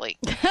Tulsa rally.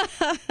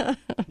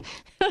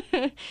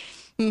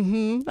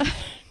 Mm-hmm.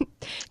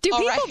 Do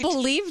people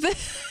believe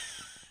this?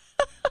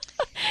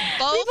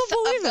 Both of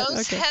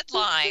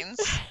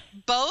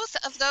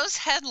those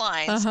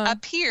headlines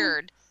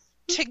appeared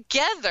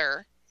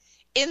together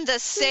in the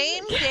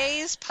same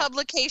day's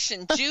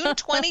publication, June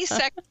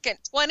 22nd,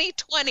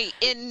 2020,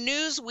 in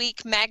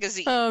Newsweek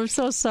magazine. Oh, I'm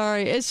so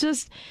sorry. It's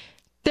just,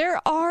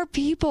 there are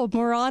people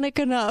moronic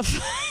enough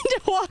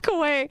to walk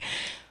away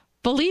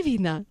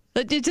believing that.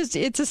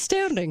 It's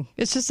astounding.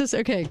 It's just this.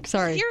 Okay,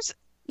 sorry.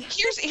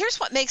 here's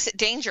what makes it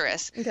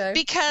dangerous. Okay.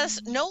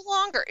 Because no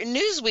longer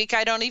Newsweek,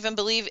 I don't even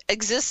believe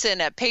exists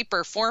in a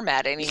paper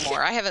format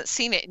anymore. I haven't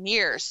seen it in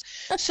years.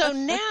 So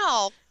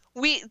now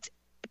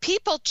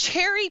people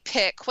cherry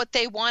pick what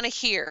they want to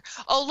hear.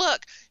 Oh,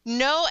 look,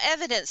 no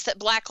evidence that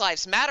Black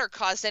Lives Matter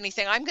caused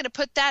anything. I'm going to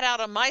put that out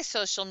on my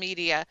social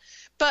media.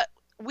 But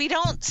we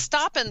don't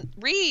stop and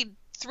read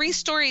 3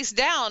 stories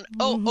down.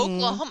 Oh,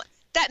 Oklahoma.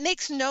 That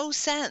makes no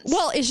sense.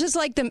 Well, it's just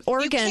like the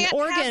Oregon, have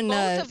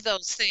both of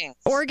those things.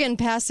 Oregon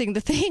passing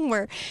the thing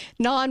where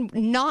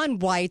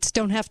non-whites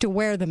don't have to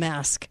wear the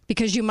mask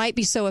because you might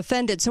be so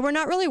offended. So we're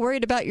not really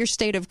worried about your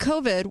state of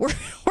COVID.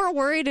 We're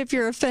worried if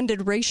you're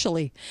offended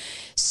racially.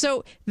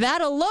 So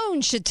that alone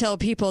should tell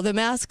people the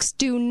masks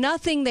do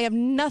nothing. They have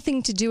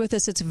nothing to do with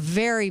this. It's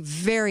very,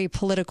 very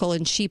political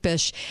and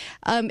sheepish.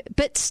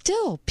 But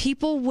still,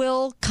 people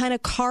will kind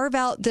of carve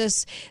out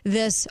this.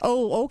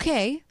 Oh,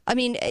 okay. I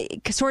mean,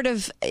 sort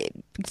of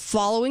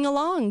following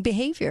along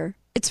behavior.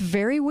 It's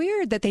very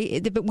weird that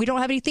we don't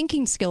have any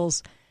thinking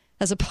skills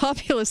as a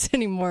populace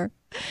anymore.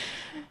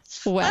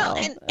 Well,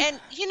 and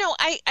you know,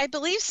 I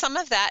believe some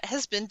of that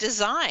has been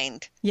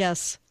designed.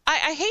 Yes.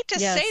 I hate to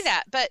say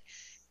that, but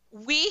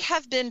we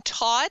have been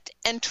taught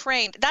and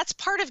trained. That's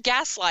part of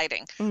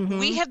gaslighting. Mm-hmm.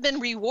 We have been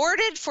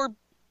rewarded for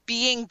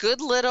being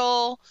good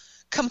little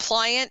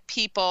compliant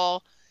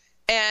people.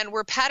 And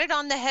we're patted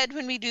on the head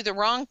when we do the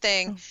wrong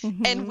thing,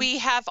 and we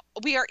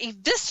are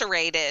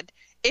eviscerated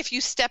if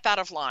you step out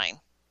of line,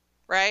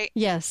 right?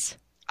 Yes.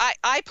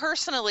 I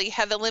personally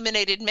have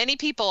eliminated many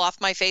people off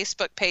my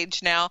Facebook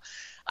page now.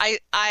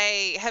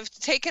 I have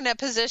taken a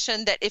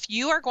position that if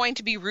you are going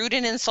to be rude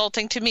and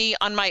insulting to me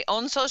on my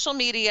own social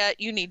media,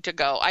 you need to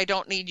go. I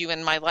don't need you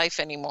in my life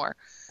anymore.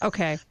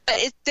 Okay.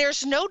 But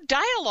there's no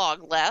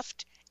dialogue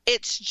left.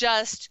 It's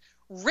just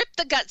rip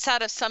the guts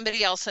out of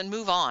somebody else and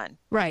move on.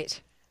 Right.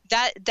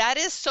 That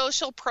is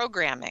social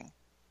programming.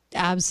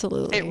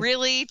 Absolutely. It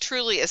really,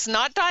 truly is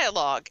not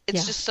dialogue.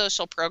 It's just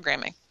social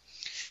programming.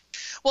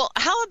 Well,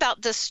 how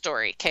about this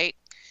story, Kate?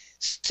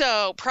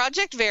 So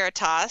Project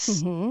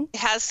Veritas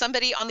has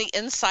somebody on the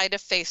inside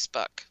of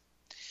Facebook.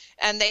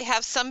 And they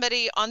have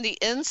somebody on the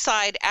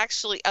inside,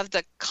 actually, of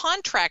the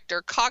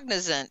contractor,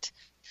 Cognizant,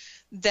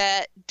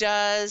 that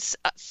does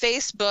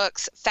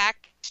Facebook's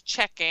fact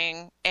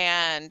checking,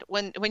 and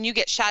when you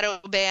get shadow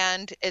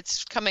banned,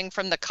 it's coming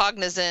from the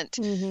Cognizant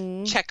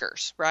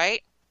checkers,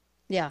 right?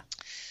 Yeah.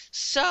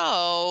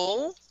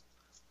 So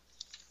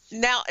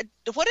now,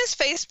 what is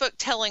Facebook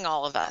telling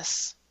all of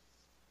us?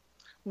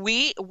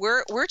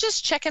 We're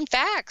just checking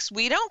facts.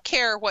 We don't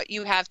care what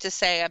you have to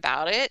say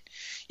about it.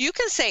 You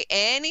can say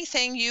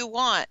anything you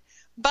want,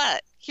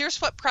 but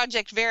here's what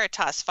Project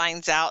Veritas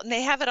finds out, and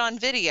they have it on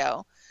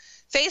video.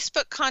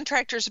 Facebook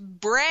contractors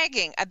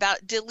bragging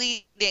about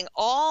deleting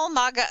all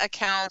MAGA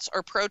accounts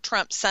or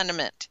pro-Trump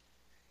sentiment.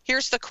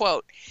 Here's the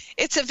quote.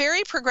 It's a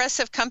very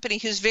progressive company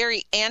who's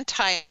very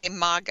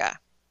anti-MAGA,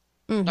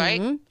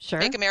 right? Sure.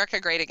 Make America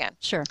great again.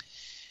 Sure.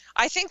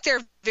 I think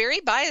they're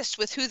very biased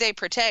with who they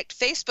protect.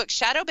 Facebook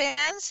shadow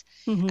bans,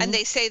 and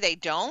they say they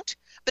don't,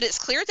 but it's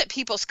clear that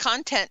people's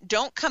content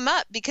don't come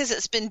up because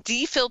it's been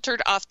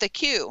defiltered off the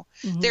queue.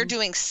 They're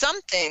doing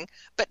something,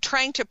 but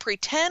trying to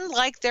pretend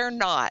like they're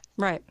not.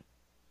 Right.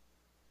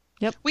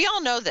 Yep. We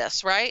all know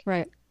this, right?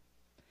 Right.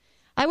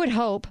 I would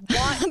hope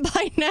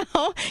by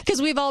now, because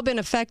we've all been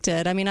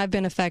affected. I mean, I've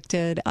been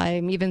affected.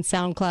 Even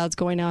SoundCloud's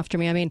going after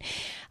me. I mean,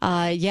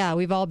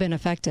 we've all been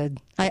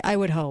affected. I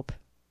would hope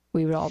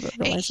we would all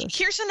realize this.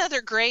 Here's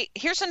another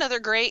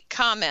great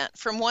comment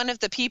from one of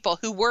the people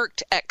who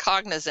worked at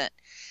Cognizant.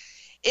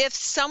 If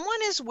someone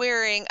is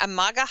wearing a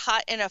MAGA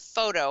hat in a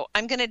photo,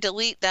 I'm going to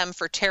delete them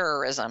for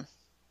terrorism.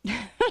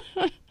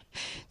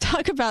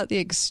 Talk about the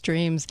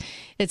extremes.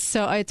 It's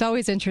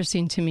always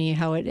interesting to me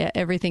how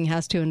everything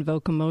has to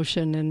invoke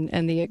emotion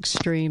and the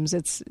extremes.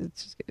 It's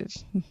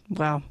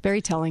wow,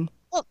 very telling.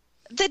 Well,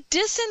 the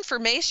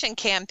disinformation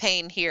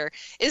campaign here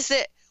is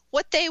that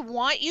what they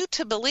want you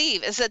to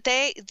believe is that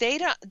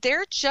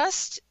they're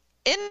just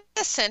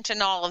innocent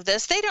in all of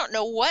this. They don't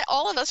know what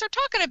all of us are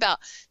talking about.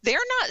 They're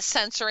not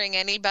censoring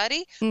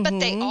anybody, but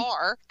they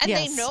are, and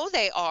they know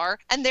they are,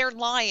 and they're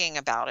lying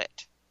about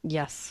it.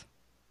 Yes.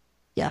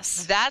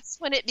 Yes. That's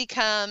when it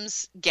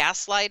becomes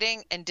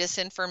gaslighting and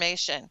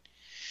disinformation.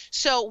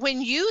 So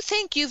when you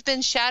think you've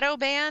been shadow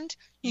banned,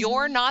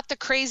 you're not the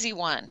crazy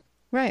one.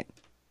 Right.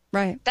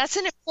 Right. That's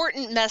an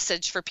important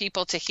message for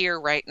people to hear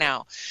right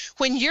now.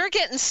 When you're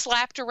getting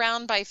slapped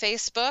around by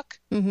Facebook,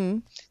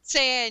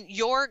 saying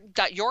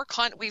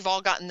we've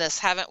all gotten this,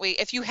 haven't we?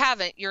 If you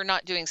haven't, you're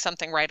not doing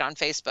something right on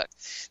Facebook.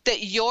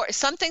 That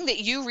something that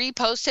you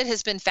reposted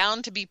has been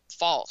found to be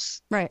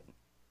false. Right.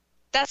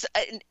 That's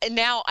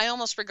now I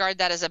almost regard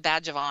that as a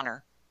badge of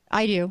honor.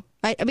 I do.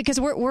 Because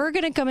we're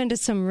going to come into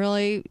some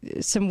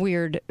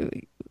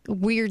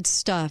weird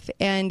stuff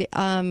and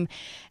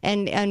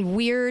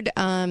weird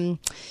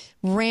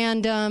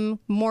random,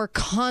 more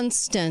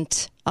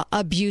constant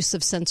abuse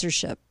of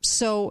censorship.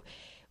 So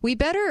we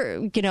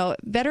better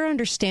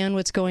understand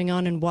what's going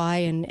on and why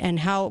and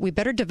how we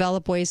better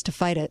develop ways to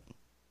fight it.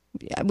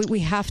 We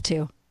have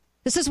to.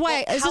 This is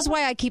why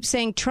I keep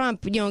saying,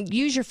 Trump,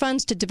 use your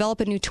funds to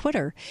develop a new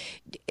Twitter.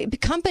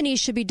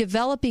 Companies should be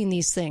developing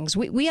these things.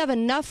 We have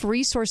enough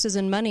resources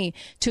and money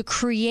to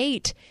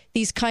create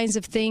these kinds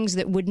of things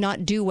that would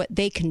not do what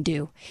they can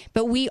do.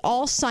 But we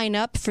all sign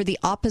up for the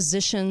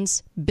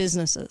opposition's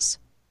businesses.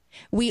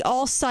 We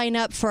all sign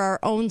up for our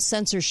own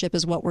censorship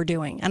is what we're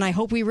doing. And I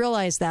hope we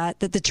realize that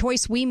the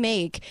choice we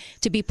make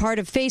to be part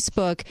of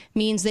Facebook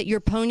means that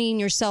you're ponying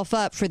yourself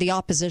up for the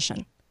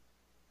opposition.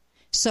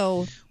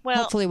 So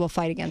hopefully we'll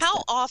fight against it.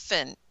 How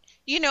often,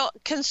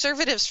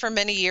 conservatives for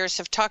many years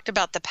have talked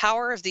about the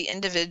power of the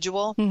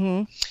individual.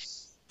 Mm-hmm.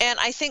 And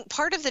I think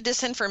part of the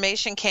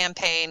disinformation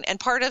campaign and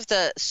part of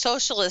the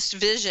socialist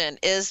vision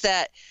is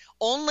that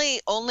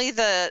only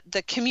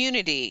the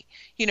community,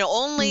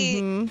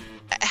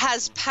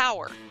 has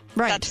power.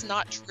 Right. That's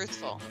not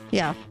truthful.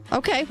 Yeah.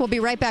 Okay. We'll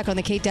be right back on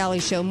the Kate Daly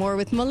Show. More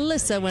with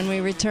Melissa when we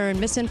return.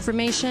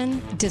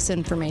 Misinformation,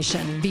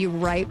 disinformation. Be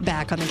right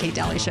back on the Kate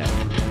Daly Show.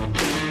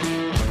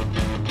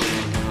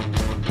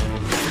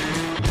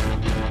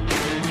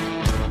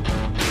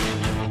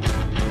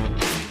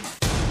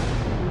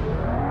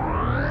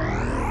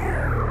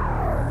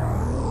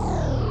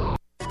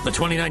 The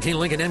 2019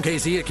 Lincoln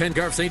MKZ at Ken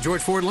Garff St.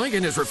 George Ford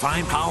Lincoln is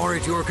refined power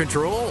at your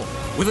control.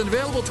 With an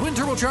available twin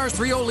turbocharged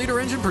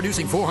 3.0-liter engine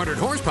producing 400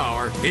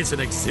 horsepower, it's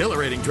an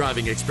exhilarating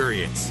driving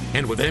experience.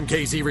 And with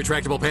MKZ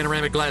retractable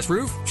panoramic glass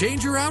roof,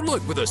 change your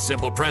outlook with a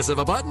simple press of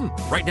a button.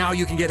 Right now,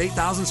 you can get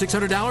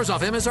 $8,600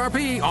 off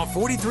MSRP, off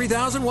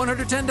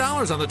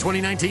 $43,110 on the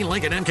 2019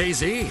 Lincoln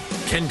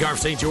MKZ. Ken Garff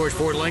St. George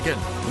Ford Lincoln.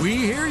 We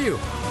hear you.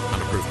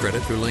 On approved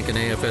credit through Lincoln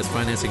AFS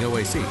Financing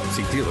OAC.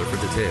 See dealer for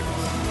details.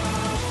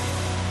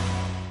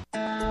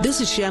 This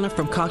is Shanna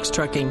from Cox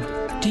Trucking.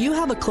 Do you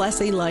have a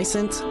Class A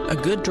license, a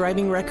good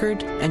driving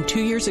record, and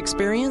 2 years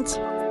experience?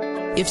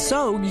 If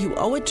so, you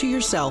owe it to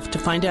yourself to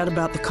find out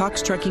about the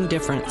Cox Trucking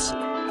difference.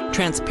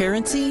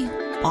 Transparency,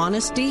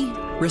 honesty,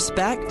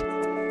 respect.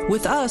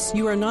 With us,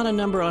 you are not a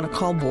number on a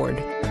call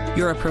board.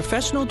 You're a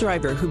professional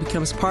driver who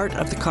becomes part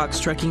of the Cox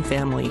Trucking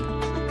family.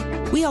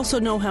 We also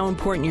know how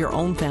important your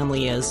own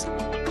family is.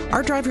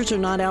 Our drivers are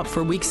not out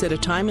for weeks at a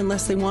time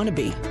unless they want to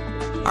be.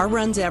 Our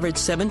runs average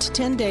 7 to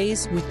 10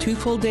 days with 2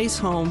 full days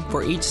home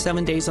for each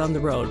 7 days on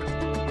the road.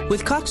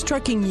 With Cox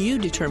Trucking, you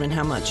determine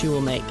how much you will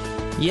make.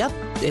 Yep,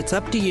 it's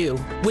up to you.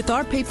 With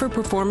our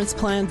pay-for-performance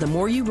plan, the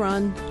more you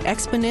run,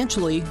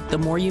 exponentially, the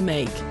more you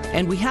make.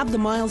 And we have the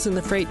miles and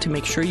the freight to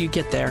make sure you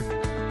get there.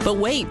 But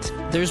wait,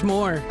 there's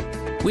more.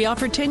 We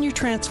offer 10-year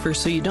transfers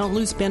so you don't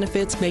lose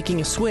benefits making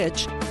a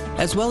switch,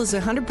 as well as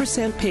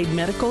 100% paid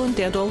medical and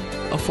dental,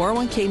 a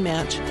 401k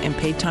match, and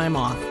paid time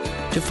off.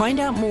 To find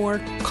out more,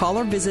 call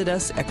or visit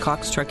us at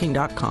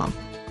coxtrucking.com.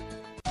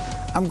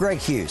 I'm Greg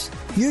Hughes.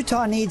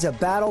 Utah needs a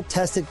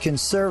battle-tested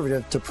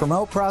conservative to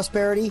promote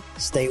prosperity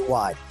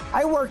statewide.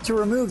 I work to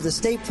remove the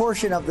state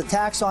portion of the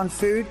tax on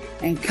food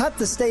and cut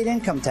the state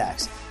income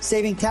tax,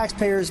 saving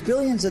taxpayers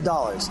billions of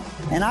dollars.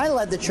 And I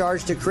led the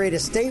charge to create a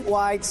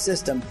statewide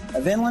system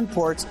of inland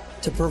ports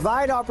to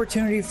provide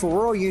opportunity for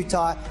rural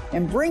Utah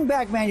and bring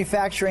back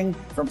manufacturing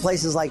from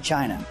places like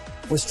China.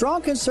 With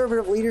strong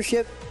conservative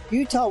leadership,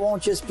 Utah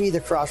won't just be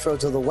the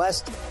crossroads of the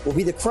West, we'll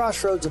be the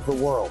crossroads of the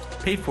world.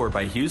 Paid for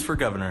by Hughes for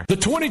Governor. The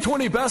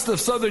 2020 Best of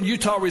Southern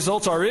Utah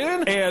results are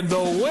in, and the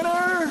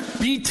winner,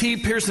 B.T.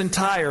 Pearson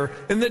Tire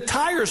in the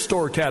tire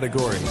store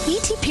category.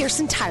 B.T.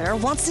 Pearson Tire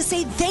wants to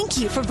say thank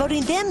you for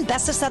voting them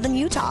Best of Southern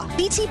Utah.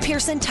 B.T.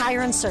 Pearson Tire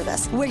and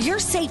Service, where your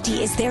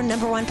safety is their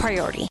 #1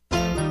 priority.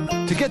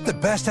 To get the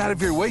best out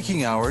of your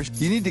waking hours,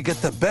 you need to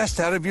get the best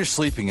out of your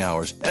sleeping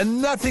hours.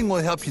 And nothing will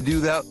help you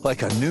do that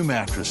like a new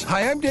mattress.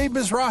 Hi, I'm Dave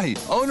Mizrahi,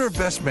 owner of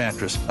Best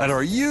Mattress. At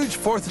our huge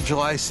 4th of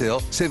July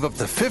sale, save up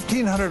to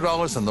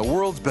 $1,500 on the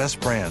world's best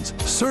brands.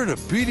 Serta,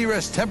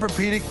 Beautyrest,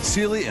 Tempur-Pedic,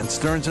 Sealy, and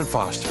Stearns &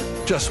 Foster.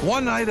 Just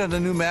one night on a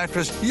new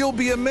mattress, you'll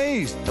be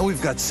amazed. And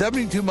we've got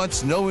 72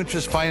 months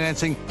no-interest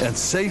financing and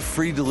safe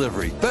free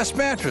delivery. Best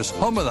Mattress,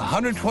 home of the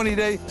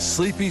 120-day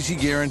Sleep Easy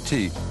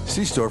Guarantee.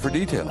 See store for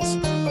details.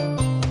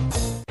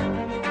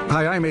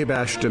 Hi, I'm Abe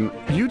Ashton.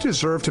 You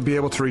deserve to be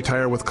able to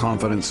retire with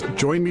confidence.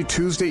 Join me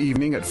Tuesday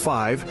evening at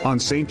 5 on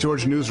St.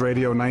 George News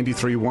Radio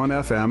 93.1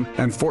 FM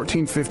and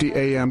 1450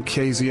 AM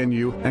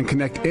KZNU, and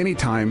connect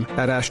anytime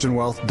at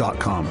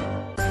ashtonwealth.com.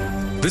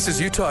 This is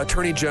Utah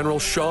Attorney General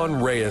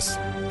Sean Reyes.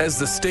 As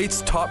the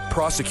state's top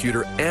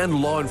prosecutor and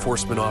law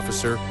enforcement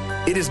officer,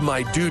 it is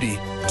my duty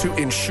to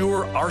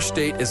ensure our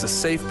state is a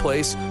safe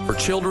place for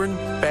children,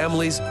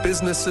 families,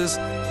 businesses,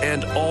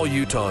 and all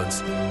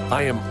Utahns.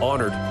 I am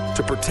honored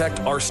to protect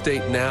our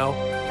state now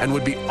and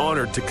would be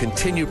honored to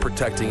continue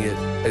protecting it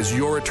as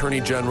your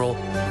Attorney General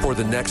for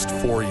the next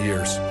 4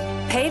 years.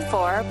 Paid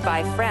for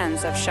by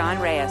friends of Sean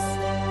Reyes.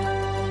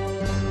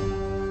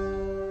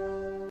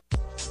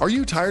 Are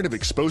you tired of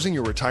exposing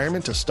your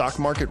retirement to stock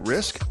market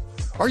risk?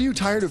 Are you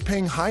tired of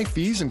paying high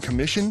fees and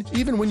commission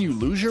even when you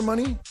lose your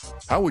money?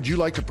 How would you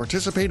like to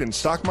participate in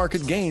stock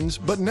market gains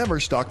but never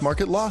stock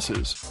market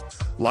losses?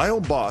 Lyle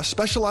Boss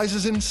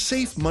specializes in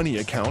safe money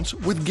accounts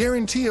with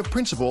guarantee of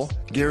principal,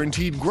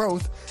 guaranteed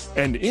growth,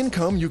 and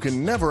income you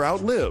can never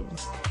outlive.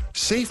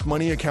 Safe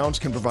Money accounts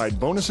can provide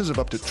bonuses of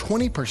up to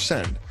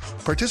 20%,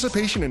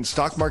 participation in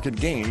stock market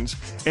gains,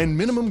 and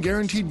minimum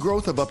guaranteed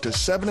growth of up to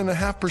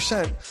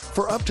 7.5%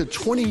 for up to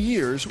 20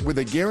 years with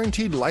a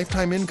guaranteed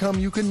lifetime income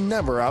you can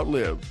never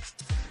outlive.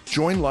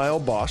 Join Lyle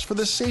Boss for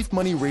the Safe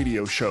Money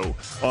Radio Show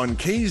on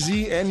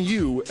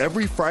KZNU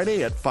every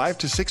Friday at 5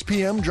 to 6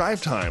 p.m.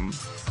 drive time.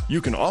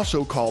 You can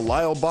also call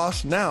Lyle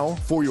Boss now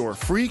for your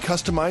free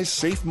customized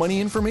Safe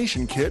Money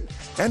information kit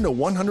and a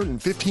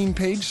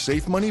 115-page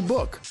Safe Money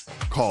book.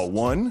 Call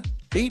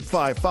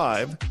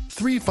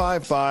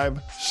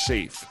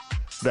 1-855-355-SAFE.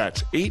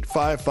 That's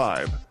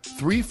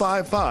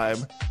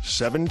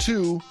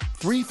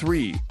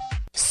 855-355-7233.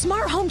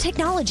 Smart home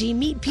technology.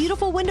 Meet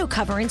beautiful window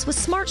coverings with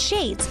smart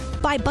shades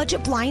by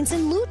Budget Blinds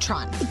and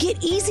Lutron.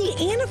 Get easy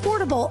and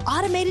affordable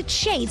automated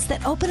shades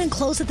that open and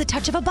close at the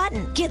touch of a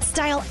button. Get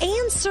style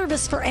and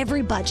service for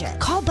every budget.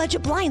 Call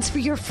Budget Blinds for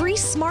your free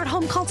smart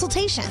home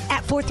consultation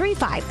at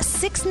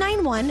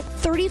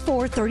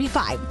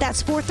 435-691-3435.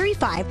 That's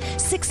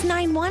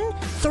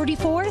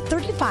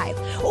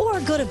 435-691-3435. Or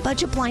go to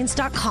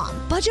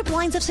budgetblinds.com. Budget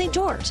Blinds of St.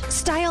 George.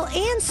 Style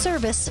and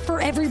service for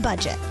every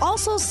budget.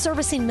 Also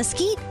servicing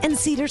Mesquite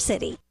and Cedar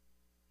City.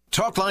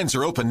 Talk lines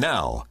are open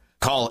now.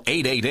 Call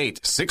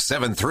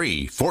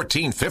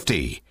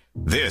 888-673-1450.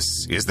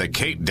 This is the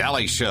Kate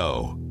Daly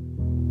Show.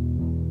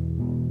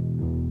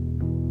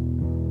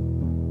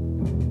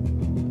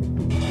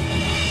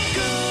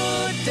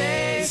 Good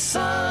day,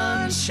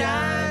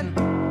 sunshine.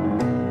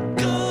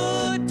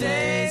 Good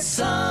day,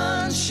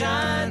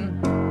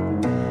 sunshine.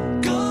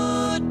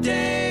 Good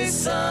day,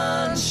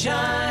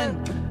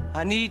 sunshine.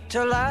 I need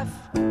to laugh,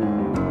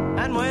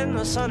 and when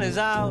the sun is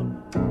out,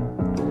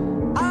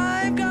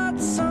 I've got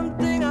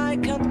something I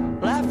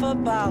can laugh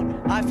about.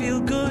 I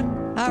feel good.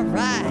 All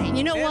right.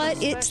 You know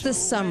what? It's the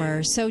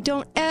summer, so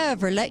don't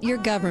ever let your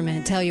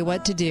government tell you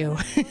what to do.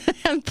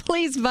 And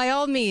please, by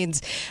all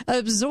means,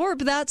 absorb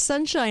that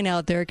sunshine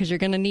out there because you're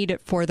going to need it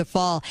for the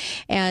fall.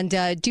 And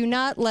do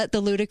not let the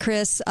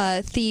ludicrous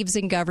thieves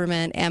in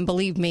government, and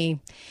believe me,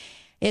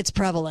 it's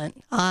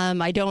prevalent.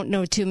 I don't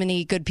know too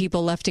many good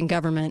people left in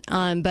government,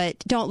 but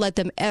don't let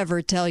them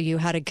ever tell you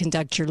how to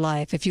conduct your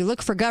life. If you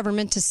look for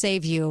government to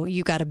save you,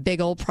 you got a big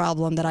old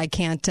problem that I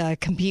can't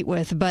compete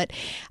with. But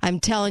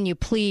I'm telling you,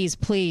 please,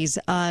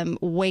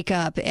 wake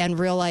up and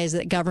realize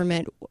that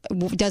government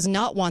does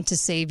not want to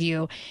save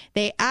you.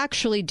 They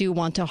actually do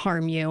want to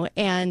harm you,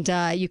 and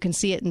you can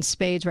see it in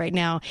spades right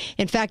now.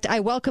 In fact,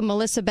 I welcome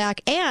Melissa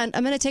back, and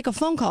I'm going to take a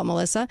phone call,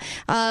 Melissa.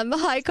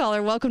 Hi,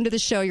 caller. Welcome to the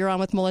show. You're on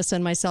with Melissa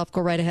and myself.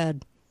 Go right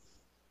ahead.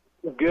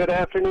 Good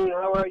afternoon.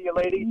 How are you,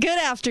 ladies? Good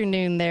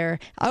afternoon there.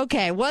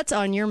 Okay, what's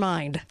on your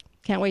mind?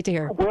 Can't wait to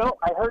hear. Well,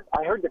 I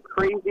heard the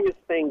craziest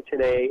thing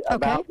today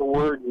about the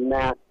word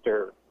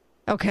master.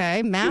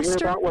 Okay, master? You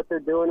hear about what they're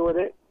doing with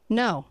it?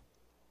 No.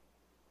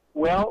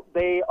 Well,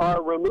 they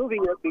are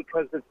removing it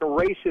because it's a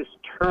racist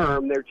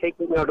term. They're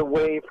taking it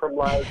away from,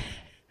 like,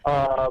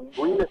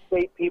 real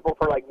estate people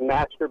for, like,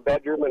 master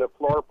bedroom and a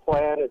floor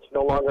plan. It's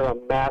no longer a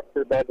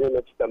master bedroom.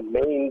 It's the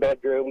main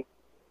bedroom.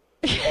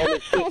 And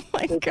it's just,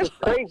 it's just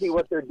crazy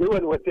what they're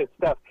doing with this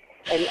stuff.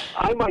 And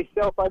I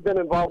myself, I've been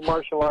involved in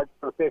martial arts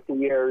for 50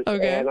 years,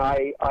 and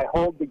I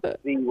hold the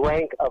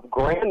rank of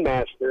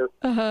grandmaster.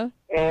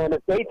 And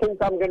if they think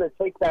I'm going to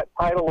take that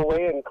title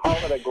away and call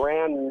it a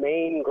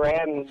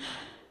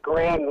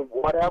grand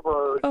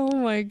whatever, oh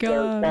my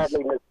God, they're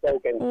sadly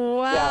mistaken.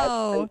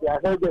 Wow. Yeah, I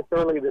heard this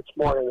early this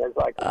morning. It's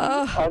like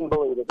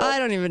unbelievable. I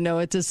don't even know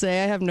what to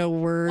say. I have no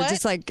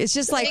words. What? It's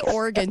just like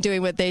Oregon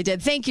doing what they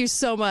did. Thank you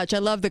so much. I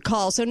love the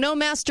call. So no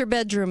master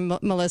bedroom,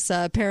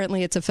 Melissa.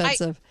 Apparently it's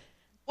offensive.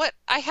 What?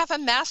 I have a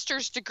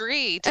master's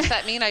degree. Does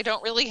that mean I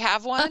don't really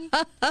have one?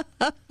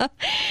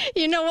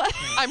 You know what?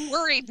 I'm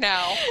worried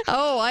now.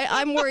 Oh,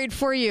 I'm worried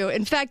for you.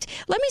 In fact,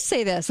 let me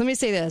say this.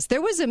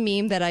 There was a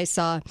meme that I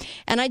saw,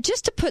 and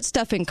just to put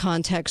stuff in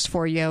context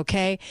for you,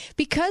 okay?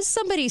 Because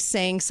somebody's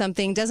saying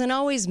something doesn't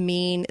always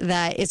mean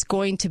that it's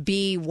going to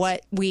be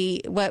what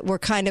we're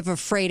kind of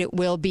afraid it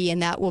will be,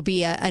 and that will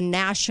be a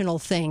national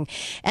thing.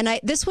 And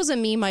this was a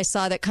meme I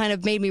saw that kind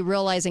of made me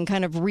realize and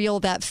kind of reel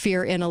that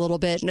fear in a little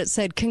bit. And it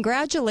said,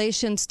 "Congratulations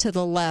to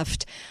the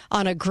left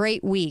on a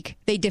great week.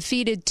 They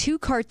defeated 2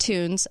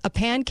 cartoons, a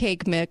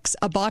pancake mix,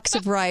 a box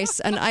of rice,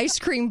 an ice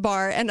cream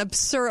bar, and a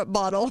syrup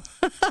bottle."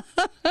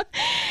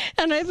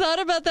 And I thought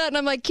about that, and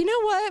I'm like, you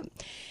know what?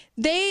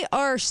 They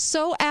are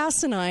so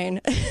asinine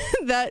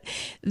that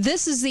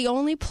this is the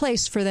only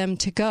place for them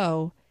to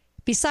go.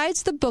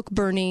 Besides the book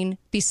burning,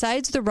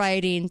 besides the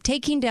rioting,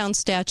 taking down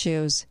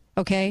statues,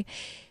 okay?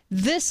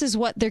 This is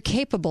what they're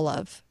capable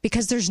of,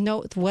 because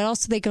what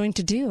else are they going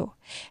to do?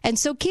 And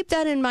so keep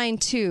that in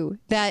mind, too,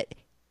 that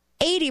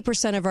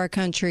 80% of our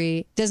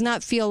country does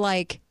not feel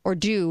like or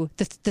do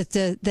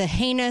the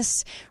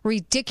heinous,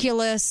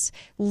 ridiculous,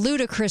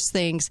 ludicrous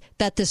things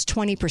that this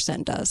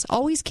 20% does.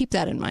 Always keep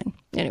that in mind.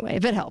 Anyway,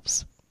 if it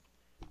helps.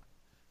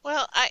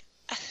 Well, I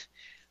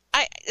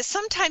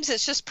sometimes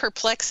it's just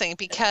perplexing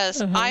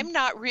because I'm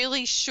not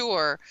really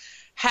sure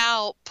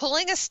how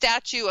pulling a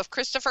statue of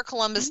Christopher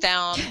Columbus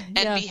down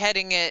and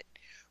beheading it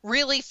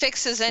really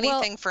fixes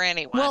anything for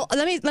anyone. Well,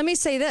 let me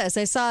say this.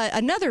 I saw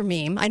another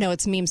meme. I know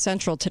it's Meme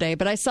Central today,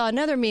 but I saw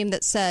another meme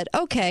that said,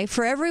 okay,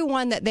 for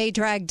everyone that they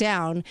drag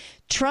down,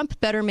 Trump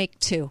better make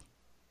 2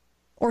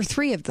 or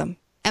 3 of them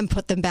and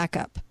put them back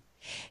up.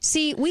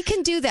 See, we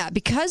can do that.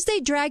 Because they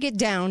drag it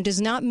down does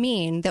not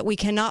mean that we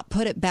cannot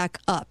put it back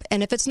up.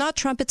 And if it's not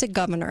Trump, it's a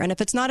governor. And if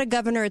it's not a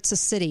governor, it's a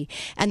city.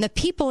 And the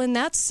people in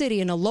that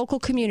city, in a local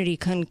community,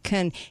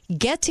 can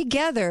get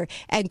together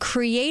and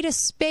create a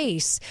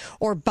space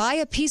or buy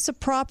a piece of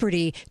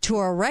property to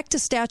erect a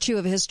statue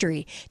of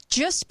history.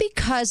 Just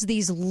because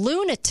these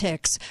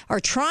lunatics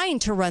are trying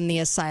to run the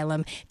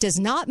asylum does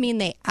not mean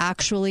they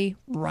actually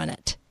run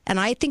it. And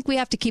I think we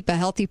have to keep a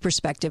healthy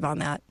perspective on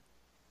that.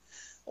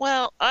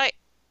 Well, I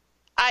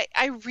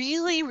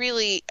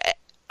really,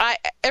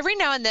 every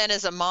now and then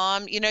as a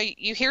mom,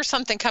 you hear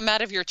something come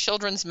out of your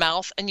children's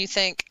mouth and you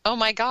think, oh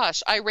my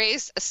gosh, I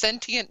raised a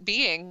sentient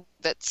being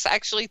that's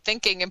actually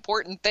thinking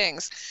important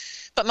things.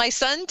 But my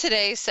son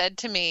today said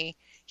to me,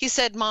 he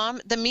said,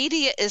 Mom, the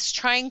media is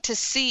trying to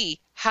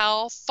see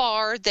how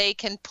far they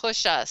can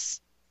push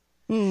us.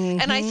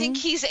 Mm-hmm. And I think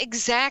he's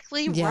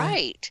exactly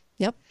right.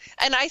 Yep.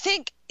 And I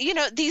think,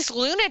 these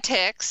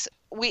lunatics,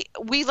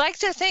 we like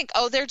to think,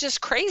 oh, they're just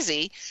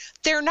crazy.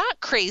 They're not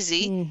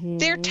crazy. Mm-hmm.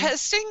 They're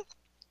testing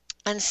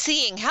and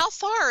seeing how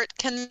far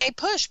can they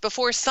push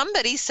before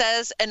somebody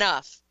says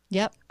enough.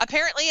 Yep.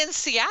 Apparently in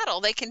Seattle,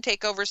 they can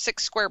take over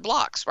 6 square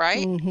blocks,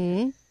 right?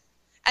 Mm-hmm.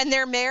 And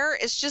their mayor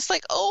is just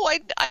like, oh,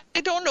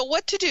 I don't know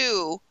what to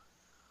do.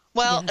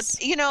 Well,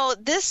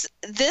 yes.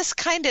 This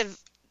kind of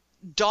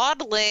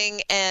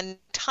dawdling and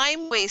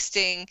time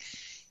wasting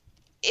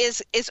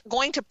is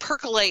going to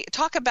percolate.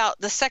 Talk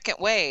about the second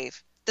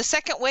wave. The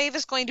second wave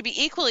is going to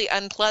be equally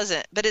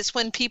unpleasant, but it's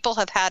when people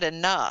have had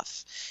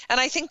enough. And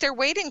I think they're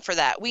waiting for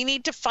that. We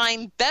need to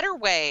find better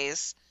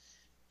ways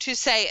to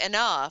say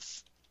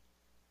enough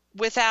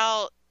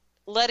without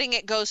letting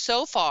it go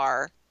so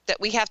far that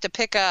we have to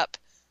pick up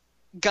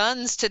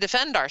guns to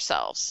defend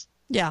ourselves.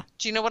 Yeah.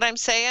 Do you know what I'm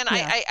saying?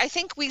 Yeah. I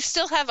think we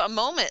still have a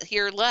moment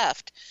here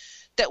left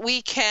that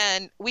we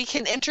can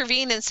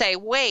intervene and say,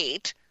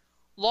 wait,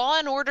 law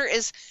and order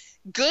is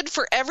good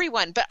for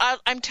everyone, but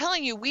I'm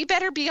telling you, we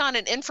better be on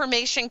an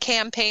information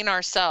campaign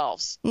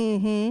ourselves.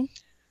 Mm-hmm.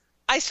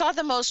 I saw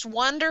the most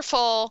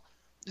wonderful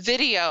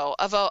video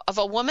of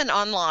a woman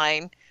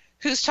online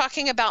who's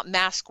talking about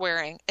mask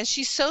wearing, and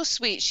she's so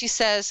sweet. She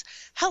says,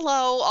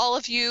 hello, all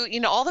of you,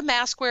 all the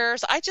mask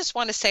wearers, I just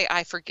want to say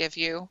I forgive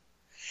you.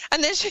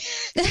 And then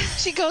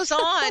she goes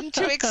on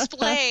to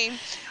explain,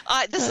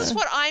 this is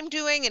what I'm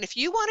doing, and if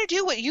you want to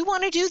do what you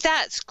want to do,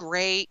 that's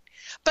great.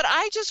 But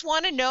I just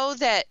want to know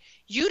that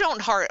you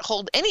don't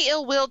hold any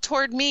ill will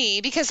toward me,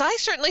 because I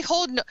certainly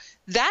hold no.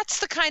 That's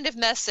the kind of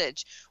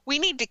message. We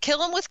need to kill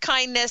them with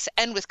kindness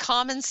and with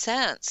common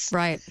sense.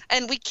 Right.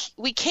 And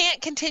we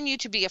can't continue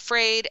to be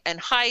afraid and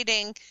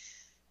hiding,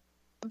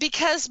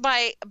 because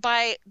by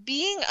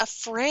being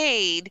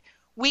afraid,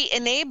 we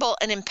enable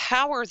and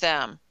empower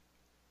them.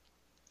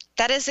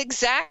 That is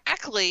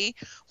exactly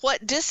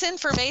what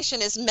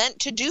disinformation is meant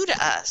to do to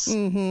us.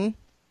 Mm-hmm.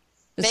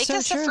 Make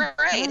us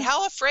afraid. Yeah.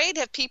 How afraid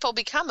have people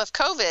become of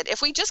COVID?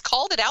 If we just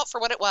called it out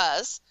for what it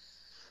was,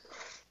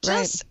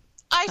 just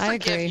I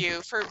forgive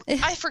you.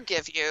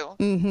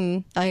 Mm-hmm.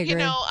 I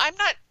agree. I'm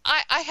not.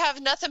 I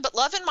have nothing but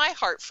love in my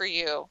heart for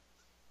you.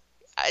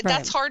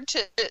 That's hard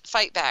to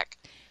fight back.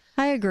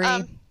 I agree.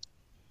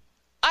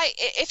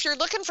 If you're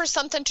looking for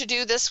something to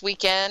do this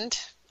weekend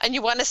and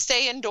you want to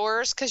stay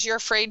indoors because you're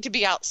afraid to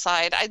be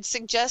outside, I'd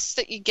suggest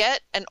that you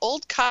get an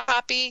old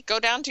copy, go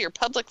down to your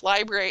public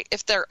library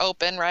if they're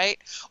open, right?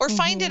 Or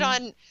find it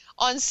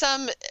on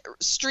some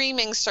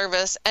streaming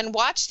service and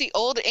watch the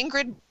old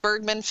Ingrid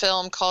Bergman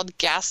film called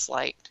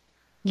Gaslight.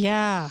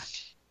 Yeah.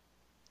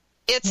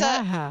 It's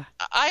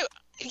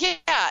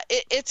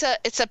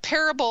it's a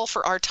parable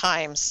for our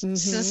times,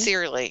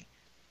 sincerely.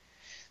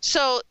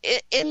 So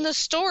in the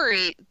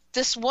story,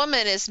 this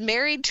woman is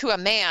married to a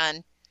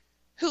man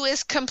who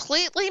is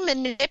completely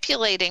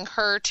manipulating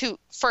her to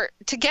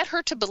get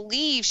her to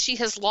believe she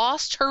has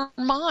lost her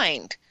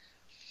mind.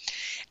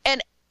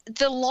 And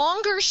the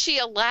longer she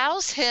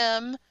allows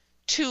him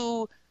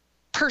to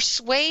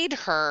persuade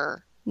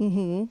her,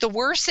 the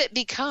worse it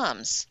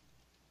becomes.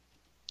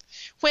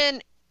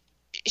 When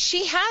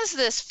she has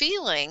this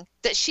feeling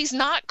that she's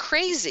not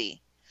crazy,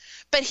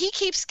 but he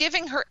keeps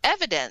giving her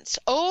evidence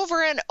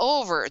over and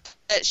over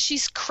that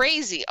she's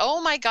crazy. Oh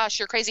my gosh,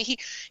 you're crazy.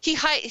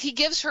 He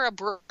gives her a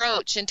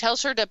brooch and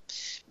tells her to,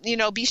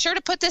 be sure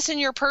to put this in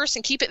your purse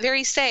and keep it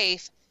very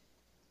safe.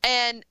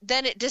 And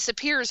then it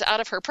disappears out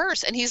of her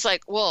purse. And he's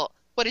like, well,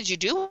 what did you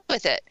do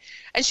with it?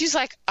 And she's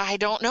like, I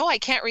don't know. I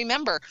can't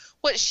remember.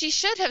 What she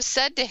should have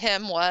said to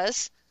him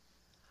was,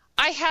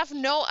 I have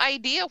no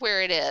idea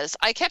where it is.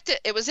 I kept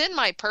it. It was in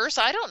my purse.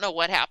 I don't know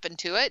what happened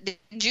to it.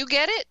 Did you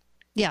get it?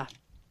 Yeah.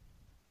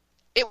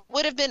 It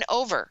would have been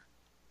over.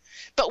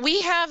 But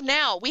we have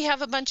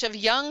a bunch of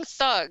young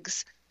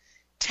thugs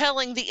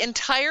telling the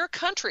entire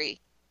country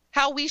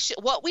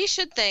what we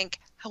should think,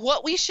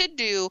 what we should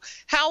do,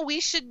 how we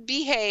should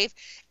behave,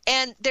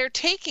 and they're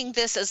taking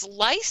this as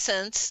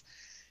license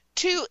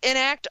to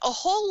enact a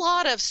whole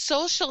lot of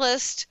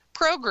socialist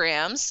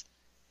programs.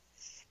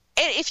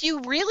 And if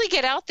you really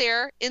get out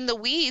there in the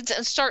weeds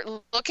and start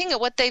looking at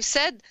what they've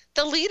said,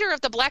 the leader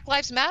of the Black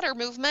Lives Matter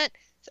movement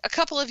a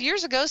couple of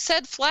years ago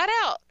said flat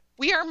out,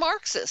 we are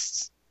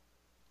Marxists.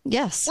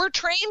 Yes. We're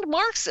trained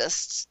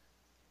Marxists.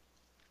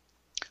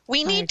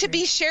 We need to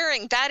be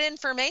sharing that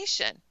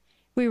information.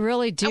 We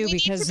really do,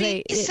 because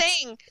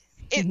saying,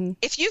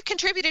 if you've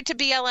contributed to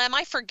BLM,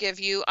 I forgive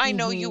you. I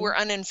know you were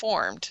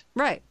uninformed.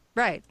 Right.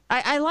 Right.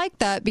 I like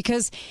that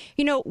because,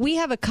 we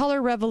have a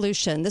color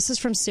revolution. This is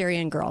from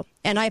Syrian Girl,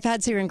 and I've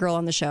had Syrian Girl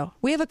on the show.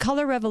 We have a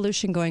color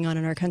revolution going on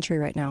in our country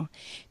right now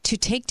to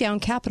take down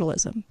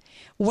capitalism.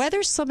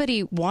 Whether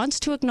somebody wants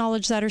to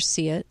acknowledge that or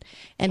see it,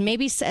 and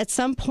maybe at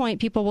some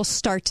point people will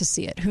start to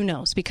see it, who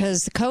knows?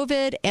 Because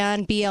COVID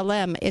and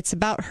BLM, it's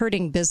about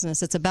hurting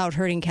business. It's about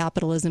hurting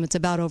capitalism. It's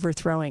about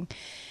overthrowing.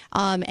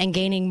 And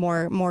gaining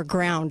more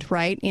ground,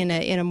 right, in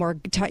a more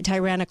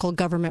tyrannical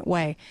government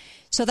way.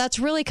 So that's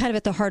really kind of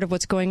at the heart of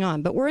what's going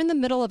on. But we're in the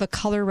middle of a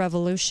color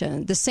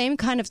revolution, the same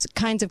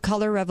kinds of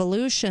color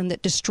revolution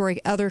that destroy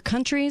other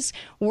countries.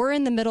 We're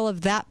in the middle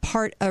of that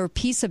part or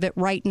piece of it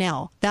right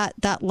now,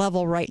 that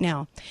level right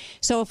now.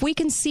 So if we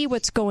can see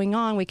what's going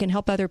on, we can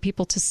help other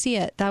people to see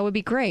it. That would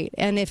be great.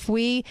 And if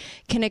we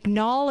can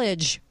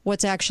acknowledge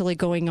what's actually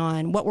going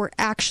on, what we're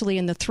actually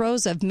in the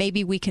throes of,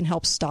 maybe we can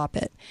help stop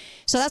it.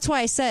 So that's why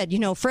I said,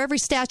 for every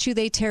statue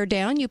they tear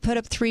down, you put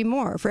up 3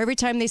 more. For every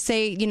time they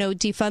say,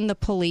 defund the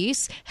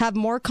police, have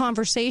more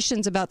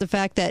conversations about the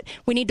fact that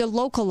we need to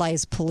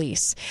localize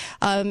police.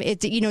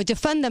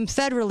 Defund them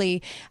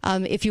federally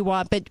if you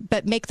want,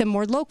 but make them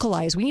more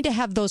localized. We need to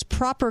have those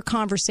proper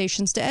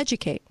conversations to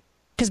educate,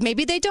 because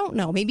maybe they don't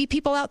know. Maybe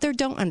people out there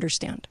don't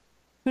understand.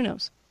 Who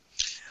knows?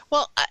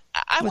 Well,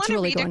 I want to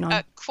really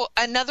read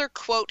another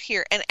quote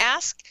here and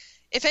ask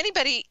if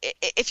anybody,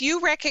 if you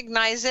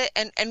recognize it,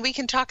 and we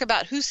can talk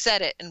about who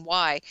said it and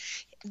why.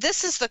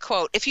 This is the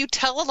quote: if you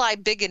tell a lie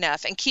big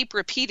enough and keep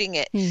repeating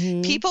it,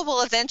 people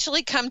will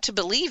eventually come to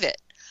believe it.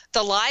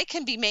 The lie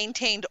can be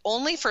maintained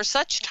only for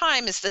such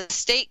time as the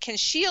state can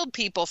shield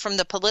people from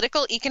the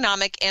political,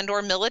 economic,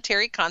 and/or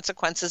military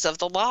consequences of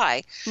the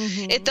lie.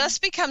 It thus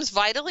becomes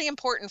vitally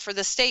important for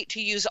the state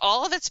to use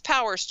all of its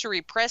powers to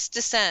repress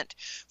dissent,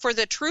 for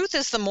the truth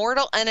is the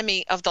mortal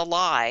enemy of the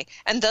lie,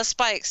 and thus,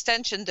 by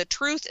extension, the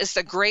truth is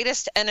the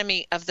greatest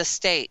enemy of the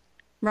state.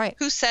 Right.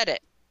 Who said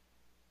it?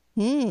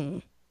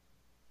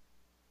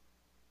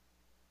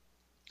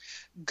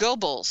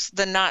 Goebbels,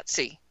 the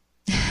Nazi.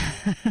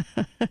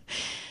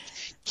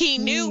 He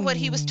knew what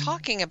he was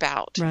talking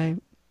about. Right.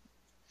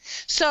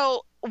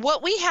 So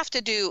what we have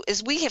to do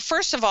is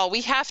first of all,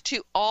 we have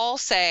to all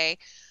say,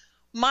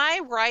 my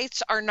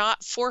rights are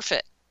not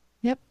forfeit.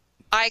 Yep.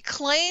 I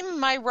claim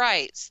my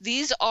rights.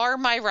 These are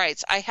my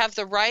rights. I have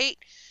the right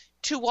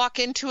to walk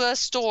into a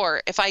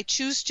store if I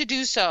choose to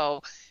do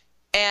so.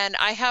 And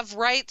I have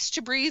rights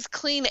to breathe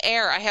clean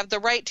air. I have the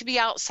right to be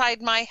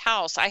outside my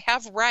house. I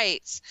have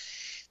rights.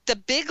 The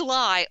big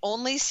lie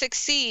only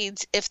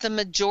succeeds if the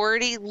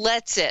majority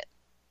lets it.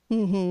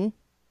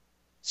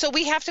 So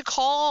we have to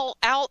call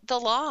out the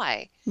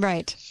lie.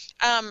 Right.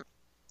 And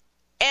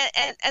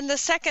the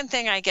second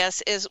thing, I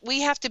guess, is we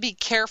have to be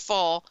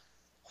careful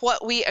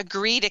what we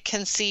agree to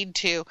concede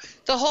to.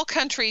 The whole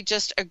country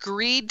just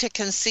agreed to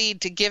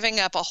concede to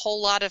giving up a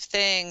whole lot of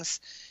things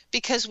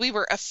because we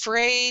were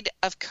afraid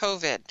of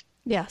COVID.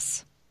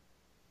 Yes.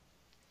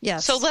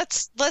 Yes. So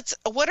what's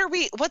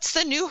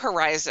the new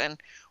horizon?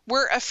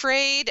 We're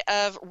afraid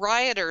of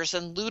rioters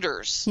and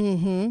looters.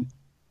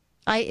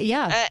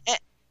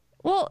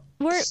 Well,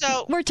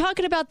 we're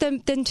talking about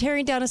them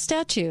tearing down a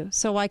statue.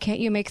 So why can't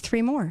you make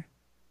 3 more?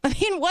 I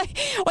mean, what?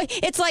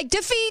 It's like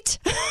defeat.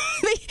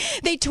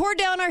 They tore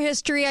down our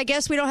history. I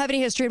guess we don't have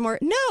any history anymore.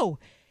 No.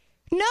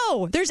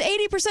 There's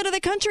 80% of the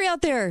country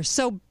out there.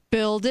 So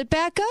build it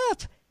back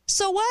up.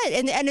 So what?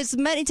 And as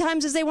many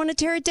times as they want to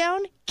tear it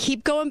down,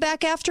 keep going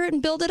back after it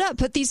and build it up.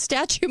 Put these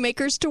statue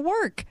makers to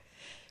work.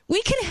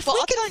 We can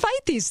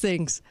fight these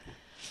things.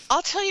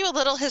 I'll tell you a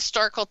little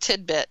historical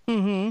tidbit.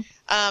 In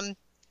the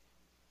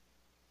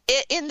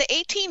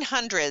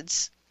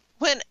 1800s,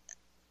 when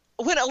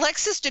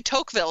Alexis de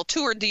Tocqueville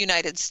toured the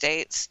United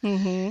States,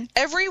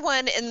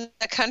 everyone in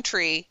the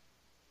country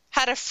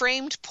had a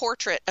framed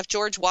portrait of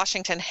George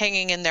Washington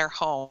hanging in their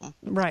home.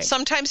 Right.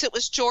 Sometimes it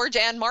was George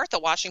and Martha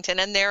Washington,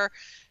 and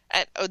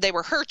they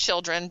were her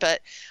children,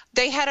 but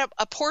they had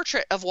a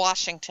portrait of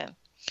Washington.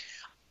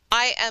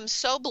 I am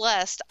so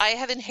blessed. I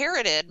have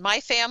inherited my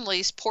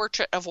family's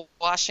portrait of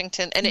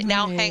Washington, and it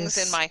now hangs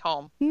in my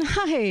home.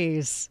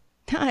 Nice.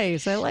 I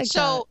like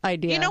that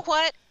idea. You know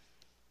what?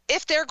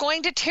 If they're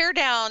going to tear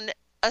down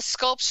a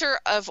sculpture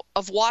of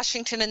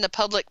Washington in the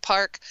public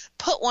park,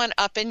 put one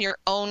up in your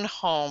own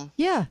home.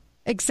 Yeah.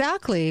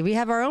 Exactly. We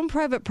have our own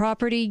private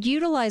property.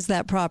 Utilize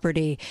that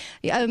property.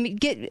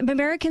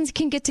 Americans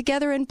can get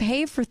together and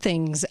pay for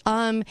things.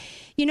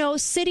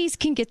 Cities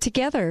can get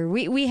together.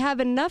 We have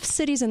enough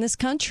cities in this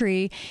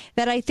country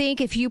that I think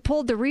if you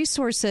pulled the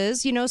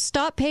resources,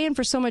 stop paying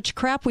for so much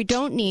crap we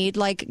don't need,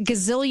 like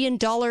gazillion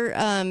dollar,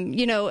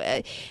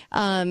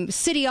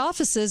 city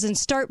offices, and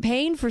start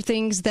paying for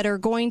things that are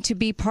going to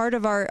be part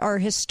of our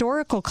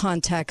historical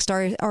context,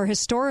 our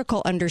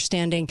historical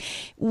understanding.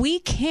 We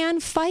can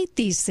fight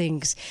these things.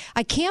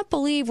 I can't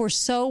believe we're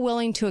so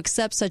willing to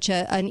accept such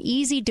an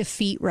easy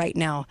defeat right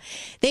now.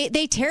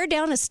 They tear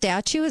down a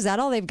statue. Is that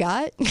all they've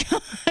got?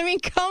 I mean,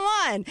 come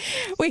on.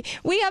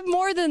 We have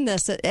more than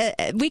this.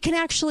 We can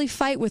actually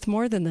fight with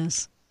more than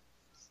this.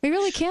 We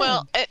really can.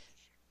 Well,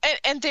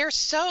 and they're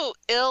so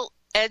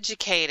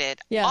ill-educated.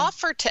 Yeah.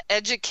 Offer to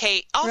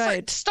educate.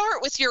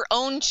 Start with your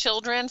own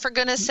children, for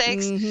goodness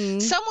sakes. Mm-hmm.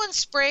 Someone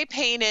spray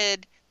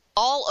painted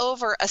all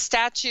over a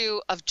statue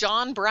of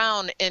John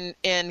Brown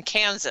in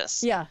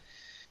Kansas. Yeah.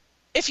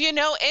 If you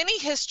know any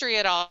history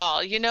at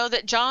all, you know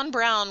that John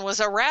Brown was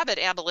a rabid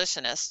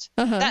abolitionist.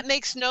 Uh-huh. That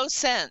makes no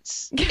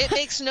sense. It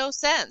makes no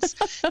sense.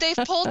 They've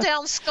pulled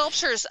down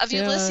sculptures of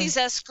Ulysses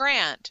S.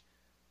 Grant.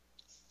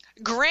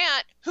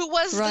 Grant, who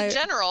was the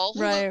general,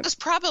 who was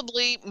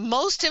probably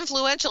most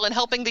influential in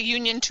helping the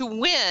Union to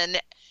win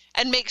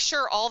and make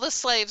sure all the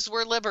slaves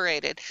were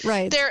liberated.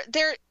 Right.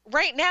 They're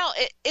right now,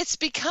 it's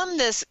become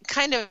this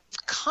kind of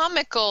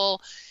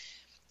comical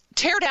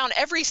tear down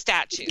every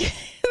statue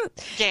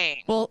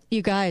game. Well,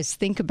 you guys,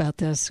 think about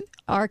this.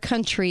 Our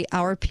country,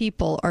 our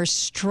people are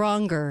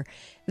stronger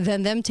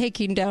than them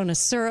taking down a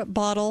syrup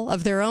bottle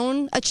of their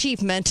own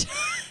achievement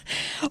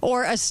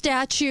or a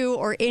statue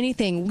or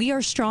anything. We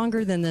are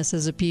stronger than this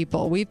as a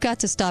people. We've got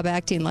to stop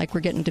acting like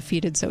we're getting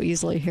defeated so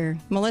easily here.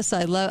 Melissa,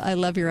 I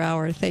love your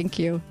hour. Thank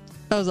you.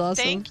 That was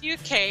awesome. Thank you,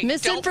 Kate.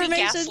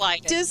 Misinformation,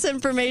 don't be gaslighted.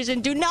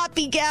 Disinformation. Do not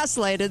be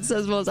gaslighted,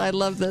 says Melissa. I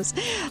love this.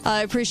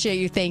 I appreciate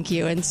you. Thank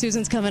you. And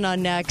Susan's coming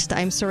on next.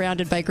 I'm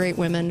surrounded by great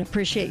women.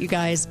 Appreciate you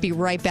guys. Be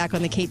right back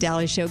on the Kate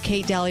Daly Show.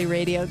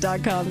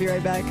 KateDalyRadio.com. Be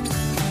right back.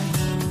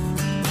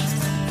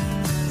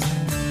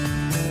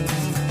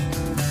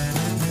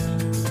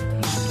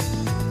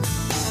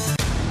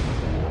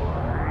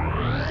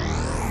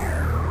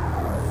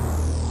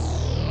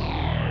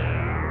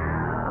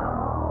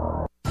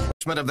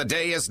 Of the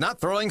day is not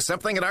throwing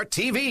something at our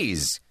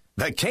TVs.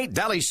 The Kate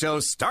Daly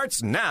Show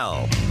starts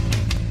now.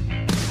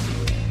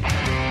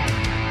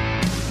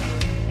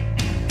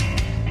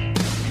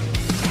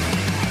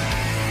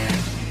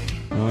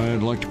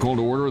 I'd like to call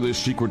to order this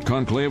secret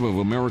conclave of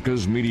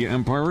America's media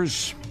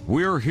empires.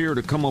 We're here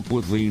to come up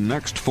with the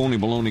next phony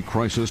baloney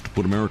crisis to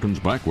put Americans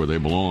back where they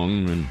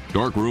belong, in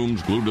dark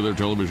rooms glued to their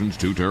televisions,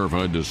 too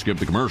terrified to skip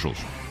the commercials.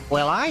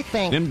 Well, I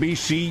think...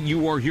 NBC,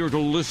 you are here to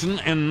listen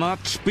and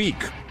not speak.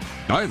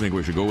 I think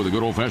we should go with a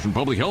good old-fashioned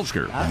public health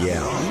scare.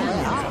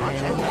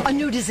 A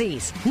new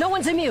disease. No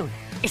one's immune.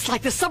 It's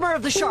like the summer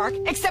of the shark,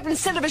 except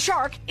instead of a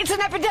shark, it's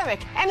an epidemic.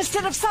 And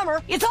instead of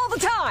summer, it's all the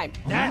time.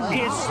 That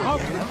is so...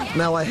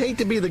 Now, I hate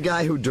to be the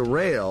guy who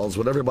derails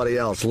what everybody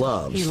else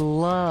loves. He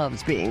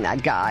loves being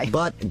that guy.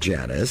 But,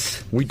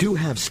 Janice, we do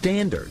have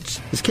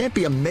standards. This can't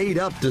be a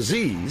made-up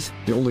disease.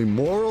 The only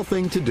moral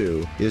thing to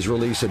do is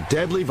release a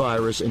deadly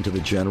virus into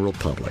the general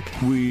public.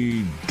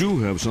 We do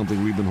have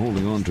something we've been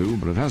holding on to,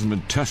 but it hasn't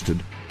been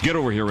tested. Get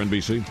over here,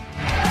 NBC.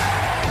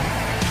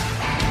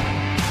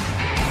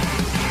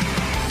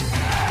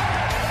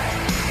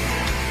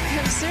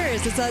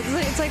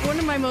 It's like one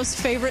of my most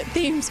favorite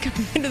themes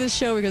coming into the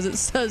show because it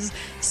says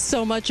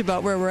so much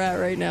about where we're at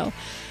right now.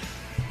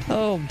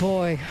 Oh,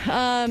 boy.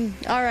 All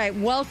right.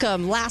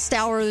 Welcome. Last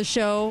hour of the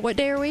show. What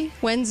day are we?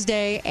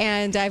 Wednesday.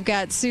 And I've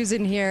got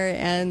Susan here.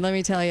 And let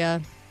me tell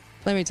you,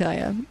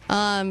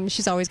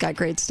 she's always got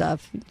great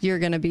stuff.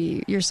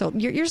 You're so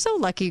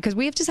lucky because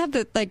we just have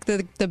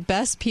the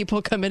best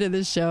people come into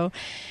this show.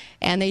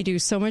 And they do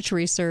so much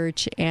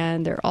research,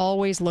 and they're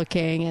always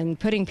looking and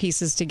putting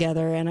pieces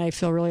together. And I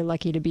feel really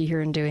lucky to be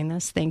here and doing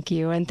this. Thank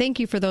you. And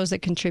thank you for those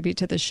that contribute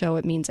to the show.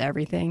 It means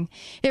everything.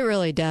 It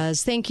really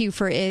does. Thank you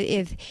for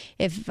if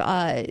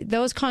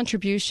those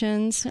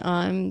contributions,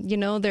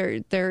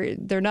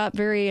 they're not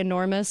very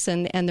enormous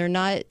and they're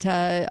not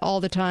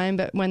all the time.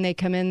 But when they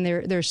come in,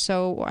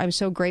 I'm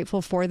so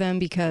grateful for them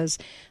because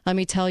let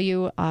me tell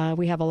you,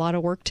 we have a lot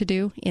of work to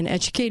do in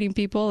educating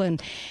people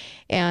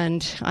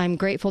and I'm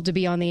grateful to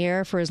be on the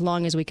air for as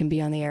long as we can be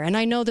on the air. And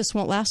I know this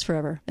won't last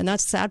forever. And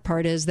that's the sad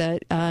part is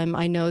that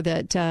I know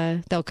that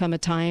there'll come a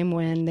time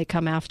when they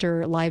come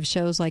after live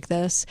shows like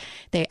this,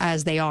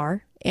 as they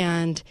are,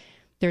 and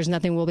there's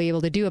nothing we'll be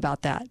able to do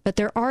about that. But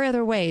there are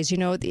other ways.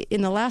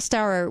 In the last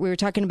hour, we were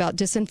talking about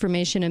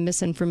disinformation and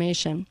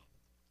misinformation.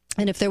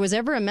 And if there was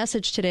ever a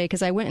message today,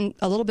 because I went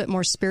a little bit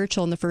more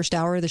spiritual in the first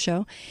hour of the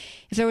show,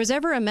 if there was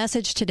ever a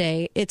message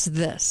today, it's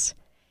this.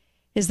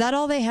 Is that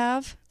all they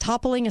have?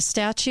 Toppling a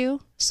statue?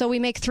 So we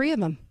make 3 of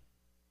them.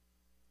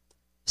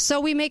 So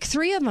we make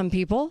 3 of them,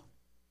 people.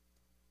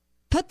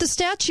 Put the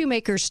statue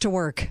makers to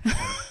work.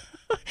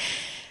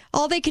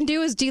 All they can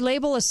do is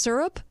delabel a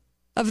syrup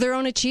of their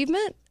own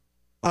achievement?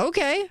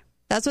 Okay,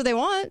 that's what they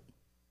want.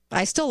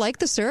 I still like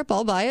the syrup.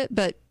 I'll buy it,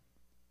 but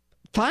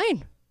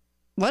fine.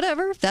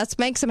 Whatever. That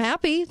makes them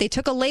happy. They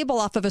took a label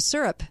off of a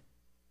syrup.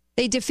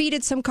 They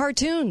defeated some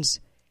cartoons.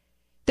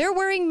 They're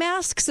wearing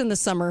masks in the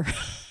summer.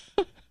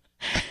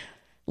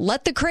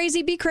 Let the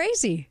crazy be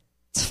crazy.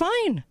 It's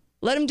fine.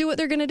 Let them do what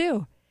they're going to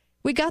do.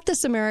 We got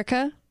this,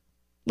 America.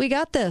 We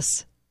got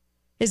this.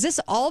 Is this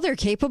all they're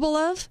capable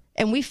of?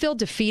 And we feel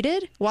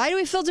defeated? Why do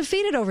we feel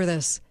defeated over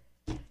this?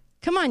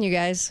 Come on, you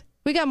guys.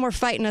 We got more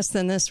fight in us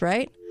than this,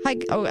 right?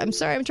 I'm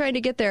sorry. I'm trying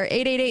to get there.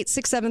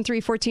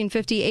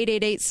 888-673-1450.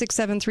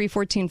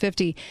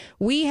 888-673-1450.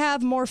 We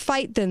have more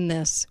fight than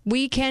this.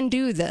 We can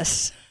do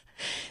this.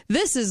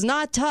 This is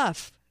not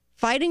tough.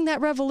 Fighting that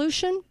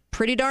revolution,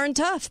 pretty darn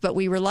tough, but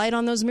we relied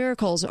on those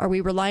miracles. Are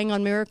we relying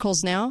on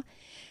miracles now?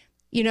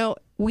 You know,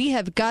 we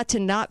have got to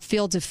not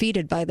feel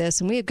defeated by this,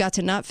 and we have got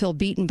to not feel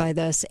beaten by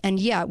this. And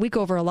yeah, we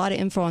go over a lot of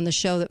info on the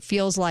show that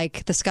feels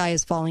like the sky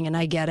is falling, and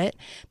I get it.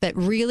 But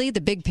really,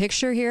 the big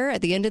picture here,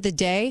 at the end of the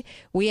day,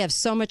 we have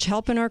so much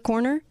help in our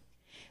corner.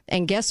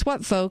 And guess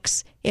what,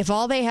 folks? If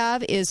all they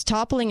have is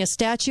toppling a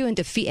statue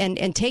and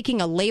and taking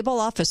a label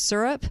off of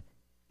syrup,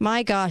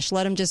 my gosh,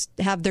 let them just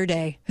have their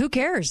day. Who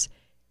cares?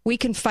 We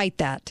can fight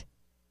that.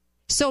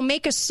 So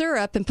make a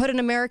syrup and put an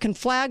American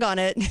flag on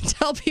it and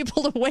tell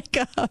people to wake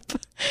up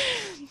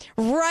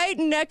right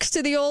next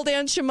to the old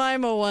Aunt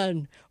Jemima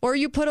one. Or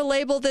you put a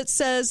label that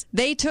says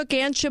they took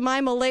Aunt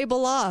Jemima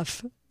label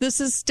off.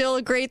 This is still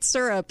a great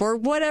syrup, or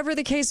whatever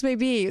the case may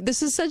be.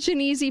 This is such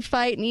an easy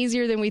fight and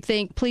easier than we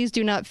think. Please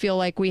do not feel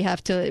like we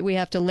have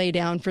to lay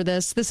down for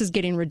this. This is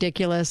getting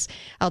ridiculous.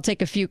 I'll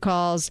take a few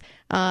calls.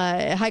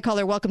 Hi,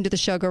 caller. Welcome to the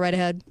show. Go right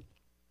ahead.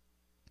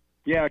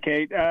 Yeah,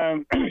 Kate.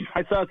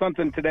 I saw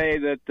something today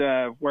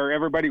that where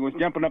everybody was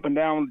jumping up and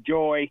down with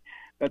joy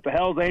that the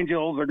Hells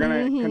Angels are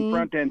going to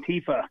confront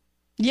Antifa.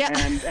 Yeah.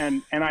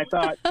 And I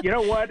thought, you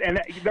know what? And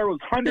there was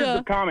hundreds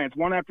of comments,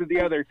 one after the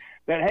other,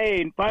 that,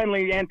 hey,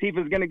 finally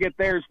Antifa's going to get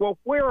theirs. Well,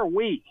 where are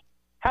we?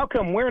 How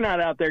come we're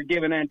not out there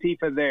giving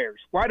Antifa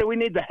theirs? Why do we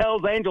need the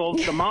Hells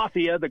Angels, the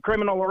mafia, the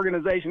criminal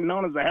organization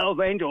known as the Hells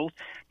Angels,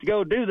 to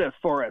go do this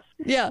for us?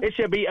 Yeah. It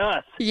should be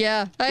us.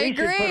 Yeah, I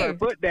agree. We should put our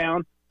foot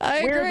down.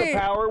 We're the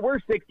power. We're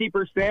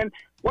 60%.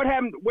 What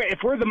happened if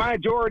we're the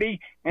majority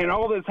and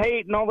all this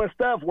hate and all this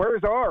stuff?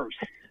 Where's ours?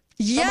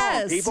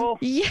 Yes. Come on, people.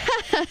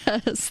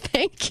 Yes.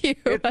 Thank you.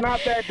 It's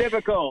not that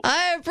difficult.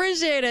 I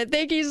appreciate it.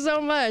 Thank you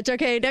so much.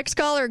 Okay, next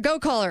caller. Go,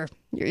 caller.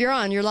 You're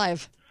on. You're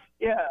live.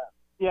 Yeah.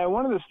 Yeah.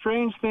 One of the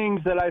strange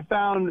things that I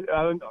found,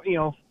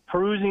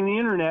 perusing the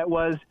internet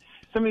was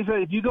somebody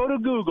said if you go to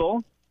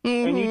Google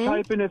and you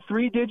type in a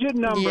 3-digit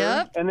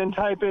number and then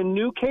type in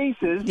new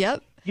cases.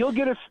 You'll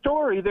get a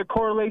story that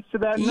correlates to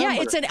that number.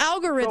 Yeah, it's an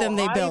algorithm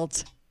they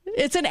built.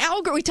 It's an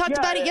algorithm. We talked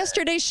about it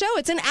yesterday's show.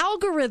 It's an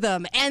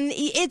algorithm, and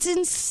it's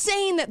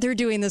insane that they're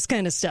doing this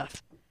kind of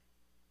stuff.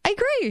 I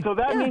agree. So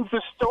that means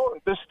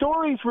the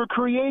stories were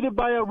created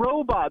by a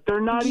robot. They're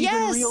not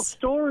even real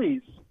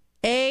stories.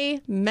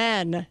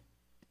 Amen.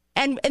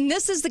 And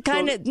this is the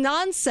kind of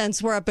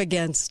nonsense we're up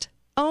against.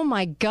 Oh,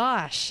 my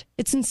gosh.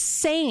 It's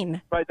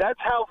insane. Right, that's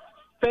how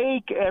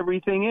fake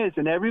everything is,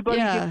 and everybody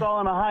gets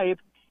all in a hype.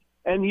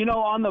 And,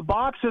 on the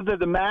box of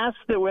the masks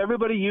that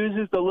everybody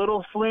uses, the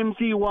little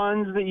flimsy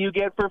ones that you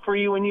get for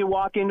free when you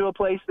walk into a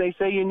place, they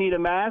say you need a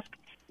mask.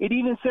 It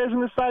even says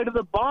on the side of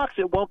the box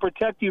it won't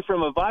protect you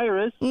from a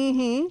virus.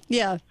 Mm-hmm.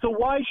 Yeah. So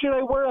why should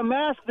I wear a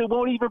mask that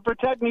won't even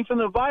protect me from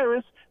the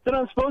virus that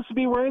I'm supposed to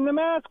be wearing the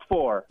mask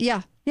for?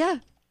 Yeah. Yeah.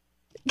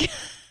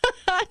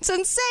 It's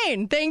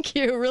insane. Thank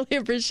you. Really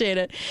appreciate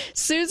it.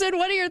 Susan,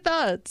 what are your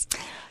thoughts?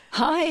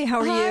 Hi, how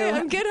are you?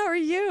 I'm good. How are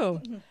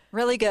you?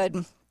 Really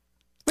good.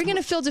 We're going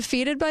to feel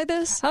defeated by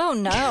this? Oh,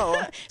 no.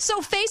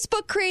 So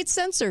Facebook creates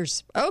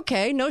censors.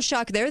 Okay, no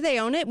shock there. They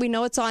own it. We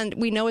know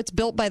it's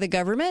built by the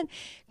government.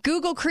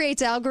 Google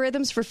creates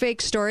algorithms for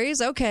fake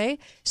stories. Okay.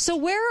 So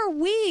where are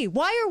we?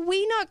 Why are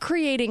we not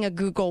creating a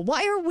Google?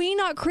 Why are we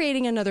not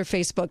creating another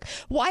Facebook?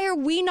 Why are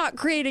we not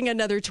creating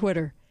another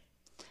Twitter?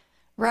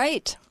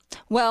 Right.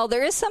 Well,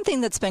 there is something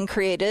that's been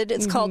created.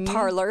 It's called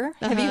Parler.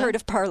 Have you heard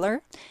of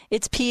Parler?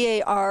 It's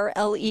Parler.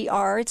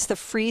 It's the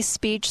free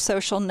speech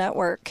social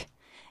network.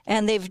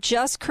 And they've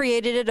just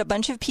created it. A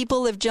bunch of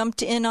people have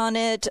jumped in on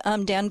it.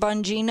 Dan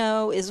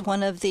Bongino is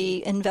one of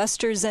the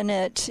investors in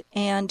it.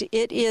 And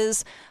it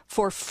is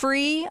for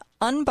free,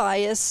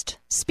 unbiased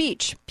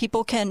speech.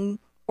 People can,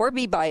 or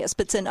be biased,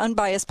 but it's an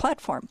unbiased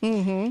platform.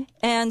 Mm-hmm.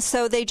 And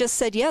so they just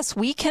said, yes,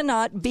 we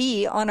cannot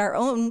be on our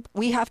own.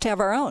 We have to have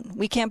our own.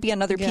 We can't be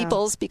on other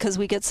people's because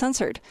we get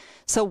censored.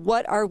 So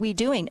what are we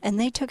doing? And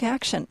they took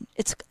action.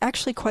 It's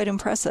actually quite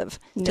impressive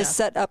to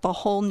set up a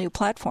whole new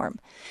platform.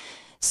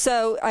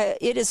 So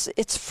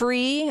it's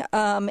free,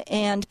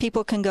 and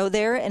people can go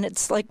there, and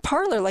it's like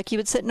Parler, like you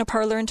would sit in a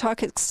parlor and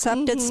talk,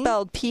 except it's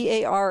spelled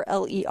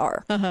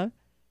Parler. Uh-huh.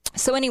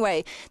 So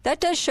anyway, that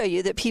does show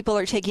you that people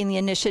are taking the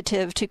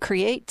initiative to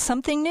create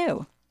something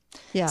new,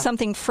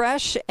 something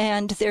fresh,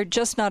 and they're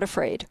just not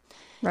afraid.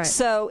 Right.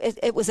 So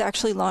it was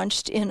actually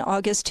launched in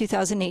August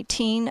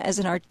 2018 as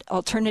an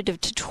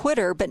alternative to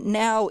Twitter, but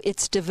now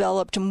it's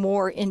developed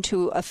more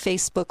into a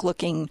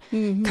Facebook-looking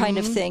kind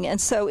of thing.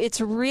 And so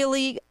it's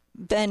really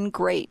been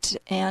great.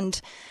 And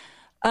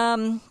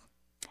I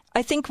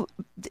think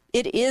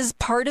it is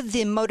part of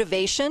the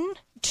motivation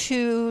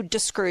to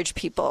discourage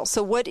people.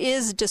 So what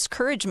is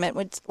discouragement?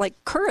 It's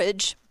like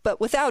courage, but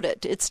without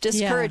it. It's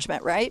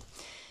discouragement, right?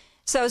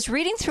 So I was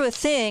reading through a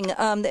thing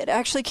that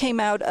actually came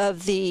out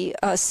of the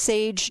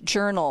Sage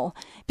Journal,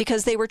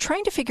 because they were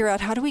trying to figure out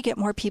how do we get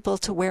more people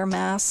to wear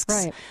masks.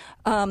 Right.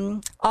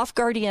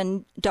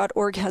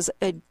 Offguardian.org has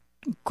a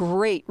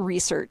great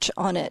research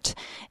on it.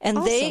 And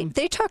awesome.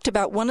 they talked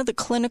about one of the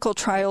clinical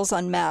trials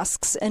on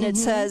masks, and it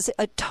says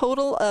a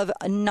total of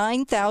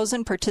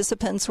 9,000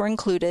 participants were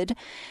included,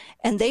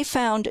 and they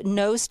found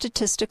no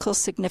statistical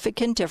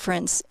significant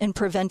difference in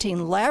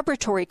preventing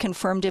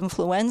laboratory-confirmed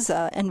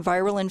influenza and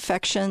viral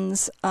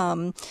infections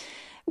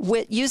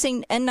with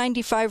using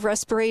N95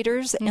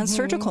 respirators and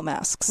surgical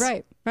masks.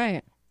 Right,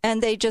 right.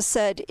 And they just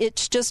said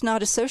it's just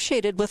not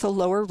associated with a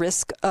lower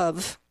risk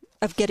of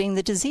getting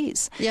the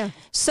disease. Yeah.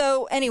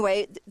 So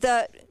anyway,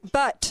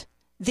 but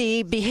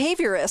the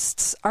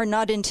behaviorists are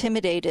not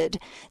intimidated.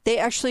 They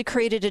actually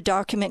created a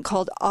document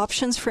called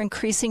Options for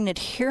Increasing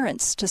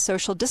Adherence to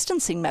Social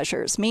Distancing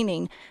Measures,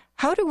 meaning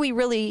how do we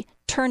really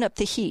turn up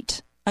the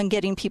heat on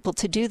getting people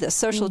to do this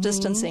social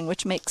distancing,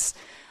 which makes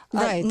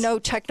no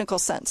technical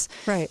sense.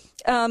 Right.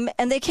 And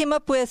they came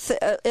up with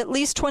at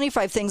least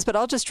 25 things, but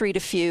I'll just read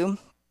a few.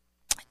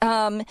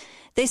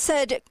 They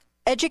said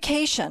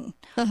education.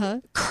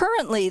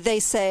 Currently, they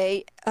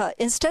say,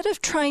 instead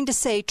of trying to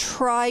say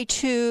try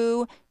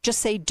to, just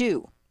say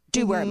do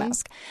wear a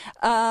mask.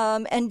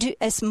 And do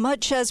as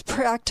much as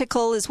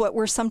practical is what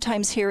we're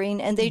sometimes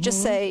hearing. And they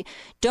just say,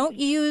 don't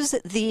use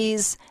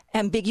these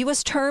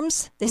ambiguous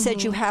terms. They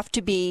said you have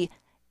to be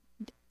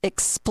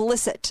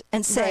explicit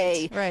and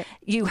say,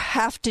 you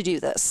have to do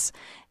this.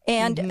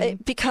 And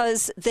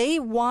because they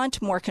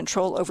want more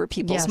control over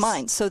people's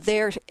minds. So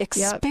they're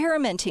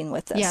experimenting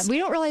with this. Yeah, we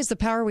don't realize the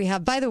power we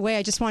have. By the way,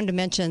 I just wanted to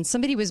mention,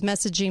 somebody was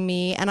messaging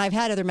me, and I've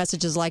had other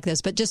messages like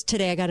this, but just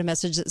today I got a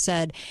message that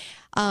said,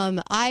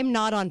 I'm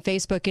not on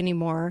Facebook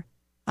anymore.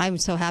 I'm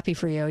so happy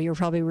for you. You're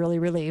probably really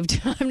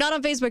relieved. I'm not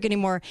on Facebook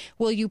anymore.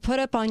 Will you put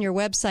up on your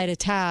website a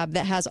tab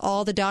that has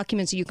all the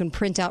documents that you can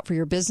print out for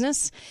your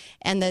business,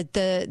 and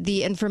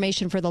the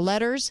information for the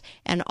letters,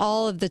 and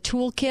all of the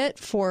toolkit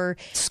for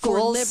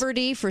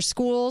Liberty, for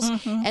schools.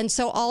 And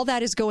so all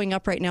that is going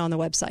up right now on the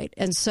website.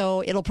 And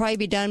so it'll probably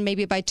be done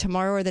maybe by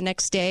tomorrow or the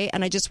next day.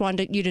 And I just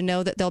wanted you to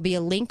know that there'll be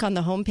a link on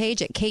the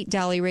homepage at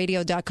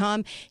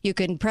katedalleyradio.com. You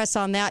can press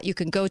on that. You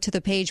can go to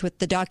the page with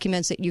the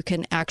documents that you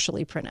can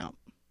actually print out.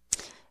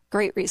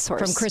 Great resource.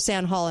 From Chris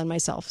Ann Hall and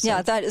myself. So.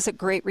 Yeah, that is a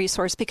great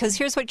resource, because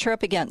here's what you're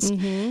up against.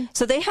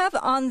 So they have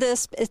on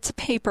this, it's a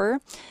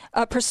paper,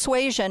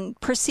 persuasion,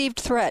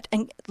 perceived threat.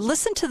 And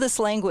listen to this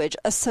language.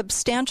 A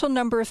substantial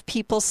number of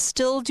people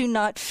still do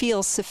not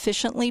feel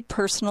sufficiently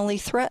personally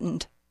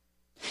threatened.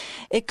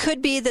 It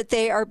could be that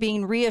they are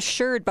being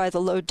reassured by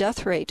the low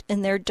death rate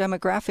in their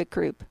demographic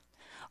group,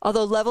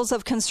 although levels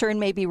of concern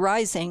may be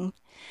rising.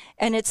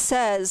 And it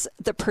says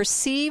the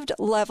perceived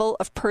level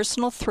of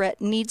personal threat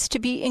needs to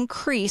be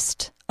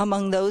increased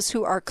among those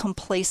who are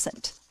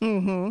complacent.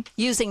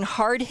 Using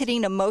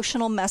hard-hitting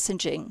emotional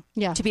messaging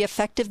to be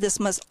effective, this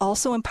must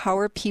also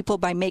empower people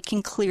by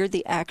making clear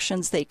the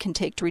actions they can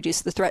take to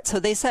reduce the threat.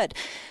 So they said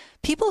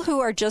people who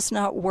are just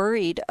not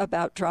worried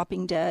about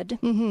dropping dead,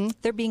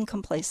 they're being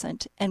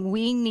complacent. And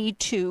we need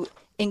to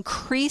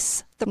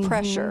increase the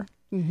pressure.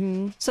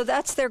 So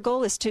that's their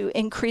goal, is to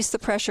increase the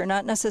pressure,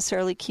 not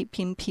necessarily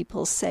keeping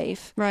people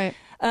safe. Right.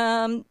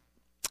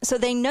 So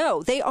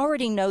they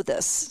already know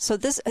this. So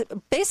this,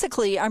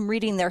 basically, I'm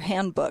reading their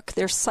handbook,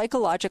 their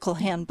psychological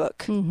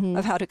handbook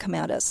of how to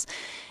combat us.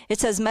 It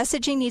says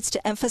messaging needs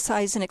to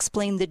emphasize and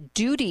explain the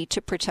duty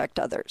to protect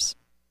others.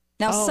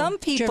 Now, some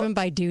people... Driven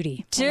by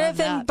duty.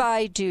 Driven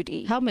by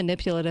duty. How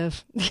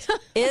manipulative.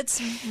 It's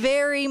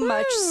very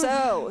much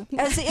so.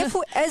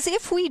 As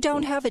if we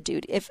don't have a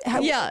duty.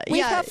 We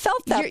have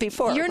felt that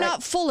before. You're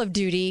not full of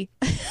duty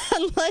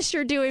unless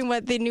you're doing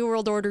what the New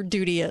World Order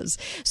duty is.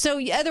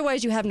 So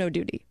otherwise you have no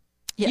duty.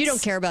 Yes. You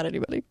don't care about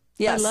anybody.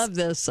 Yes. I love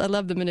this. I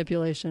love the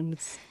manipulation.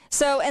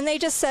 So, and they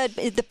just said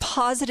the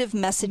positive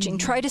messaging,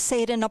 try to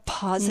say it in a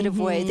positive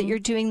way, that you're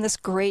doing this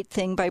great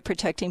thing by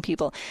protecting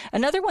people.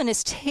 Another one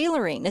is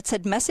tailoring. It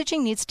said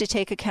messaging needs to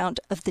take account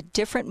of the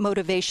different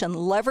motivation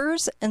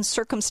levers and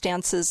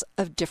circumstances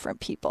of different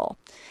people.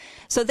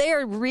 So they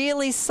are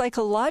really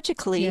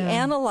psychologically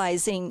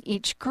analyzing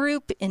each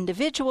group,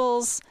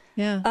 individuals.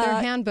 Yeah,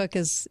 their handbook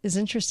is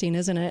interesting,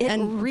 isn't it?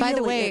 And really by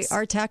the way, is.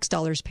 our tax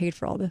dollars paid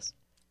for all this.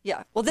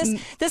 Yeah. Well,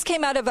 this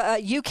came out of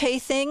a UK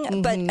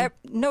thing, but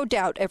no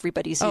doubt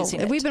everybody's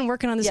using it. We've been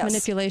working on this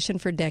manipulation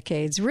for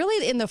decades.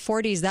 Really, in the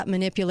 40s, that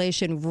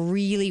manipulation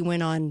really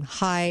went on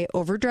high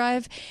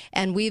overdrive,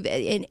 and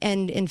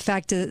in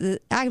fact, the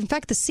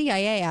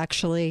CIA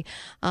actually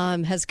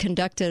has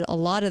conducted a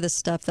lot of the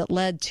stuff that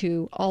led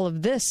to all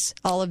of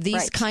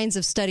these kinds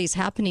of studies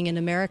happening in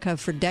America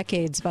for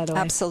decades. By the way,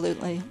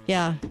 absolutely.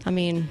 Yeah. I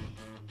mean,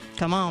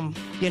 come on.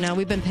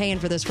 We've been paying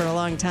for this for a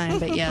long time,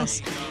 but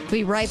yes. We'll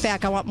be right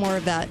back. I want more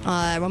of that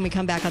when we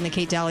come back on the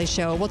Kate Daly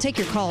Show. We'll take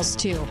your calls,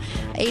 too.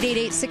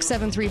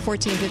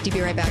 888-673-1450.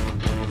 Be right back.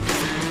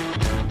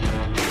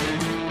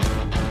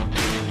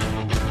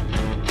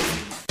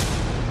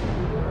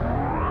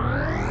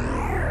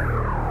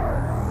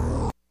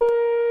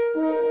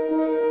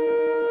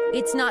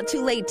 It's not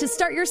too late to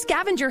start your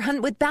scavenger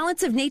hunt with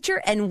Balance of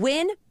Nature and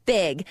win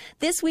big.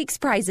 This week's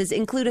prizes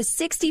include a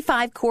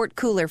 65-quart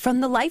cooler from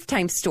the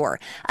Lifetime Store,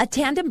 a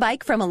tandem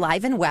bike from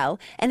Alive and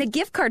Well, and a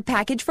gift card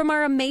package from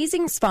our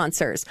amazing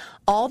sponsors.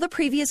 All the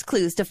previous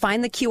clues to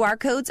find the QR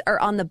codes are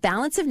on the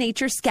Balance of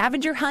Nature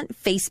Scavenger Hunt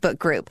Facebook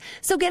group.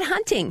 So get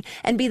hunting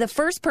and be the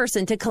first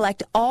person to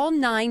collect all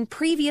 9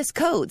 previous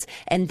codes,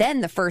 and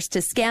then the first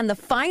to scan the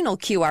final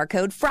QR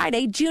code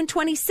Friday, June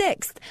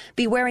 26th.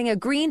 Be wearing a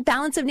green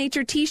Balance of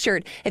Nature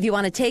t-shirt if you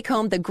want to take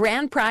home the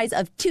grand prize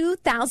of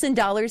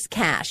 $2,000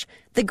 cash.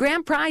 The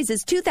grand prize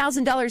is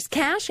 $2,000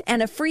 cash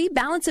and a free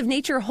Balance of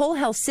Nature whole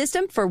health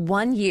system for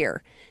 1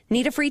 year.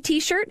 Need a free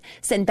t-shirt?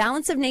 Send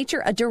Balance of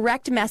Nature a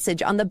direct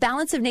message on the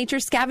Balance of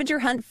Nature Scavenger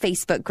Hunt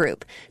Facebook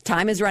group.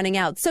 Time is running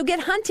out, so get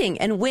hunting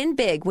and win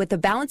big with the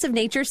Balance of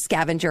Nature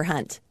Scavenger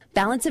Hunt.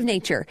 Balance of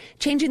Nature,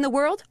 changing the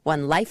world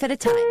one life at a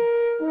time.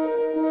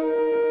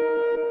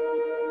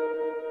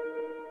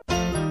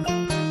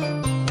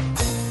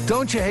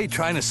 Don't you hate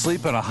trying to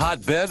sleep in a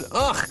hot bed?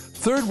 Ugh!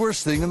 Third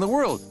worst thing in the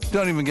world.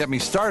 Don't even get me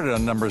started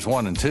on numbers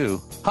 1 and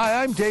 2.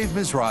 Hi, I'm Dave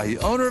Mizrahi,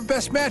 owner of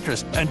Best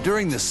Mattress, and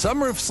during the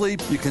summer of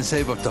sleep, you can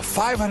save up to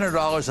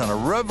 $500 on a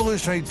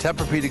revolutionary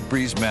Tempur-Pedic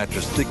Breeze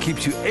mattress that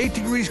keeps you 8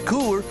 degrees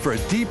cooler for a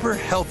deeper,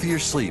 healthier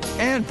sleep.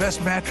 And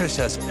Best Mattress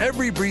has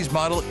every Breeze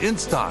model in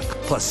stock,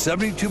 plus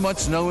 72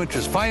 months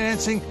no-interest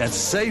financing and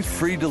safe,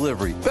 free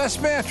delivery.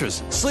 Best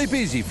Mattress. Sleep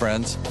easy,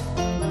 friends.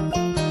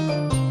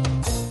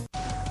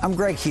 I'm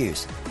Greg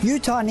Hughes.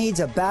 Utah needs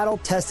a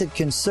battle-tested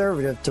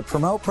conservative to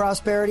promote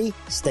prosperity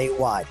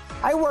statewide.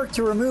 I work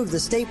to remove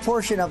the state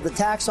portion of the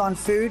tax on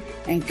food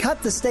and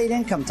cut the state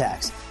income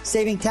tax,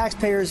 saving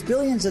taxpayers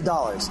billions of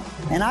dollars.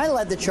 And I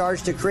led the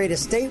charge to create a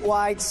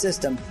statewide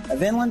system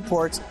of inland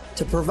ports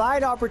to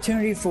provide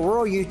opportunity for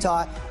rural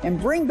Utah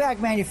and bring back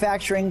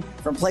manufacturing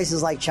from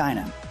places like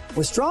China.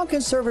 With strong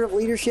conservative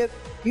leadership,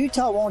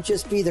 Utah won't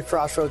just be the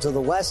crossroads of the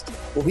West,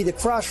 we'll be the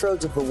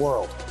crossroads of the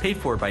world. Paid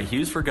for by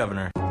Hughes for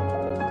Governor.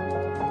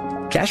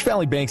 Cache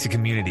Valley Bank's a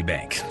community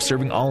bank,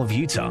 serving all of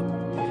Utah.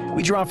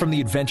 We draw from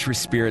the adventurous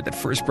spirit that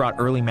first brought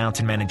early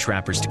mountain men and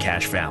trappers to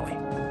Cache Valley.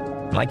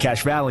 Like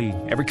Cache Valley,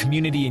 every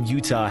community in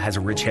Utah has a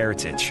rich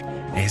heritage,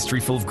 a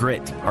history full of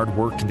grit, hard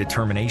work, and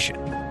determination.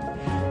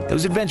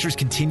 Those adventures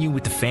continue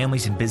with the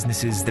families and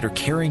businesses that are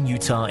carrying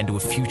Utah into a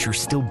future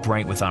still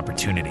bright with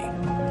opportunity.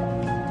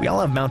 We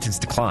all have mountains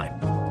to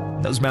climb.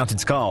 When those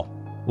mountains call,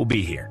 we'll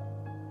be here.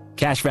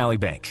 Cache Valley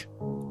Bank.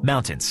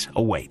 Mountains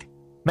await.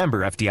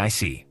 Member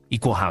FDIC.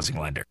 Equal housing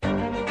lender.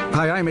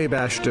 Hi, I'm Abe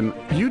Ashton.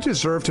 You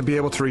deserve to be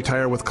able to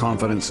retire with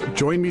confidence.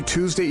 Join me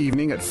Tuesday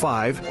evening at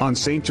 5 on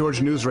St.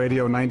 George News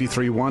Radio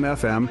 93.1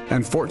 FM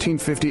and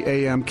 1450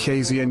 AM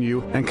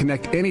KZNU, and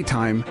connect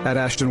anytime at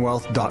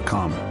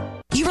ashtonwealth.com.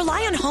 You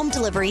rely on home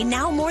delivery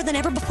now more than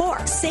ever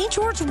before. St.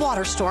 George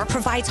Water Store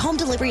provides home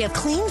delivery of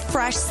clean,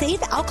 fresh,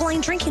 safe,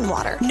 alkaline drinking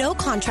water. No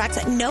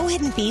contracts, no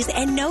hidden fees,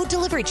 and no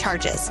delivery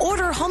charges.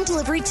 Order home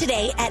delivery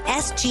today at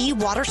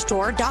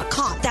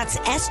sgwaterstore.com. That's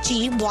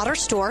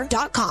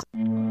sgwaterstore.com.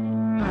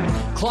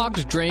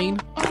 Clogged drain?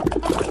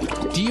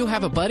 Do you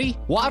have a buddy?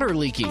 Water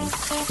leaking?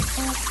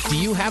 Do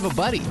you have a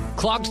buddy?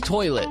 Clogged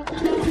toilet?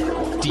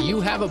 Do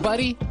you have a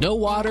buddy? No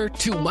water?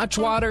 Too much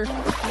water?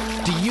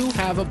 Do you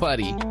have a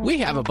buddy? We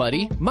have a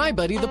buddy. My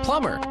Buddy the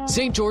Plumber.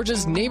 St.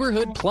 George's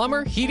neighborhood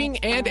plumber, heating,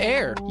 and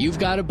air. You've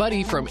got a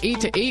buddy from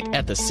 8 to 8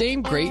 at the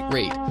same great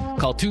rate.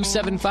 Call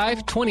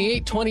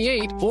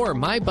 275-2828 or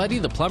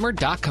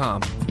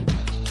mybuddytheplumber.com.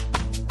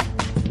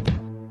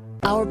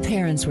 Our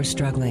parents were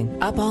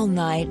struggling, up all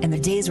night, and the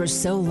days were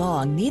so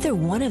long, neither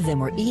one of them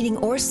were eating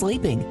or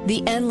sleeping.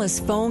 The endless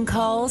phone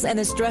calls and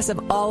the stress of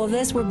all of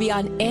this were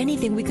beyond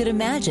anything we could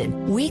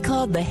imagine. We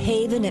called The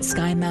Haven at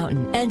Sky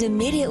Mountain and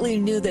immediately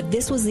knew that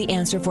this was the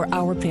answer for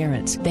our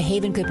parents. The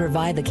Haven could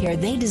provide the care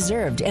they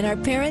deserved, and our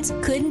parents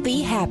couldn't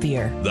be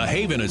happier. The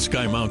Haven at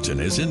Sky Mountain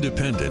is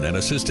independent and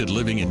assisted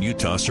living in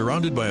Utah,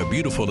 surrounded by a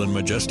beautiful and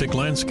majestic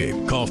landscape.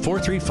 Call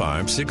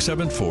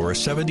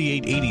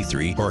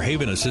 435-674-7883 or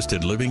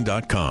havenassistedliving.com.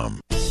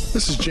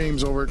 This is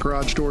James over at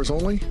Garage Doors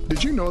Only.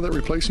 Did you know that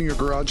replacing your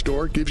garage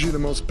door gives you the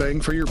most bang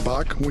for your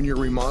buck when you're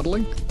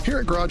remodeling? Here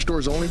at Garage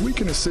Doors Only, we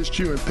can assist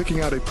you in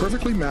picking out a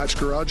perfectly matched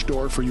garage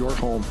door for your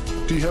home.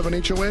 Do you have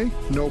an HOA?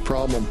 No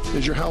problem.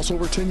 Is your house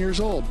over 10 years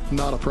old?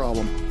 Not a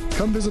problem.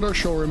 Come visit our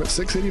showroom at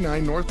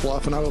 689 North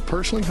Bluff and I will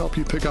personally help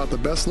you pick out the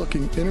best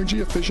looking energy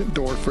efficient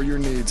door for your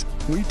needs.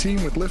 We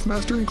team with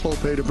LiftMaster and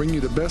Clopay to bring you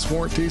the best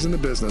warranties in the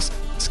business.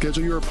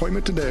 Schedule your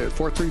appointment today at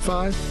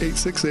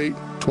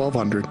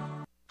 435-868-1200.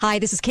 Hi,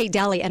 this is Kate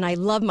Daly, and I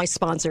love my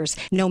sponsors.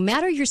 No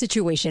matter your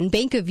situation,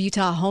 Bank of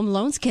Utah Home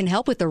Loans can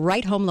help with the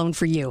right home loan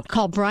for you.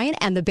 Call Brian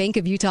and the Bank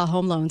of Utah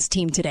Home Loans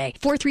team today.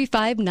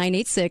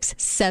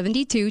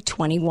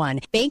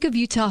 435-986-7221. Bank of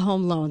Utah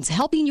Home Loans,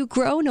 helping you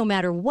grow no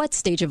matter what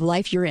stage of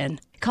life you're in.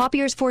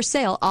 Copiers for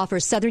Sale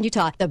offers Southern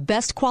Utah the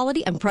best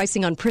quality and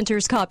pricing on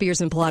printers,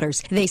 copiers, and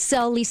plotters. They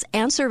sell, lease,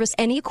 and service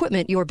any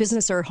equipment your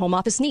business or home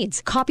office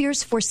needs.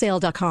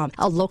 Copiersforsale.com,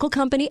 a local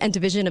company and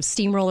division of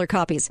Steamroller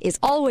Copies, is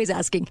always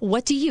asking,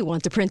 what do you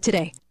want to print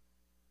today?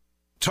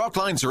 Talk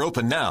lines are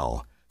open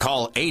now.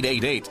 Call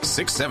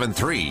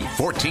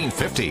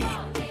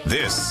 888-673-1450.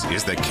 This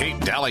is the Kate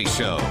Daly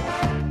Show.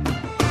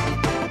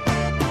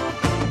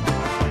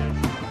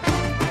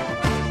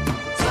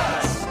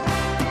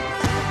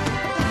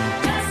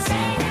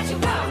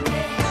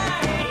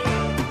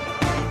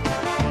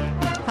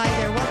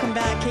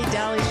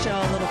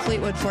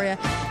 Fleetwood for you.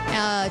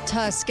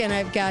 Tusk, and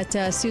I've got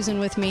Susan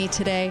with me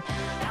today.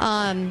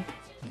 Fun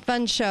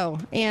show.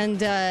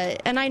 And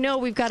I know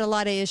we've got a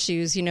lot of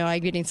issues. You know,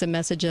 I'm getting some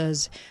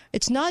messages.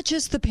 It's not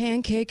just the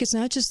pancake. It's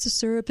not just the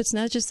syrup. It's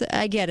not just the...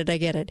 I get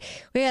it.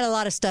 We had a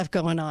lot of stuff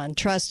going on.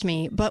 Trust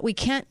me. But we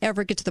can't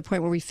ever get to the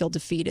point where we feel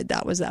defeated.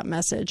 That was that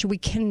message. We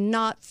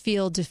cannot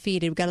feel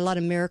defeated. We've got a lot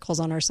of miracles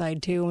on our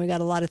side, too. And we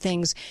got a lot of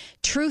things.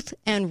 Truth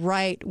and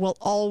right will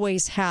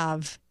always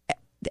have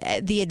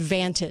the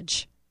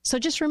advantage. So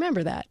just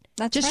remember that.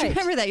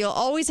 Remember that. You'll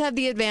always have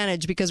the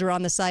advantage because we're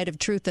on the side of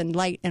truth and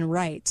light and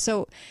right.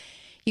 So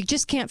you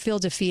just can't feel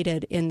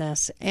defeated in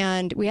this.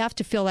 And we have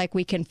to feel like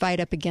we can fight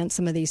up against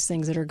some of these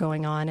things that are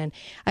going on. And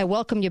I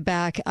welcome you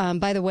back.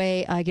 By the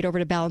way, get over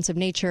to Balance of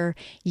Nature.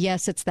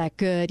 Yes, it's that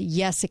good.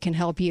 Yes, it can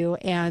help you.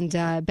 And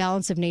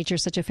Balance of Nature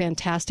is such a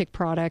fantastic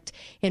product.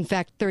 In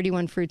fact,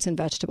 31 fruits and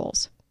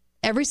vegetables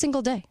every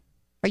single day.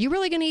 Are you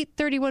really going to eat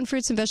 31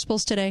 fruits and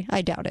vegetables today?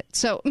 I doubt it.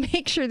 So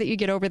make sure that you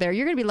get over there.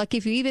 You're going to be lucky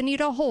if you even eat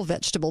a whole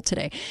vegetable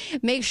today.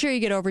 Make sure you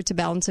get over to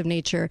Balance of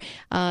Nature.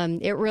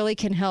 It really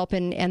can help,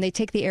 and they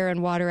take the air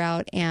and water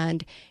out,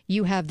 and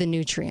you have the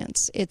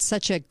nutrients. It's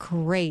such a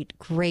great,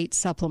 great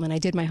supplement. I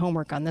did my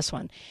homework on this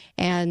one,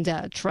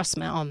 and trust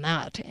me on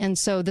that. And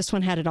so this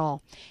one had it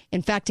all.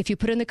 In fact, if you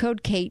put in the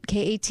code KATE,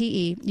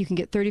 K-A-T-E, you can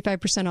get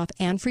 35% off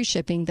and free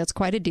shipping. That's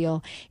quite a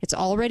deal. It's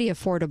already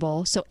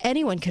affordable, so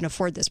anyone can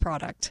afford this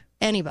product.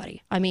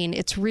 Anybody. I mean,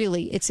 it's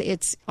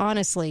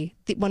honestly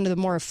one of the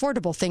more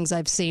affordable things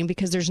I've seen,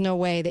 because there's no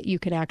way that you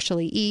could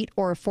actually eat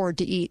or afford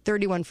to eat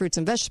 31 fruits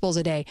and vegetables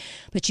a day,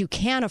 but you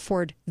can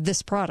afford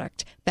this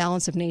product,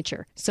 Balance of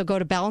Nature. So go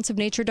to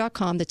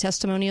balanceofnature.com. The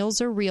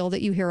testimonials are real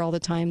that you hear all the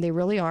time. They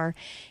really are.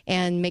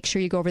 And make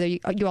sure you go over there.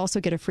 You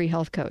also get a free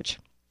health coach.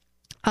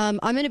 I'm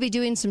going to be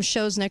doing some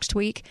shows next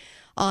week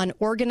on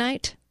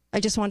Organite. I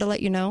just wanted to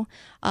let you know.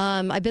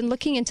 I've been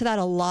looking into that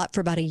a lot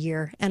for about a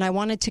year, and I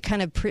wanted to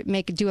kind of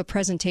do a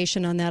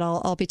presentation on that.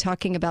 I'll be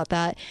talking about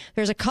that.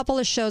 There's a couple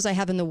of shows I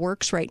have in the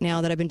works right now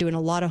that I've been doing a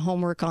lot of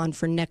homework on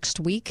for next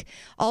week.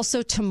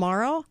 Also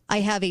tomorrow, I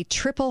have a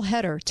triple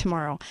header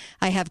tomorrow.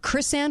 I have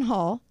Chris Ann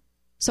Hall.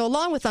 So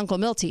along with Uncle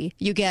Milty,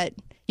 you get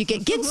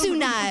Ginsu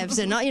knives,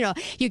 and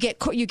you get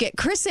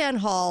Chris Ann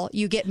Hall,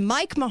 you get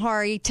Mike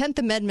Mahari, 10th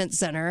Amendment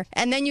Center,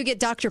 and then you get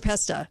Dr.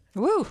 Pesta.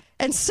 Woo!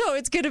 And so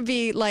it's going to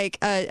be like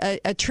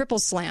a triple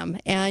slam,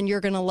 and you're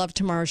going to love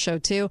tomorrow's show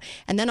too.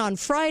 And then on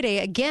Friday,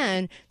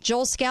 again,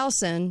 Joel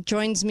Skousen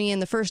joins me in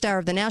the first hour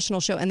of the national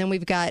show, and then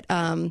we've got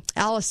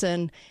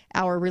Allison,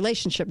 our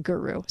relationship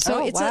guru.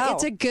 So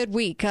it's a good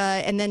week.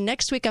 And then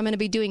next week, I'm going to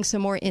be doing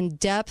some more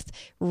in-depth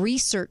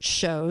research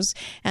shows,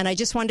 and I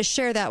just wanted to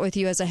share that with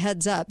you as a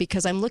heads up,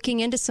 because I'm looking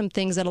into some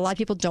things that a lot of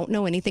people don't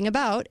know anything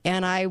about,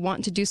 and I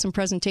want to do some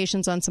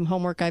presentations on some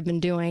homework I've been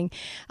doing.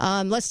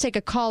 Let's take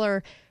a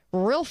caller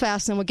real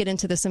fast, and we'll get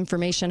into this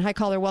information. Hi,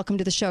 caller. Welcome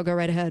to the show. Go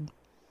right ahead.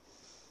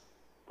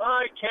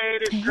 Hi,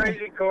 Kate. It's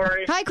Crazy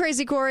Corey. Hi,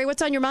 Crazy Corey.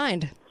 What's on your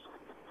mind?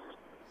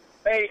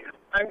 Hey,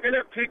 I'm going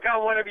to pick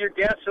on one of your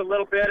guests a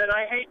little bit, and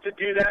I hate to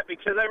do that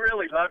because I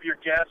really love your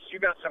guests. You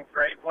got some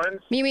great ones.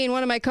 You mean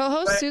one of my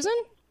co-hosts, Susan?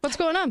 What's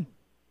going on?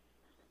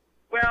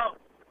 Well,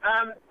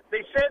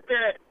 they said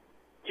that,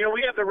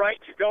 we have the right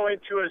to go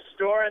into a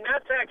store, and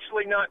that's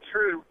actually not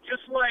true.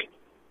 Just like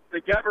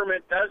the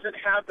government doesn't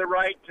have the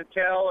right to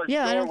tell a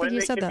store when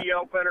they can be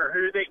open or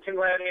who they can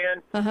let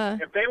in.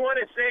 If they want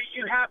to say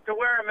you have to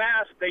wear a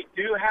mask, they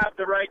do have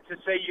the right to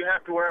say you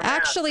have to wear a mask.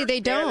 Actually, they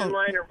don't. In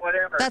line or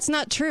whatever. That's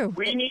not true.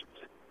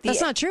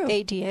 That's not true.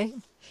 ADA.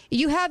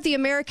 You have the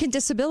American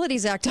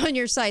Disabilities Act on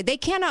your side. They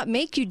cannot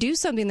make you do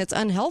something that's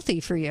unhealthy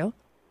for you.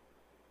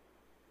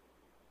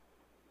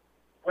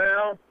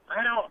 Well,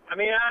 I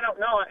don't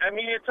know. I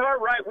mean, it's our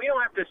right. We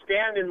don't have to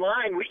stand in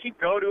line. We can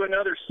go to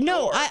another store.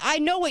 No, I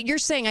know what you're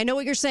saying.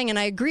 And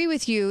I agree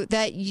with you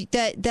that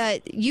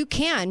you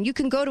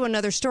can go to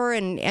another store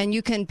and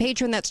you can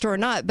patron that store or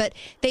not, but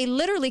they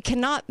literally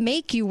cannot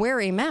make you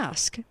wear a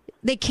mask.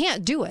 They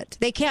can't do it.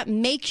 They can't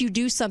make you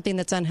do something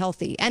that's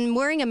unhealthy. And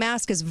wearing a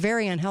mask is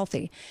very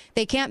unhealthy.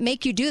 They can't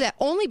make you do that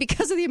only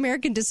because of the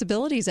American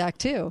Disabilities Act,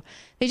 too.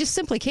 They just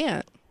simply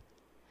can't.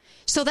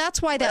 So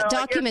that's why that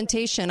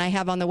documentation I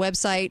have on the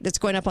website, that's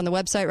going up on the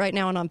website right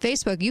now and on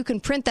Facebook, you can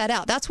print that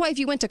out. That's why if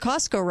you went to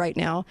Costco right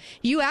now,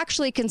 you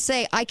actually can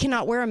say, I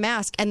cannot wear a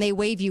mask, and they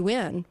wave you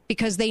in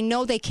because they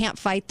know they can't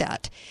fight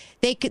that.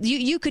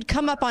 You could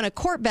come up on a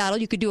court battle.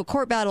 You could do a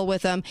court battle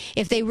with them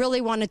if they really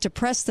wanted to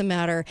press the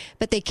matter,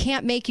 but they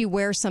can't make you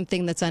wear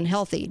something that's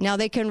unhealthy. Now,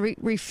 they can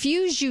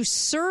refuse you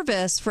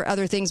service for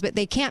other things, but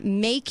they can't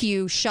make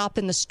you shop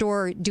in the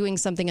store doing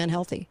something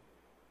unhealthy.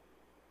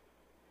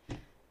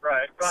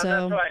 Right. Well,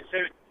 that's why I say,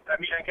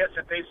 I guess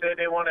if they say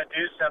they want to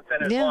do something,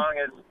 as long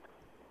as,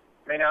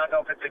 I don't know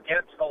if it's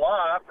against the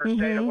law per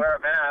se to wear a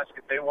mask,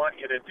 if they want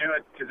you to do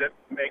it because it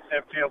makes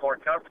them feel more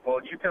comfortable,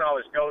 you can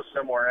always go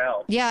somewhere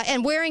else. Yeah,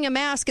 and wearing a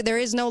mask, there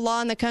is no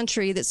law in the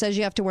country that says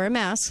you have to wear a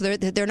mask.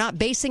 They're not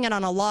basing it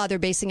on a law, they're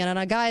basing it on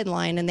a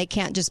guideline, and they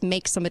can't just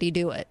make somebody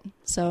do it.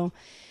 So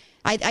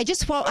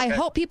I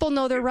hope people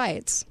know their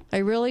rights. I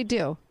really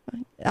do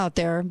out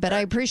there, but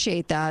I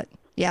appreciate that.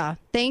 Yeah,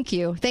 thank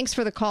you. Thanks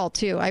for the call,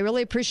 too. I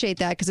really appreciate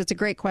that because it's a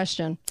great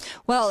question.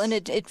 Well, and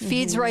it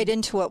feeds right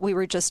into what we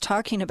were just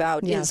talking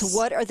about, is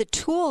what are the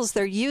tools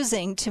they're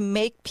using to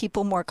make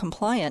people more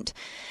compliant?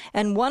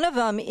 And one of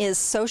them is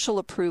social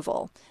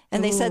approval.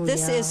 And they said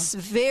this is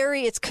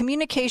it's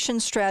communication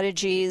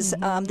strategies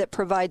that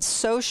provide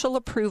social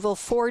approval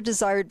for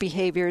desired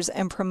behaviors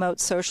and promote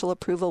social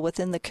approval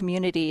within the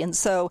community. And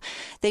so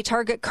they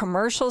target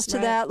commercials to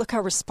that. Look how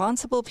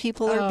responsible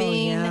people are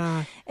being.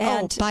 Yeah.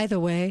 And by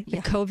the way, the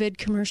COVID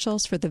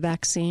commercials for the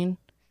vaccine,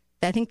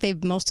 I think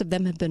most of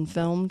them have been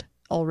filmed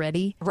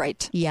already.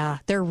 Right. Yeah.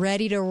 They're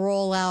ready to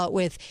roll out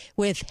with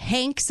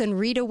Hanks and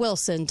Rita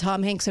Wilson,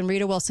 Tom Hanks and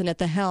Rita Wilson at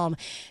the helm.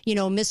 You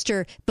know,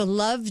 Mr.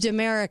 Beloved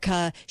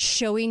America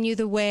showing you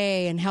the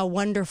way and how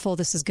wonderful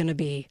this is going to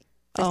be.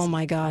 Oh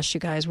my gosh, you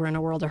guys, we're in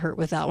a world of hurt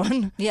with that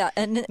one. Yeah,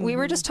 and we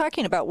were just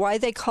talking about why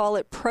they call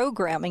it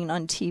programming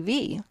on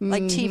TV,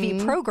 like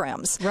TV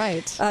programs.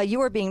 Right. You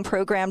are being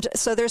programmed.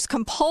 So there's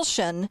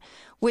compulsion,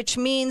 which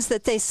means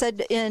that they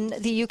said in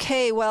the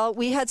UK, well,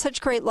 we had such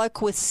great luck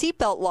with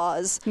seatbelt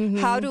laws.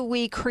 How do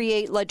we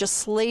create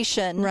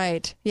legislation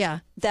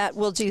that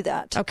will do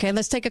that? Okay,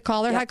 let's take a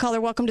caller. Hi,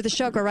 caller. Welcome to the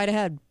show. Go right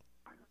ahead.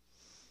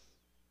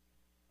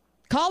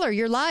 Caller,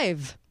 you're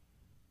live.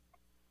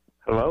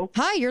 Hello?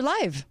 Hi, you're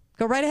live.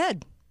 Go right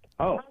ahead.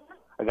 Oh,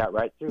 I got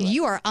right through it.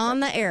 You are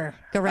on the air.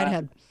 Go right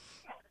ahead.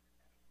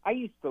 I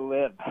used to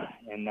live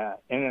in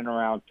and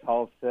around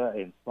Tulsa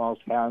in small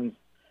towns,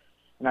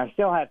 and I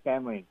still have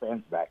family and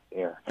friends back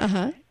there.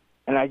 Uh-huh.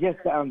 And I just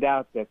found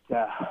out that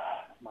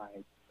my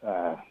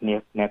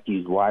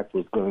nephew's wife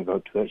was going to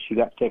go to it. She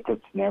got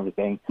tickets and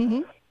everything,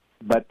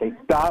 but they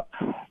stopped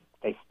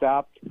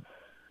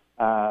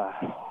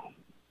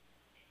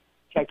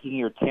checking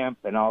your temp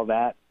and all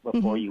that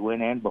before you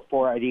went in,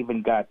 before I'd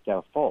even got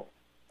full.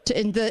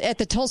 At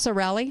the Tulsa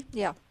rally?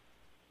 Yeah.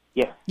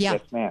 Yes. Yeah.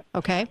 Yes, ma'am.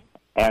 Okay.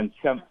 And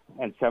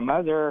some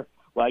other,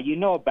 well, you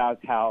know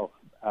about how,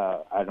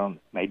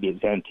 maybe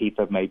it's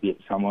Antifa, maybe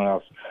it's someone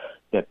else,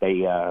 that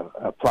they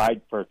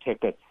applied for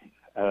tickets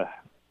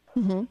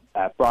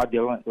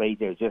fraudulently.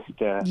 They're just...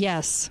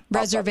 yes.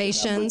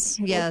 Reservations.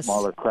 Yes.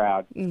 Smaller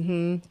crowd.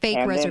 Fake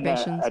and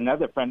reservations. Then,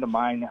 another friend of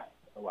mine,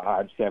 well,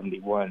 I'm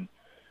 71,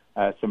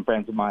 some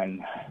friends of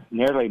mine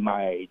nearly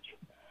my age,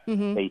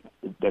 they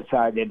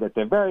decided at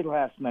the very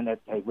last minute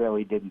they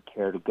really didn't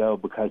care to go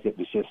because it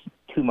was just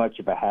too much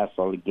of a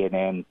hassle to get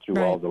in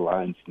through all the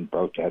lines and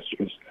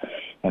protesters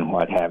and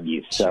what have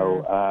you.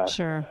 So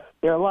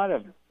there's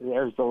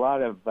a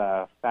lot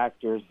of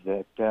factors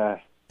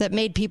that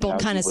made people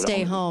kind of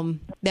stay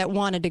home that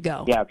wanted to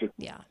go.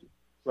 Yeah.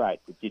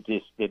 Right, but you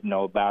just didn't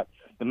know about.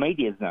 The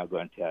media's not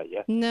going to tell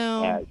you.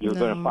 No. You're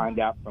going to find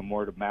out from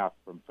word of mouth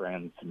from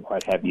friends and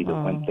what have you that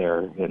went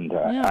there. And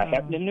I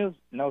happen to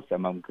know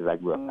some of them because I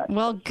grew up back there.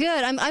 Well,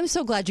 good. I'm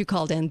so glad you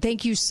called in.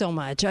 Thank you so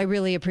much. I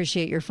really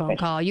appreciate your phone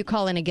call. You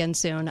call in again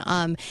soon.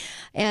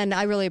 And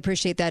I really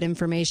appreciate that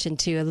information,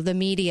 too. The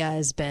media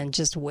has been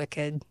just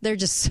wicked. They're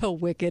just so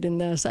wicked in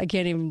this. I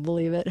can't even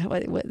believe it.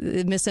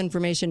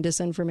 Misinformation,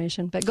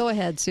 disinformation. But go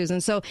ahead,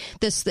 Susan. So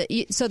there's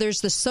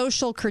the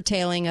social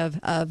curtailing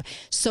of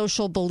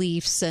social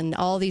beliefs and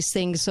all these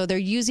things. So they're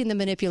using the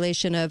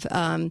manipulation of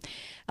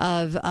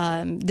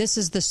this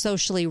is the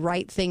socially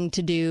right thing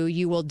to do.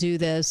 You will do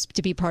this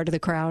to be part of the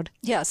crowd.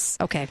 Yes.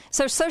 Okay.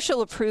 So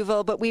social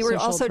approval, but we were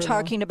also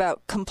talking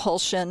about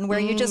compulsion, where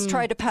you just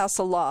try to pass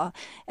a law.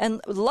 And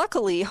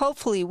luckily,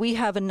 hopefully, we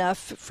have enough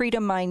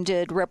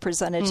freedom-minded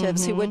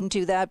representatives who wouldn't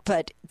do that,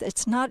 but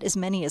it's not as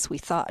many as we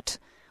thought.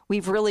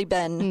 we've really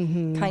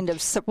been kind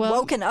of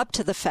woken up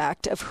to the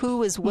fact of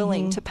who is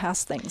willing to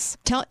pass things.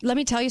 Let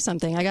me tell you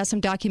something. I got some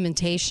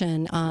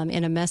documentation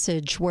in a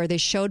message where they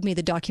showed me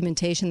the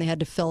documentation they had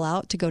to fill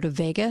out to go to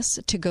Vegas,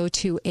 to go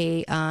to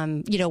a,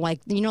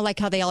 like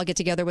how they all get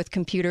together with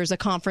computers at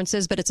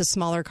conferences, but it's a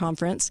smaller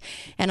conference.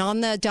 And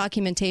on the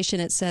documentation,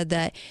 it said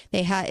that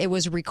it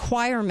was a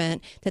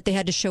requirement that they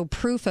had to show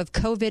proof of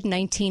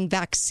COVID-19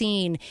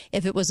 vaccine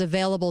if it was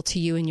available to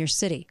you in your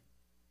city.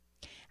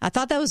 I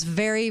thought that was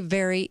very,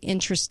 very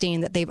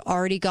interesting that they've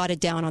already got it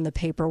down on the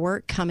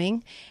paperwork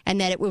coming,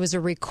 and that it was a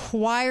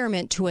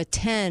requirement to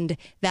attend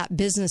that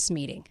business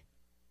meeting.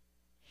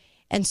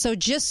 And so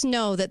just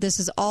know that this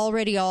is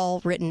already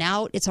all written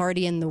out. It's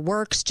already in the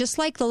works. Just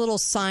like the little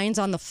signs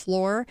on the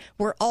floor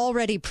were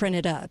already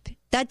printed up.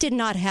 That did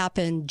not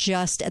happen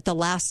just at the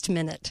last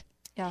minute.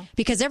 Yeah.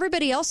 Because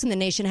everybody else in the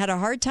nation had a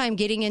hard time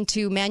getting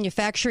into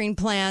manufacturing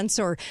plants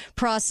or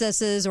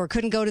processes or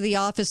couldn't go to the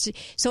office.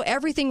 So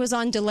everything was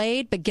on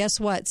delayed. But guess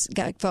what,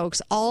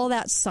 folks? All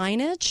that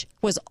signage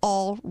was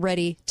all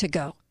ready to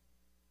go.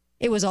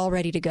 It was all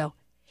ready to go.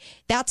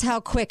 That's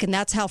how quick and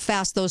that's how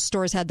fast those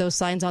stores had those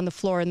signs on the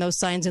floor and those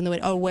signs in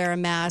the wear a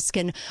mask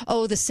and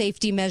the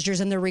safety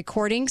measures and the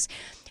recordings.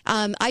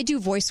 I do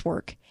voice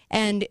work.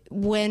 And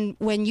when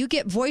you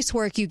get voice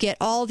work, you get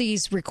all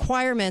these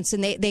requirements,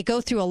 and they go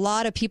through a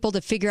lot of people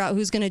to figure out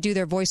who's going to do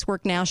their voice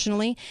work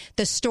nationally.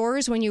 The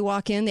stores, when you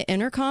walk in, the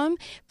intercom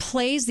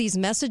plays these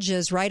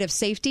messages, right, of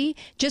safety.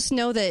 Just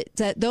know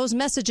that those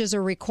messages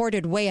are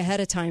recorded way ahead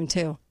of time,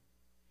 too.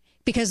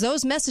 Because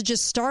those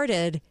messages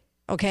started,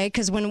 okay,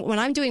 because when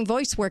I'm doing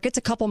voice work, it's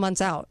a couple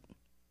months out.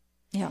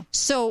 Yeah.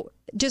 So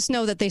just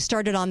know that they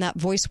started on that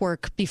voice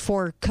work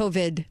before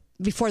COVID,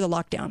 before the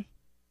lockdown.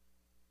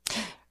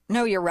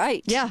 No, you're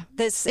right. Yeah.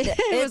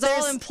 It was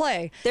all in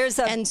play.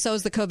 And so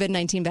is the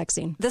COVID-19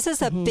 vaccine. This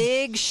is a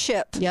big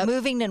ship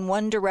moving in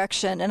one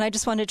direction. And I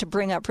just wanted to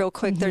bring up real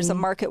quick, there's a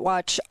Market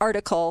Watch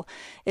article.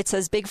 It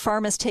says Big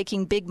Pharma is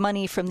taking big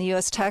money from the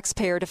U.S.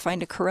 taxpayer to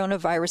find a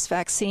coronavirus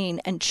vaccine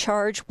and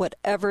charge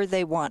whatever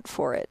they want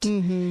for it.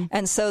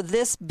 And so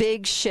this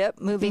big ship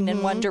moving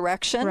in one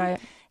direction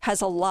has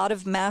a lot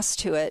of mass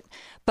to it.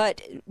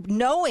 But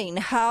knowing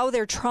how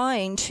they're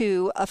trying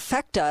to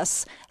affect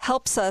us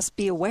helps us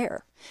be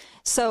aware.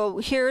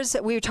 So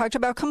we talked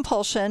about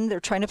compulsion. They're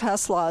trying to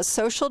pass laws.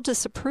 Social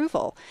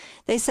disapproval.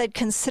 They said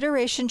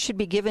consideration should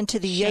be given to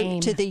the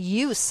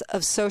use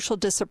of social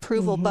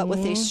disapproval, but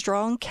with a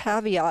strong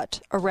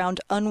caveat around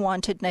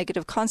unwanted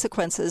negative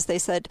consequences. They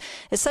said,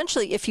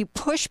 essentially, if you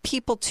push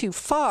people too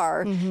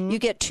far, you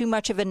get too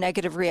much of a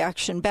negative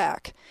reaction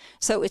back.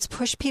 So it's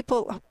push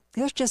people...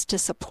 They're just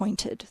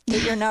disappointed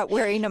that you're not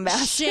wearing a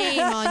mask.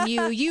 Shame on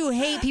you. You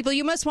hate people.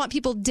 You must want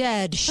people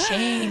dead.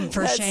 Shame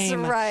for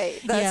shame. That's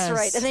right. That's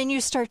right. And then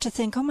you start to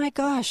think, oh, my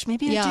gosh,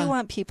 maybe I do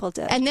want people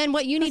dead. And then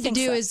what you need to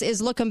do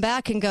is look them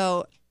back and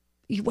go,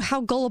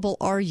 how gullible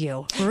are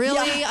you?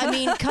 Really? Yeah. I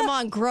mean, come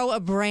on, grow a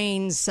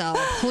brain cell.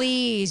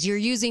 Please. You're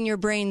using your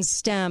brain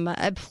stem.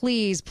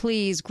 Please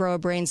grow a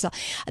brain cell.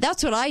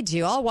 That's what I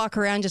do. I'll walk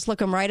around, just look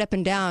them right up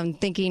and down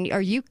thinking,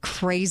 are you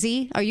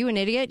crazy? Are you an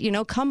idiot?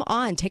 Come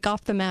on, take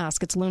off the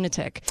mask. It's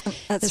lunatic.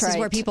 This is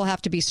where people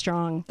have to be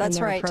strong in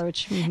their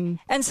approach.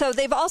 And so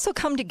they've also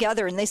come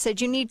together and they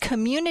said you need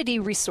community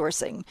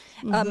resourcing,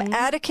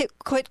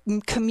 adequate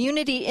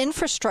community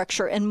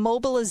infrastructure and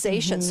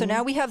mobilization. So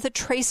now we have the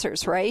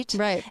tracers, right?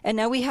 Right. And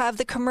now we have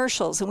the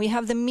commercials and we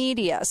have the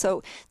media.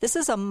 So this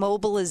is a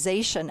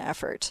mobilization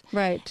effort.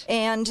 Right.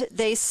 And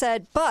they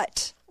said,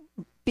 but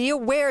be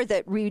aware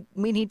that we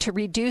need to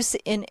reduce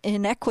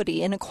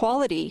inequality,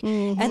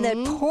 and that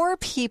poor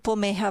people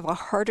may have a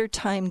harder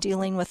time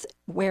dealing with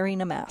wearing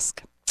a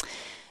mask.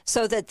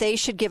 So that they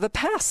should give a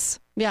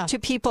pass to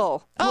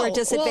people who are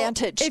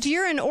disadvantaged. Well, if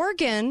you're in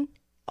Oregon...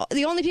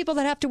 The only people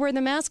that have to wear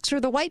the masks are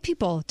the white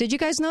people. Did you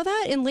guys know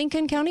that in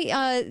Lincoln County?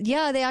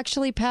 They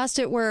actually passed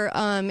it where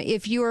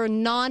if you're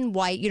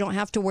non-white, you don't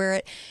have to wear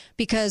it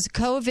because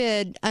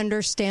COVID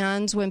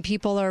understands when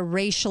people are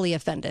racially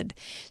offended.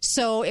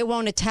 So it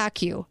won't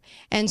attack you.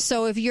 And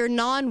so if you're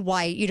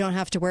non-white, you don't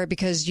have to wear it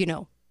because,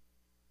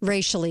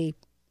 racially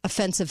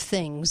offensive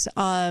things.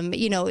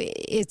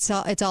 It's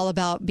all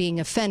about being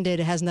offended.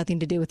 It has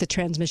nothing to do with the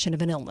transmission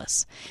of an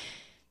illness.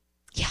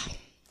 Yeah.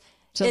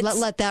 So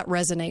let that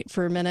resonate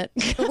for a minute.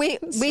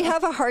 we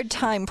have a hard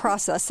time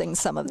processing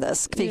some of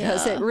this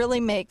because it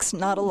really makes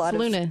not a lot of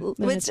lunatic.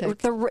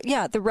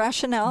 The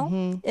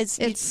rationale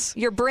is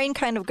your brain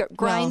kind of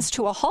grinds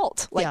to a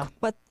halt. Like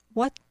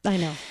what? I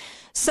know.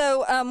 So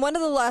one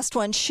of the last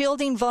ones,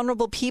 shielding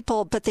vulnerable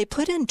people, but they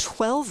put in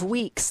 12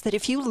 weeks that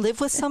if you live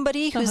with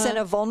somebody who's in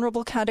a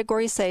vulnerable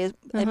category, say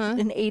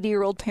an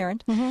 80-year-old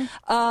parent,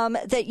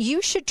 that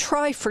you should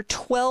try for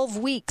 12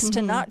 weeks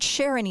to not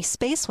share any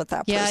space with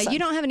that person. Yeah, you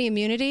don't have any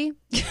immunity.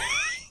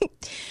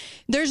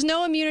 There's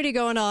no immunity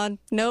going on.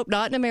 Nope,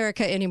 not in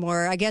America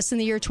anymore. I guess in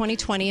the year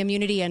 2020,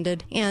 immunity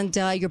ended, and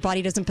your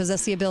body doesn't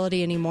possess the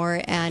ability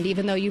anymore. And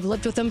even though you've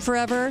lived with them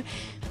forever,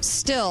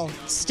 Still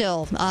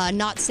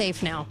not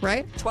safe now,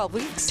 right? 12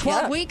 weeks.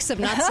 12 weeks of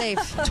not safe.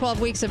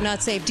 12 weeks of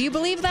not safe. Do you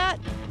believe that?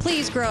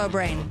 Please grow a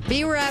brain.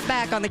 Be right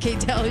back on the Kate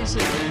Daly Show.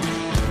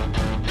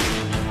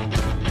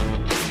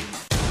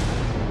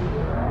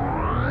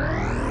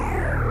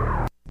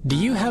 Do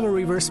you have a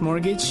reverse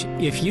mortgage?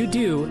 If you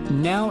do,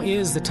 now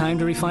is the time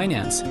to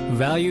refinance.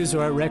 Values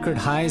are at record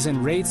highs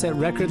and rates at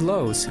record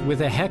lows.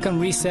 With a HECM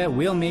reset,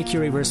 we'll make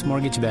your reverse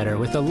mortgage better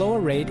with a lower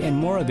rate and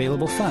more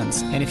available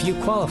funds. And if you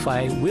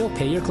qualify, we'll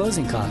pay your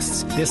closing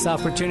costs. This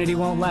opportunity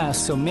won't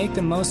last, so make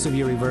the most of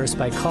your reverse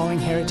by calling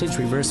Heritage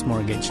Reverse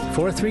Mortgage.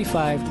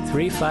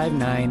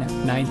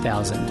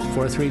 435-359-9000.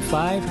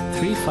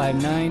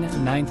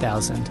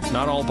 435-359-9000.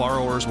 Not all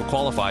borrowers will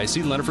qualify.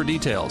 See lender for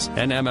details.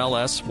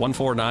 NMLS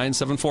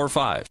 149745.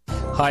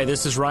 Hi,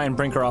 this is Ryan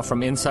Brinkeroff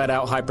from Inside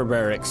Out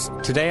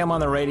Hyperbarics. Today I'm on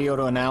the radio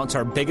to announce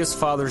our biggest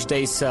Father's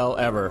Day sale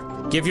ever.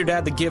 Give your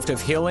dad the gift of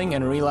healing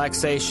and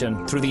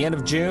relaxation. Through the end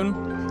of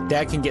June,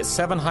 Dad can get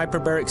 7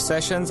 hyperbaric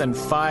sessions and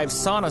 5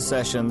 sauna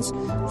sessions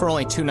for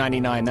only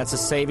 $299. That's a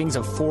savings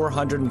of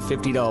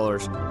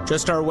 $450.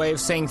 Just our way of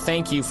saying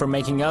thank you for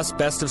making us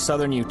best of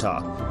Southern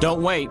Utah.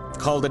 Don't wait.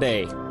 Call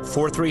today.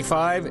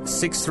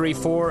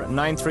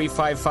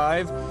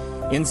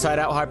 435-634-9355. Inside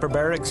Out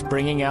Hyperbarics,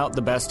 bringing out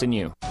the best in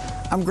you.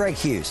 I'm Greg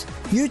Hughes.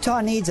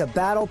 Utah needs a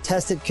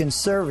battle-tested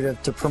conservative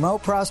to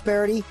promote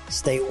prosperity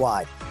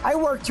statewide. I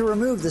work to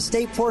remove the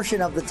state portion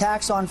of the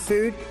tax on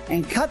food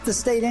and cut the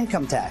state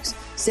income tax,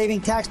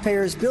 saving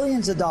taxpayers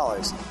billions of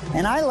dollars.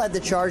 And I led the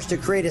charge to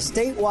create a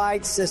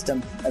statewide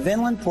system of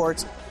inland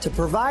ports to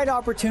provide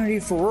opportunity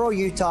for rural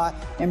Utah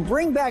and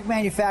bring back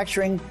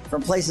manufacturing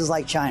from places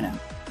like China.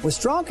 With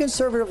strong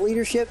conservative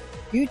leadership,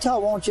 Utah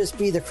won't just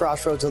be the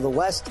crossroads of the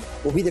West,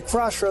 we'll be the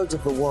crossroads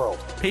of the world.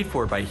 Paid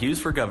for by Hughes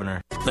for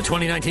Governor. The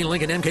 2019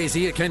 Lincoln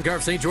MKZ at Ken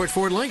Garff St. George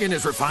Ford Lincoln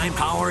is refined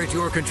power at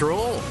your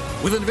control.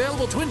 With an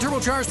available twin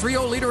turbocharged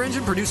 3.0-liter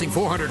engine producing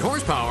 400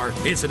 horsepower,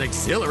 it's an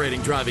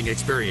exhilarating driving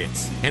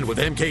experience. And with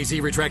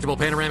MKZ retractable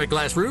panoramic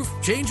glass roof,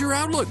 change your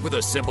outlook with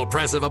a simple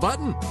press of a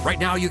button. Right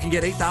now, you can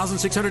get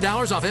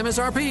 $8,600 off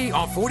MSRP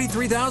off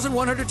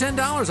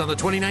 $43,110 on the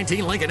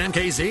 2019 Lincoln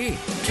MKZ.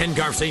 Ken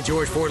Garff St.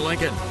 George Ford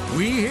Lincoln.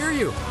 We hear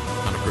you.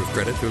 On approved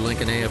credit through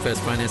Lincoln AFS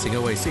Financing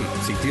OAC.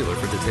 See dealer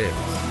for details.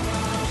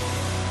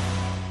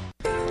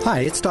 Hi,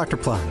 it's Dr.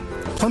 Plum.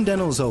 Plum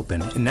Dental is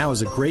open, and now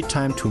is a great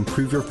time to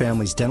improve your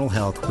family's dental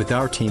health with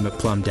our team at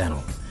Plum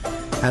Dental.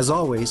 As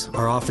always,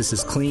 our office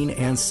is clean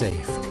and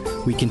safe.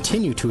 We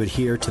continue to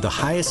adhere to the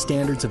highest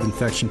standards of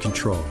infection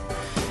control,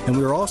 and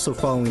we are also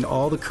following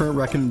all the current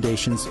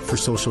recommendations for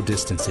social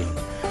distancing.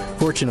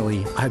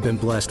 Fortunately, I've been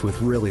blessed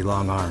with really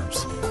long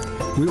arms.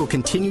 We will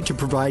continue to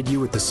provide you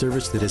with the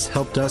service that has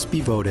helped us be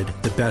voted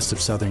the best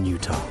of Southern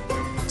Utah.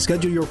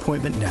 Schedule your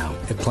appointment now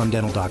at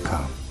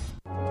plumdental.com.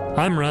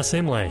 I'm Russ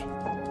Imlay.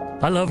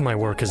 I love my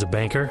work as a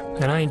banker,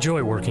 and I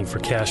enjoy working for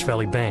Cache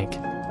Valley Bank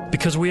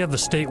because we have the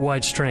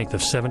statewide strength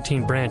of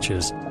 17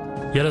 branches.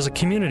 Yet as a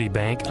community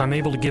bank, I'm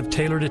able to give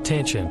tailored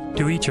attention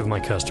to each of my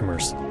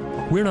customers.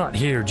 We're not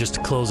here just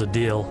to close a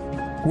deal.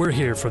 We're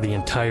here for the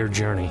entire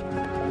journey.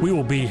 We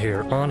will be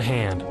here on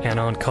hand and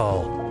on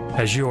call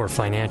as your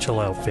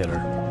financial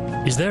outfitter.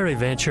 Is there a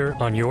venture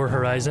on your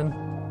horizon?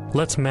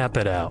 Let's map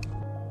it out.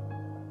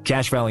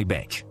 Cache Valley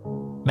Bank.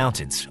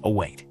 Mountains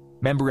await.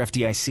 Member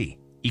FDIC.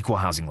 Equal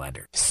housing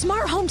lender.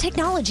 Smart home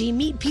technology.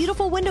 Meet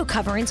beautiful window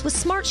coverings with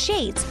smart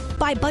shades.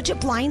 Buy budget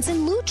blinds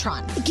in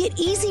Lutron. Get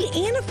easy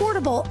and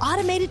affordable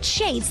automated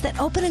shades that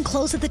open and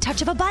close at the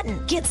touch of a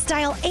button. Get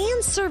style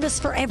and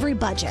service for every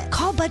budget.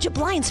 Call Budget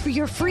Blinds for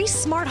your free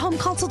smart home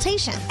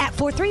consultation at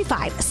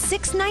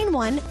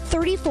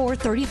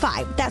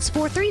 435-691-3435. That's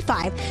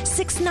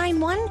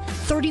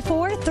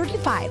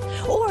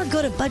 435-691-3435. Or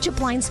go to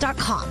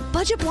budgetblinds.com.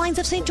 Budget Blinds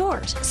of St.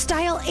 George.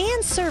 Style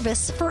and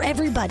service for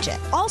every budget.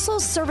 Also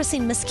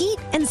servicing Mesquite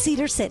and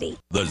Cedar City.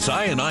 The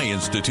Zion Eye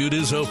Institute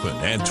is open,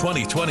 and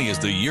 2020 is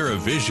the year of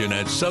vision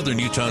at Southern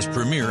Utah's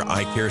premier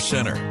eye care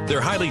center.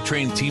 Their highly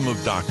trained team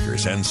of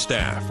doctors and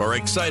staff are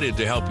excited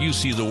to help you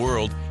see the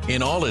world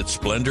in all its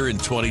splendor in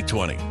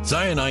 2020.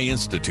 Zion Eye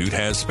Institute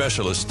has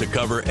specialists to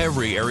cover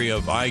every area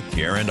of eye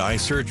care and eye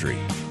surgery.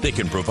 They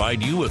can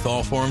provide you with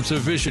all forms of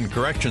vision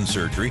correction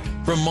surgery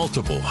from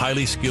multiple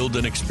highly skilled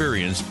and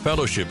experienced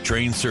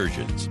fellowship-trained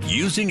surgeons.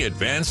 Using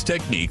advanced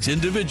techniques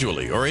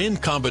individually or in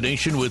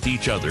combination with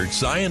each other,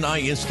 Zion Eye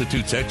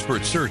Institute's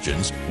expert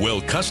surgeons will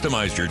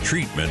customize your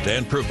treatment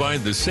and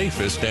provide the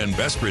safest and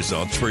best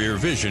results for your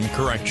vision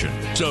correction.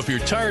 So if you're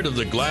tired of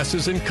the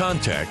glasses and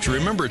contacts,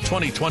 remember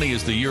 2020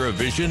 is the year of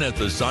vision at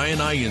the Zion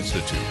Eye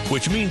Institute,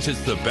 which means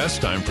it's the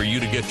best time for you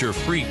to get your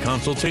free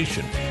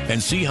consultation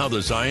and see how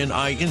the Zion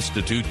Eye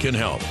Institute can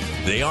help.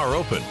 They are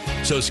open,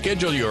 so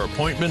schedule your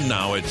appointment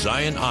now at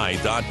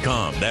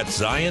ZionEye.com. That's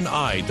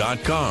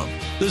ZionEye.com.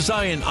 The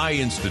Zion Eye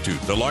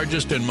Institute, the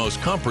largest and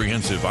most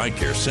comprehensive eye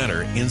care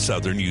center in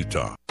Southern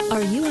Utah.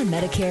 Are you on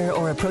Medicare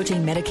or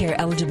approaching Medicare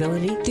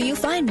eligibility? Do you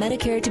find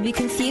Medicare to be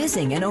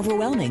confusing and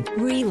overwhelming?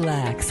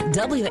 Relax.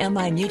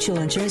 WMI Mutual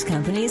Insurance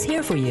Company is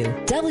here for you.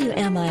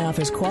 WMI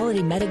offers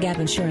quality Medigap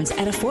insurance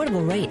at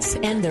affordable rates,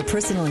 and their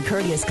personal and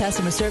courteous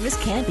customer service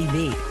can't be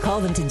beat.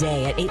 Call them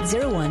today at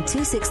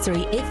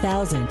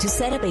 801-263-8000 to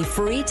set up a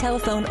free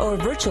telephone or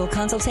virtual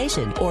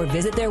consultation, or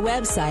visit their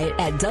website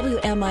at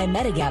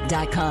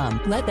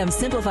WMIMedigap.com. Let them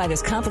simplify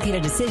this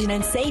complicated decision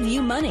and save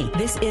you money.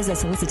 This is a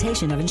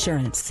solicitation of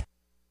insurance.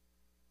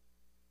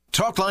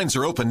 Talk lines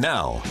are open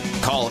now.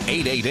 Call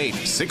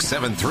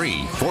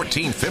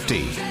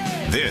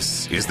 888-673-1450.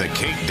 This is the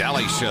Kate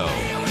Daly Show.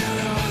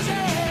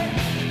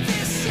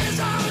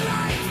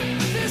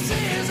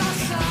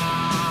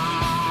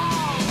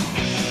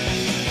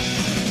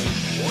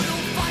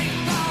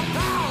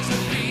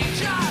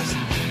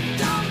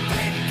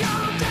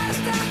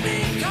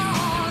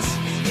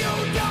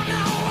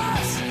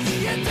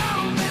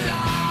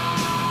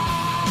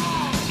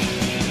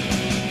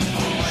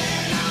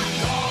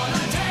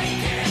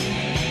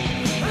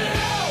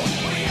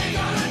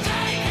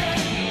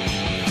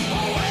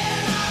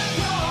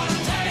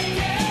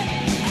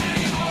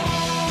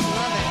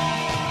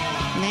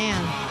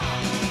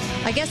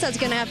 I guess that's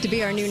going to have to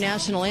be our new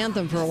national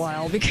anthem for a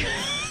while, because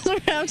we're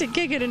going to have to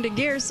kick it into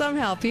gear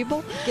somehow,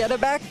 people. Get a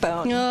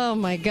backbone. Oh,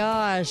 my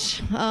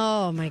gosh.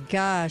 Oh, my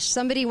gosh.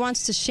 Somebody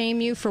wants to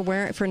shame you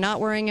for not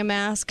wearing a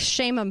mask.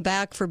 Shame them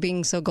back for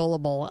being so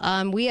gullible.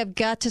 We have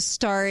got to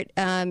start,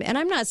 and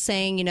I'm not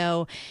saying,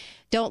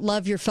 don't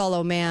love your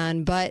fellow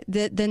man, but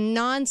the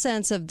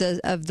nonsense of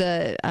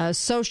the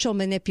social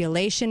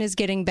manipulation is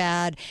getting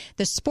bad.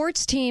 The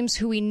sports teams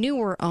who we knew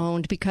were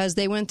owned because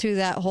they went through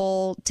that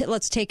whole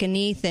let's take a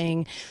knee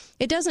thing.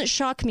 It doesn't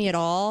shock me at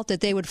all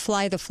that they would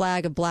fly the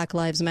flag of Black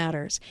Lives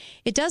Matters.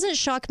 It doesn't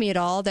shock me at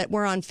all that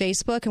we're on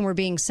Facebook and we're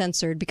being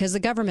censored because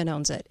the government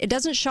owns it. It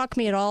doesn't shock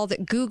me at all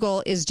that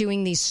Google is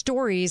doing these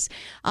stories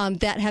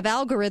that have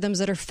algorithms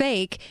that are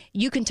fake.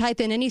 You can type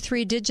in any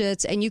 3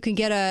 digits and you can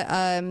get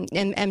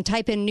and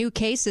type in new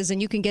cases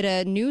and you can get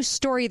a news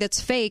story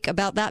that's fake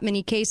about that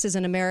many cases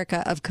in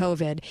America of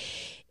COVID.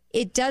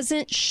 It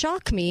doesn't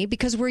shock me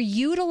because we're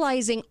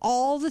utilizing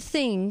all the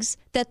things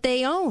that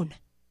they own.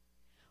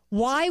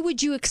 Why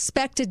would you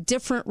expect a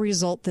different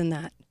result than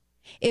that?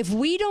 If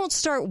we don't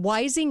start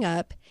wising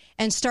up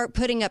and start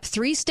putting up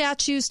 3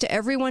 statues to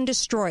everyone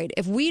destroyed,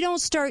 if we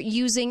don't start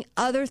using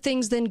other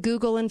things than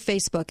Google and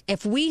Facebook,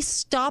 if we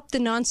stop the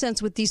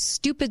nonsense with these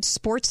stupid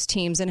sports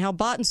teams and how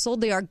bought and sold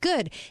they are,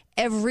 good,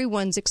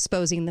 everyone's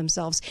exposing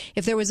themselves.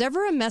 If there was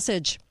ever a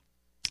message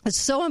that's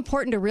so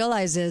important to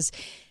realize is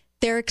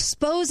they're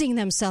exposing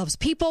themselves.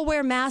 People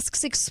wear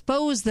masks,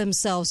 expose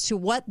themselves to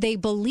what they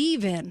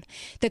believe in.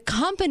 The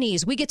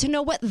companies, we get to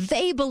know what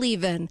they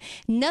believe in.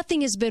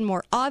 Nothing has been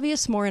more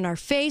obvious, more in our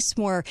face,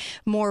 more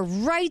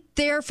right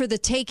there for the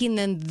taking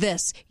than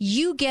this.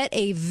 You get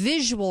a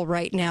visual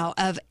right now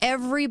of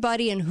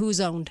everybody and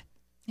who's owned.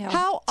 Yeah.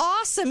 How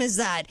awesome is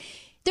that?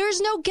 There's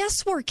no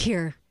guesswork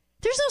here.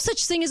 There's no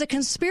such thing as a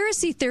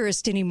conspiracy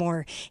theorist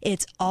anymore.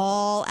 It's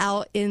all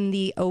out in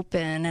the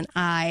open, and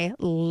I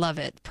love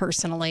it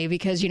personally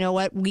because you know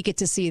what? We get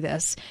to see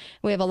this.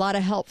 We have a lot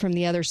of help from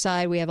the other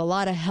side. We have a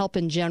lot of help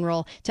in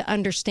general to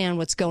understand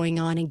what's going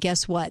on, and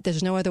guess what?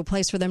 There's no other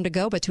place for them to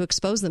go but to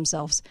expose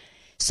themselves.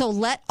 So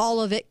let all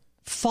of it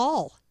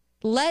fall.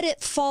 Let it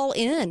fall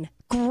in.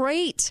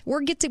 Great.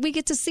 We get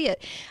to see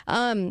it.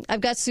 I've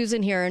got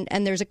Susan here,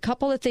 and there's a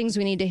couple of things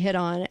we need to hit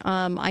on.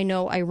 I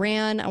know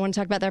Iran. I want to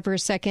talk about that for a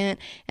second.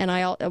 And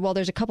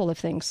there's a couple of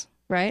things,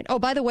 right? Oh,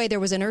 by the way, there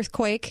was an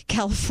earthquake,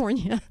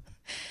 California.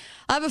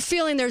 I have a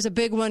feeling there's a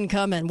big one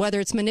coming,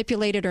 whether it's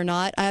manipulated or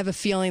not. I have a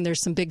feeling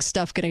there's some big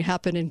stuff going to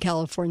happen in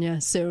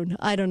California soon.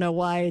 I don't know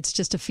why. It's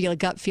just a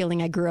gut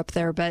feeling. I grew up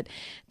there, but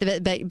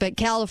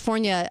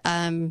California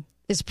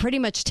is pretty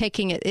much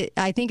taking it.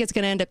 I think it's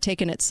going to end up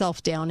taking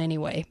itself down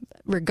anyway,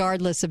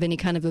 regardless of any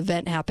kind of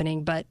event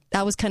happening. But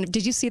that was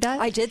did you see that?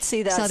 I did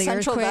see that.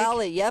 Central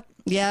Valley, yep.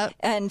 Yep.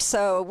 And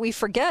so we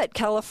forget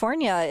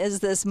California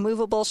is this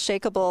movable,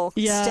 shakeable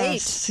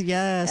state.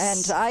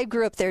 Yes. And I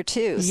grew up there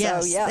too.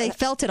 Yes. So, yeah. They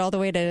felt it all the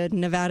way to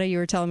Nevada, you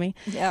were telling me.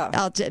 Yeah.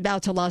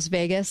 Out to Las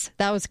Vegas.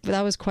 That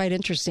was quite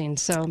interesting.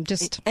 So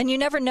And you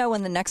never know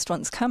when the next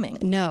one's coming.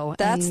 No.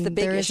 That's the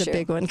big There issue. is a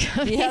big one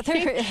coming. Yeah,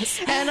 there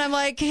is. And I'm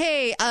like,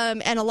 hey,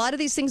 and a lot of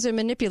these things are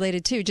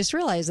manipulated too. Just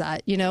realize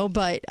that,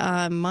 but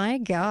my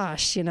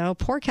gosh,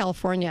 poor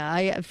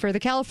California. For the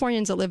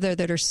Californians that live there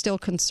that are still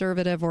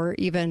conservative or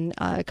even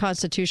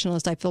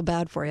constitutionalist, I feel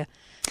bad for you.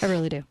 I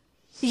really do.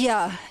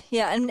 Yeah.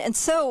 And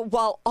so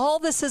while all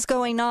this is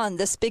going on,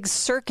 this big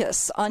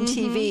circus on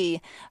TV,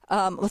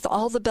 with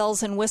all the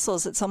bells and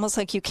whistles, it's almost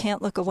like you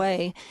can't look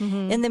away.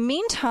 Mm-hmm. In the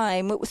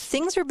meantime,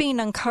 things are being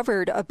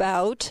uncovered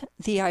about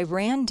the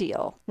Iran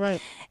deal.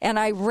 Right. And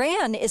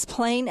Iran is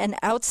playing an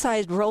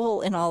outside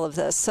role in all of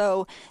this.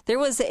 So there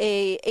was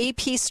a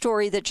AP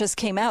story that just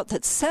came out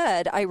that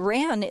said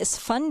Iran is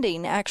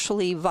funding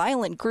actually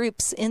violent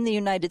groups in the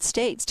United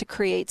States to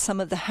create some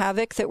of the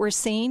havoc that we're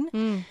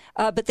seeing.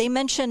 But they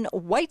mention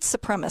white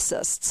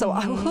supremacists. So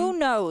who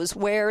knows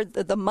where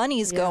the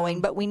money's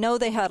going, but we know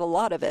they had a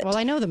lot of it. Well,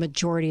 I know the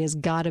majority has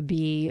got to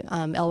be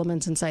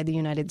elements inside the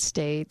United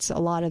States. A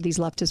lot of these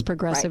leftist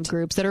progressive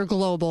groups that are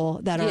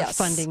global that are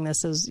funding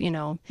this as,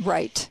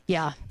 Right.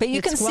 Yeah. But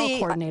you can well see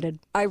coordinated.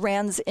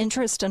 Iran's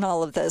interest in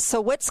all of this.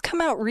 So what's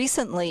come out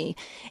recently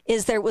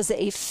is there was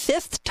a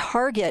fifth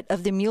target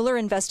of the Mueller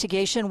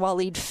investigation,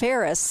 Walid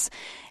Phares.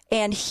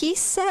 And he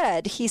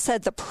said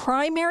the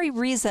primary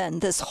reason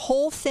this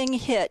whole thing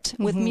hit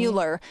with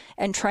Mueller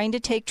and trying to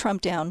take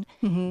Trump down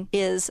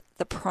is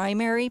the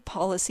primary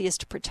policy is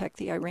to protect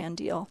the Iran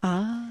deal.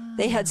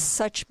 They had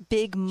such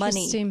big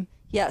money.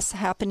 Yes,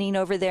 happening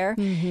over there.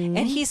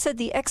 And he said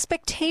the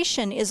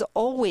expectation is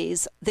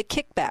always the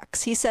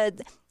kickbacks. He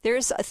said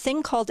there's a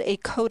thing called a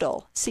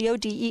CODEL,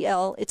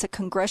 C-O-D-E-L. It's a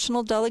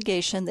congressional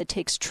delegation that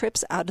takes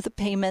trips out of the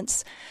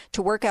payments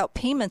to work out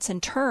payments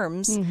and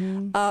terms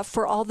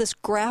for all this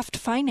graft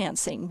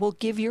financing. We'll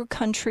give your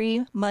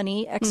country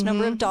money, X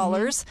number of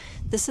dollars.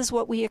 This is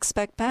what we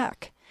expect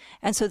back.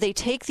 And so they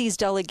take these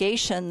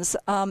delegations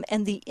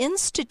and the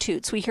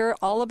institutes. We hear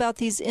all about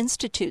these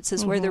institutes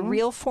is where the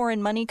real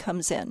foreign money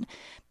comes in.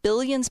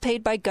 Billions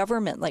paid by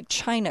government like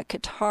China,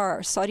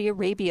 Qatar, Saudi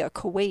Arabia,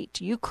 Kuwait,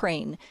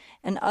 Ukraine,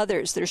 and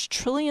others. There's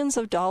trillions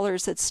of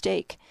dollars at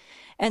stake.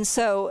 And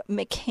so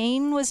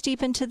McCain was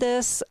deep into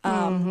this.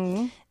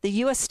 The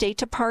U.S. State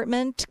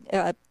Department,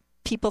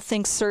 people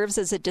think, serves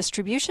as a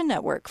distribution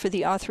network for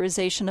the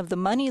authorization of the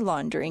money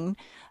laundering.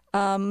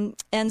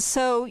 And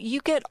so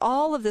you get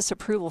all of this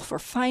approval for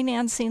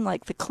financing,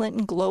 like the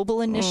Clinton Global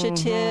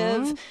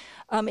Initiative.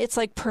 It's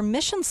like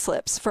permission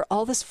slips for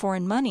all this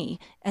foreign money,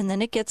 and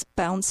then it gets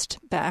bounced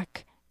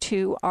back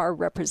to our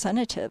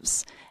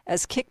representatives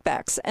as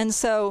kickbacks. And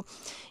so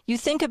you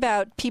think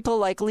about people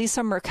like Lisa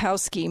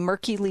Murkowski,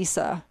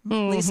 Lisa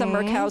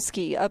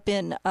Murkowski up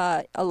in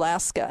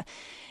Alaska.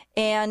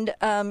 And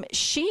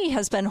she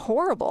has been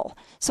horrible.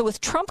 So with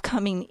Trump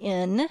coming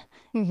in,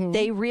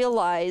 they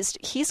realized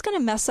he's going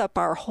to mess up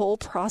our whole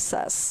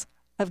process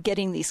of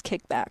getting these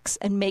kickbacks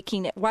and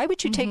making it. Why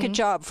would you take a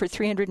job for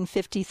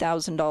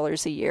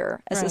 $350,000 a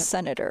year as a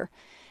senator?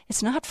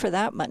 It's not for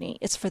that money.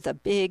 It's for the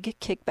big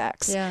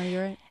kickbacks. Yeah,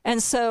 you're right.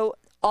 And so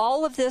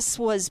all of this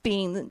was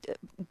being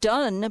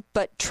done,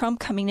 but Trump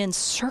coming in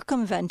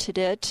circumvented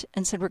it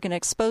and said, we're going to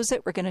expose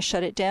it. We're going to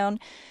shut it down.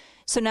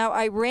 So now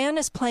Iran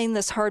is playing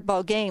this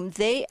hardball game.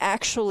 They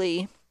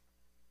actually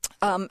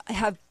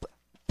have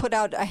put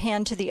out a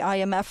hand to the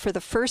IMF for the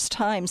first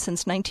time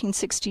since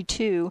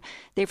 1962.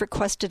 They've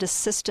requested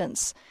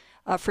assistance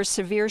for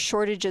severe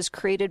shortages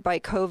created by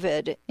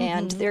COVID,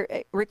 and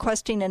they're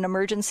requesting an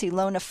emergency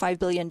loan of $5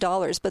 billion.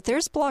 But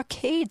there's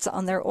blockades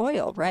on their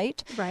oil,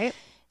 right? Right.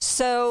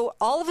 So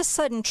all of a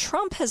sudden,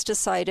 Trump has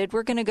decided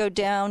we're going to go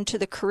down to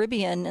the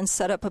Caribbean and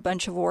set up a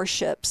bunch of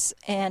warships.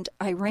 And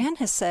Iran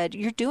has said,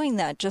 you're doing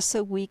that just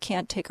so we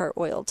can't take our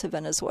oil to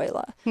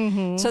Venezuela.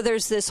 So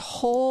there's this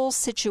whole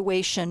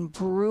situation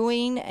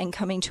brewing and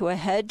coming to a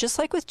head, just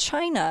like with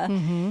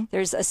China.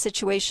 There's a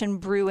situation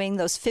brewing.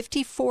 Those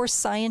 54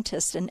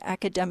 scientists and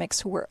academics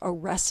who were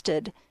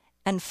arrested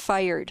and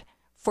fired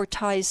for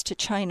ties to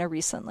China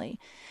recently.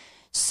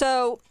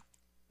 So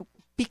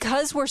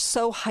because we're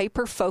so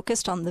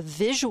hyper-focused on the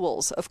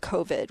visuals of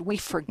COVID, we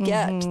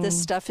forget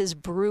this stuff is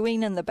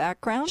brewing in the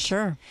background.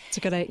 Sure. It's a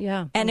good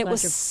idea. And it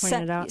was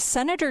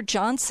Senator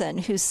Johnson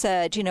who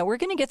said, we're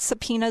going to get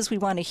subpoenas. We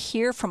want to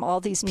hear from all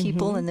these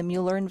people in the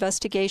Mueller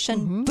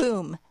investigation.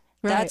 Boom.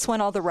 That's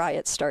when all the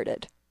riots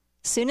started.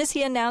 As soon as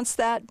he announced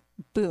that,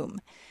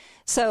 boom.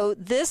 So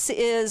this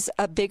is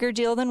a bigger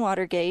deal than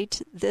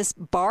Watergate. This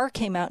Barr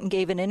came out and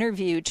gave an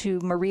interview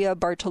to Maria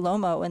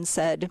Bartiromo and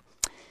said,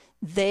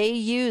 they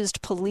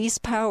used police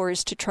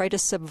powers to try to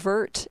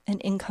subvert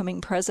an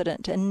incoming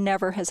president, and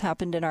never has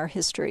happened in our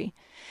history.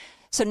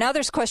 So now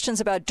there's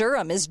questions about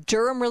Durham. Is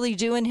Durham really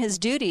doing his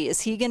duty? Is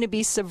he going to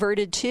be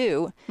subverted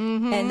too?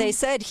 And they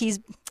said,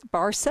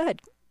 Barr said,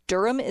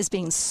 Durham is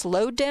being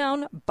slowed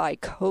down by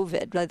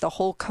COVID, by the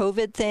whole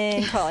COVID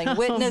thing, calling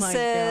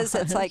witnesses.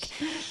 It's like,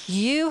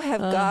 you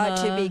have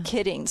got to be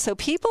kidding. So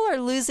people are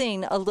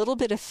losing a little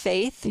bit of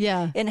faith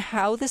in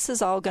how this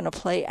is all going to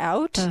play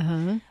out.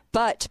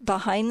 But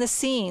behind the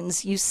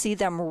scenes, you see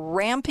them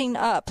ramping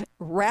up,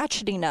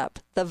 ratcheting up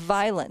the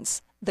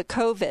violence, the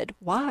COVID.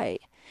 Why?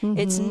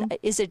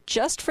 Is it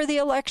just for the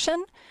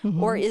election,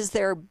 or is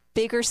there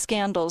bigger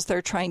scandals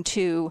they're trying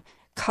to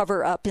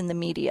cover up in the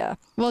media?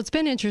 Well, it's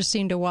been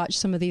interesting to watch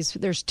some of these.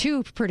 There's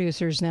two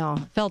producers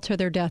now fell to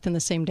their death in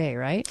the same day,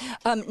 right?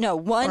 No,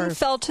 one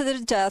fell to the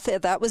death.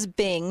 That was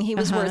Bing. He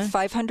was worth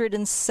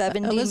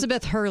 $570.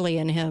 Elizabeth Hurley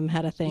and him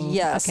had a thing.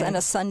 Yes, and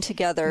a son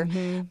together.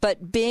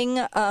 But Bing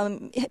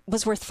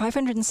was worth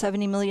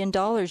 $570 million,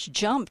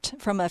 jumped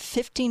from a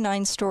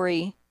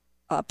 59-story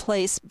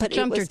place, but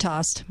jumped or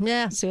tossed.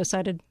 Yeah,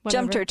 suicided.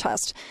 Whatever. Jumped or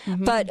tossed.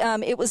 But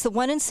it was the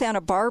one in Santa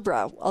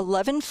Barbara,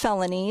 11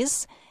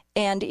 felonies.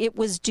 And it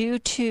was due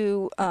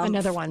to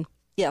another one.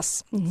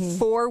 Yes,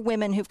 4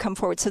 women who've come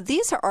forward. So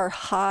these are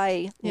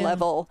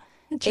high-level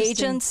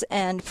agents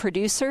and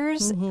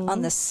producers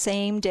on the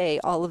same day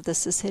all of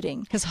this is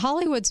hitting. Because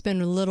Hollywood's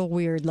been a little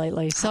weird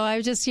lately. So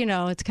I just,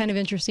 it's kind of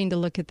interesting to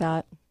look at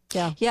that.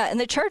 Yeah. Yeah, and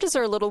the charges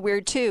are a little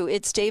weird, too.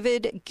 It's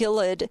David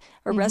Gillard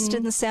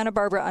arrested in Santa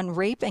Barbara on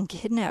rape and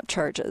kidnap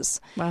charges.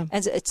 Wow.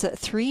 And it's a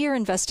 3-year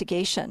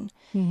investigation.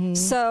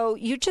 So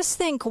you just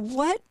think,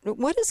 what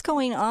is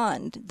going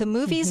on? The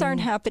movies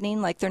aren't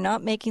happening, like they're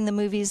not making the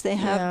movies they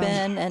have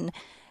been. And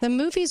the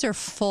movies are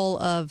full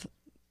of,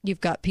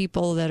 you've got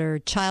people that are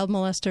child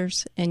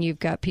molesters, and you've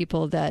got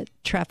people that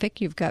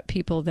traffic. You've got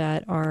people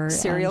that are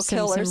serial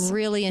killers, some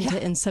really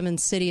into in some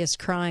insidious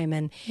crime,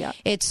 and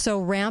it's so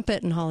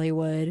rampant in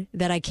Hollywood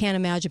that I can't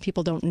imagine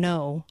people don't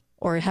know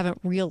or haven't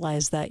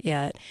realized that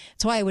yet.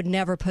 That's why I would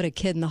never put a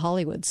kid in the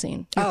Hollywood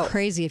scene. You're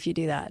crazy if you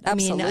do that.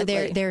 Absolutely.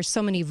 I mean, there's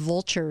so many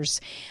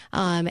vultures,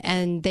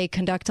 and they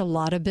conduct a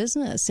lot of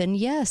business. And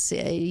yes,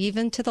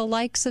 even to the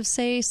likes of,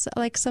 say,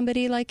 like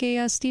somebody like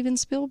a Steven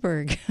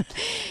Spielberg.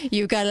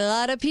 You've got a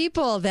lot of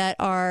people that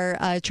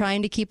are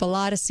trying to keep a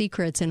lot of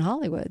secrets in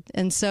Hollywood.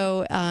 And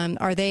so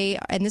are they,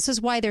 and this is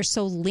why they're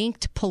so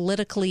linked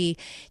politically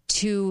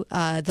to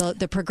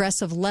the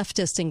progressive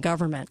leftists in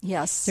government.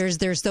 Yes.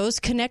 There's those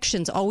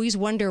connections. Always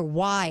wonder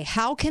why.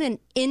 How can an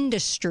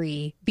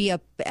industry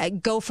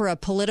go for a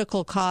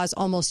political cause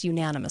almost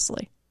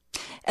unanimously?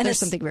 And there's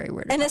something very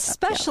weird and about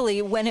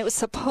especially when it was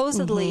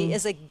supposedly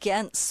is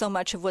against so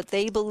much of what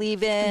they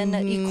believe in,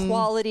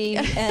 equality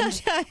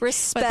and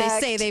respect. What they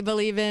say they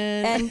believe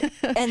in.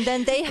 And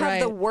then they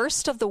have the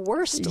worst of the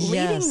worst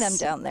leading them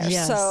down there.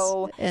 Yes.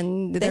 So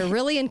and they're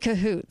really in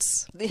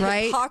cahoots, the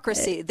right?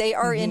 Hypocrisy. They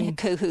are in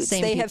cahoots.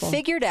 They have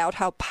figured out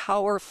how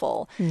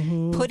powerful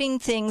putting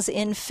things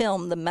in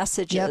film, the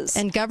messages.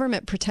 And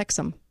government protects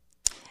them.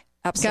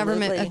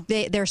 Absolutely.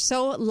 Government, they're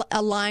so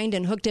aligned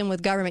and hooked in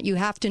with government. You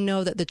have to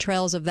know that the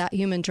trails of that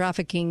human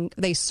trafficking,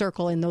 they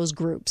circle in those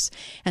groups,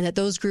 and that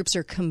those groups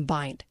are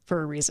combined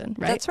for a reason,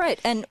 right? That's right.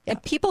 And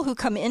people who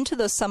come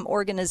into some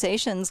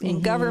organizations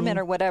in government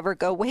or whatever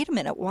go, wait a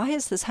minute, why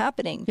is this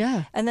happening?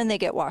 Yeah. And then they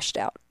get washed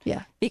out.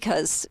 Yeah.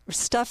 Because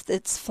stuff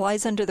that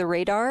flies under the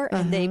radar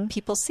and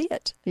people see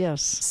it.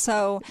 Yes.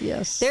 So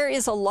there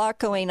is a lot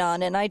going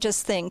on. And I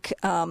just think...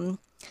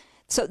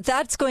 So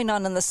that's going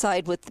on the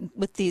side with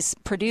these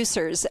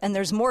producers, and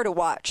there's more to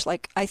watch.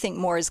 Like, I think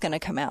more is going to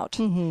come out.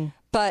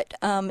 But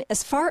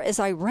as far as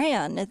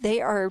Iran,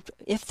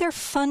 if they're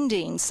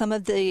funding some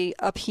of the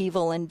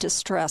upheaval and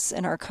distress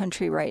in our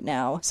country right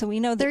now, so we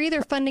know that they're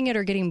either funding it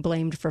or getting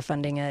blamed for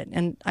funding it.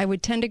 And I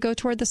would tend to go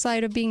toward the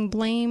side of being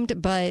blamed,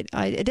 but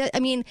I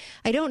mean,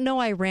 I don't know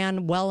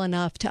Iran well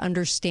enough to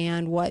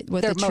understand what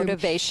their the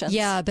motivations.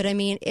 Yeah, but I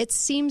mean, it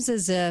seems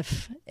as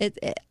if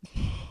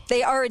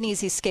they are an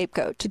easy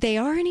scapegoat. They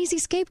are an easy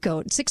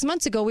scapegoat. 6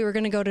 months ago, we were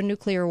going to go to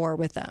nuclear war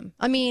with them.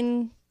 I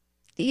mean,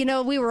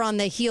 we were on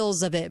the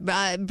heels of it.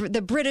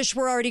 The British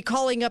were already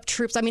calling up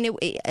troops. I mean,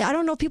 I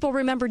don't know if people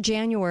remember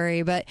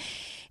January, but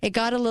it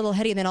got a little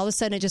heady, and then all of a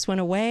sudden it just went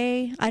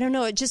away. I don't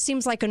know. It just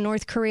seems like a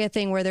North Korea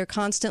thing where they're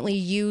constantly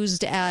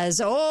used as,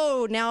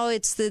 now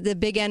it's the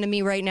big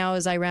enemy right now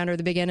is Iran, or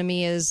the big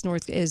enemy is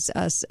North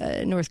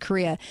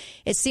Korea.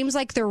 It seems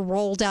like they're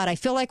rolled out. I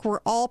feel like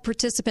we're all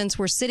participants.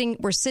 We're sitting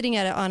looking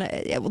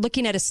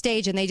at a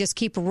stage, and they just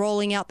keep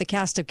rolling out the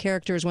cast of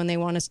characters when they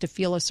want us to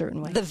feel a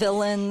certain way. The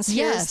villains.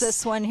 Yes. Here's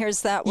this one.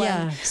 Here's that one.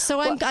 Yeah. So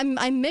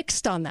I'm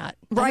mixed on that.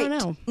 Right. I don't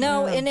know.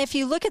 No, and if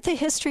you look at the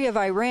history of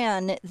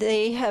Iran,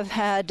 they have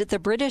had the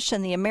British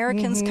and the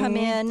Americans come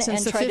in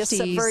Since and try the 50s. to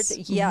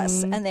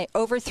subvert, and they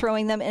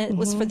overthrowing them, and it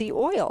was for the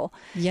oil.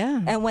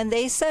 Yeah. And when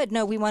they said,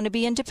 no, we want to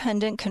be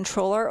independent,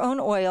 control our own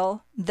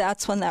oil,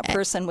 that's when that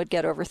person would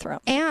get overthrown.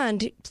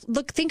 And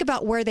think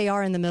about where they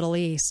are in the Middle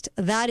East.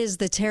 That is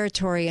the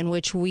territory in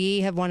which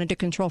we have wanted to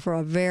control for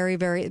a very,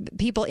 very,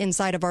 people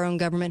inside of our own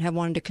government have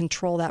wanted to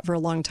control that for a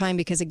long time,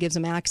 because it gives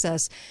them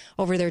access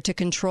over there to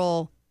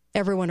control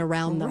everyone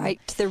around them.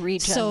 Right, the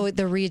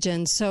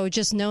region. So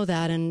just know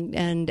that.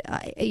 And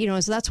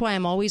so that's why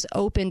I'm always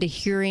open to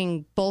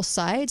hearing both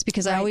sides,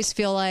 because I always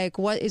feel like,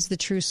 what is the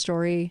true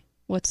story?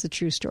 What's the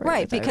true story?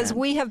 Right, because Iran?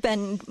 we have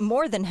been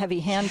more than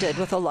heavy-handed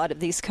with a lot of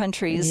these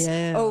countries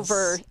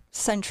over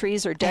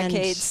centuries or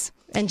decades.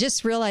 And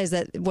just realize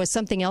that was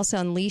something else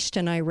unleashed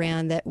in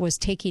Iran that was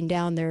taking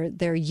down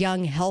their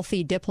young,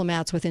 healthy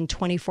diplomats within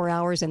 24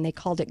 hours, and they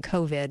called it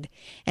COVID.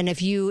 And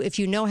if you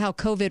know how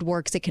COVID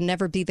works, it can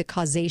never be the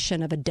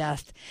causation of a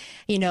death.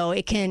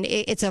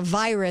 It's a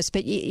virus,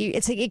 but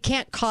it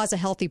can't cause a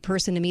healthy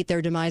person to meet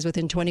their demise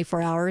within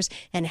 24 hours.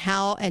 And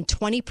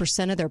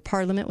 20% of their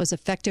parliament was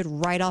affected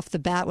right off the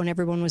bat when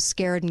everyone was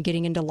scared and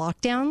getting into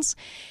lockdowns,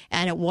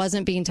 and it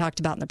wasn't being talked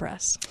about in the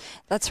press.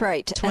 That's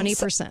right.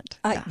 20%.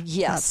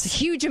 Yes. That's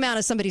a huge amount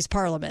of somebody's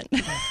parliament.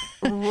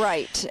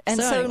 Right. And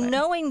so anyway,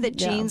 knowing that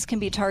genes can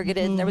be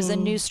targeted, and there was a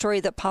news story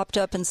that popped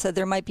up and said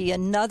there might be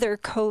another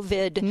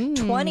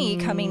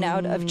COVID-20 coming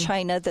out of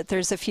China, that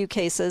there's a few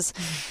cases.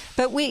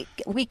 But we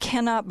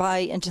cannot buy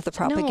into the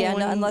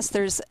propaganda unless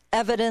there's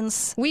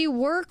evidence. We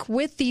work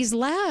with these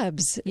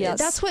labs. Yes.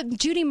 That's what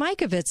Judy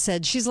Mikovits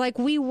said. She's like,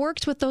 we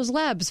worked with those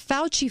labs.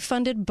 Fauci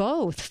funded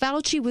both.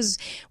 Fauci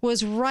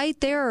was right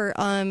there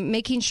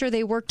making sure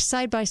they worked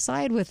side by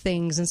side with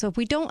things. And so if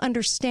we don't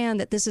understand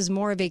that this is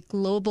more of a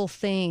global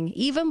thing,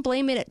 even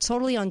blaming it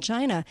totally on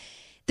China,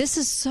 this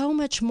is so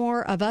much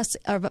more of us,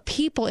 of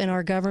people in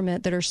our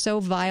government that are so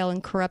vile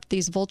and corrupt,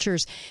 these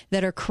vultures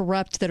that are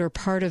corrupt, that are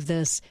part of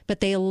this,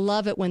 but they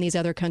love it when these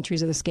other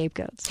countries are the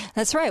scapegoats.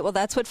 That's right. Well,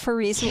 that's what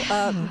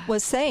Fareed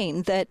was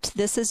saying, that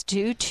this is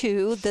due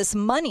to this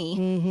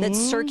money that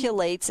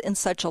circulates in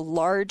such a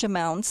large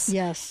amounts,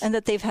 and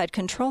that they've had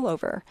control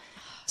over.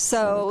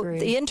 So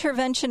the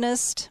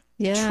interventionist...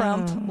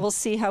 Trump, we'll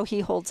see how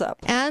he holds up.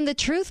 And the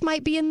truth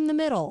might be in the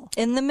middle.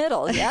 In the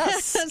middle,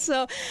 yes.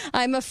 So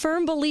I'm a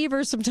firm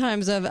believer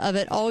sometimes of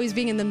it always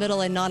being in the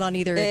middle and not on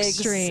either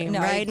extreme,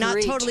 right? Not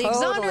totally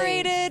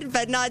exonerated,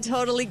 but not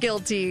totally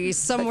guilty.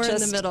 Somewhere in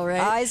the middle, right?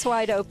 Eyes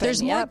wide open.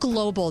 There's more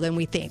global than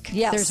we think.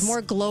 Yes. There's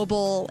more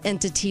global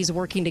entities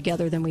working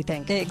together than we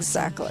think.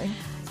 Exactly.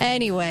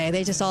 Anyway,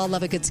 they just all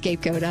love a good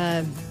scapegoat.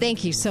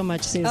 Thank you so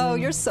much, Susan. Oh,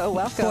 you're so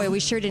welcome. Boy,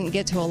 we sure didn't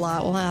get to a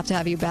lot. We'll have to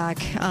have you back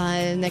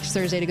next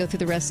Thursday to go through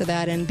the rest of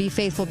that. And be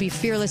faithful, be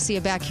fearless. See you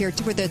back here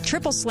for the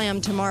Triple Slam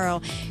tomorrow.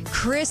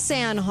 Chris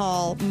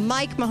Sanhall,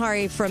 Mike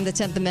Mahari from the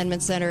 10th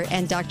Amendment Center,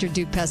 and Dr.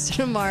 Duke Pesta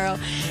tomorrow.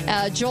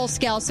 Joel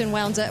Skousen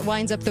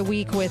winds up the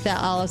week with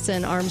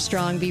Allison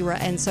Armstrong.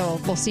 And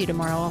so we'll see you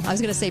tomorrow. I was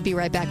going to say be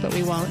right back, but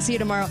we won't. See you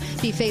tomorrow.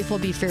 Be faithful,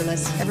 be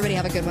fearless. Everybody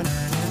have a good one.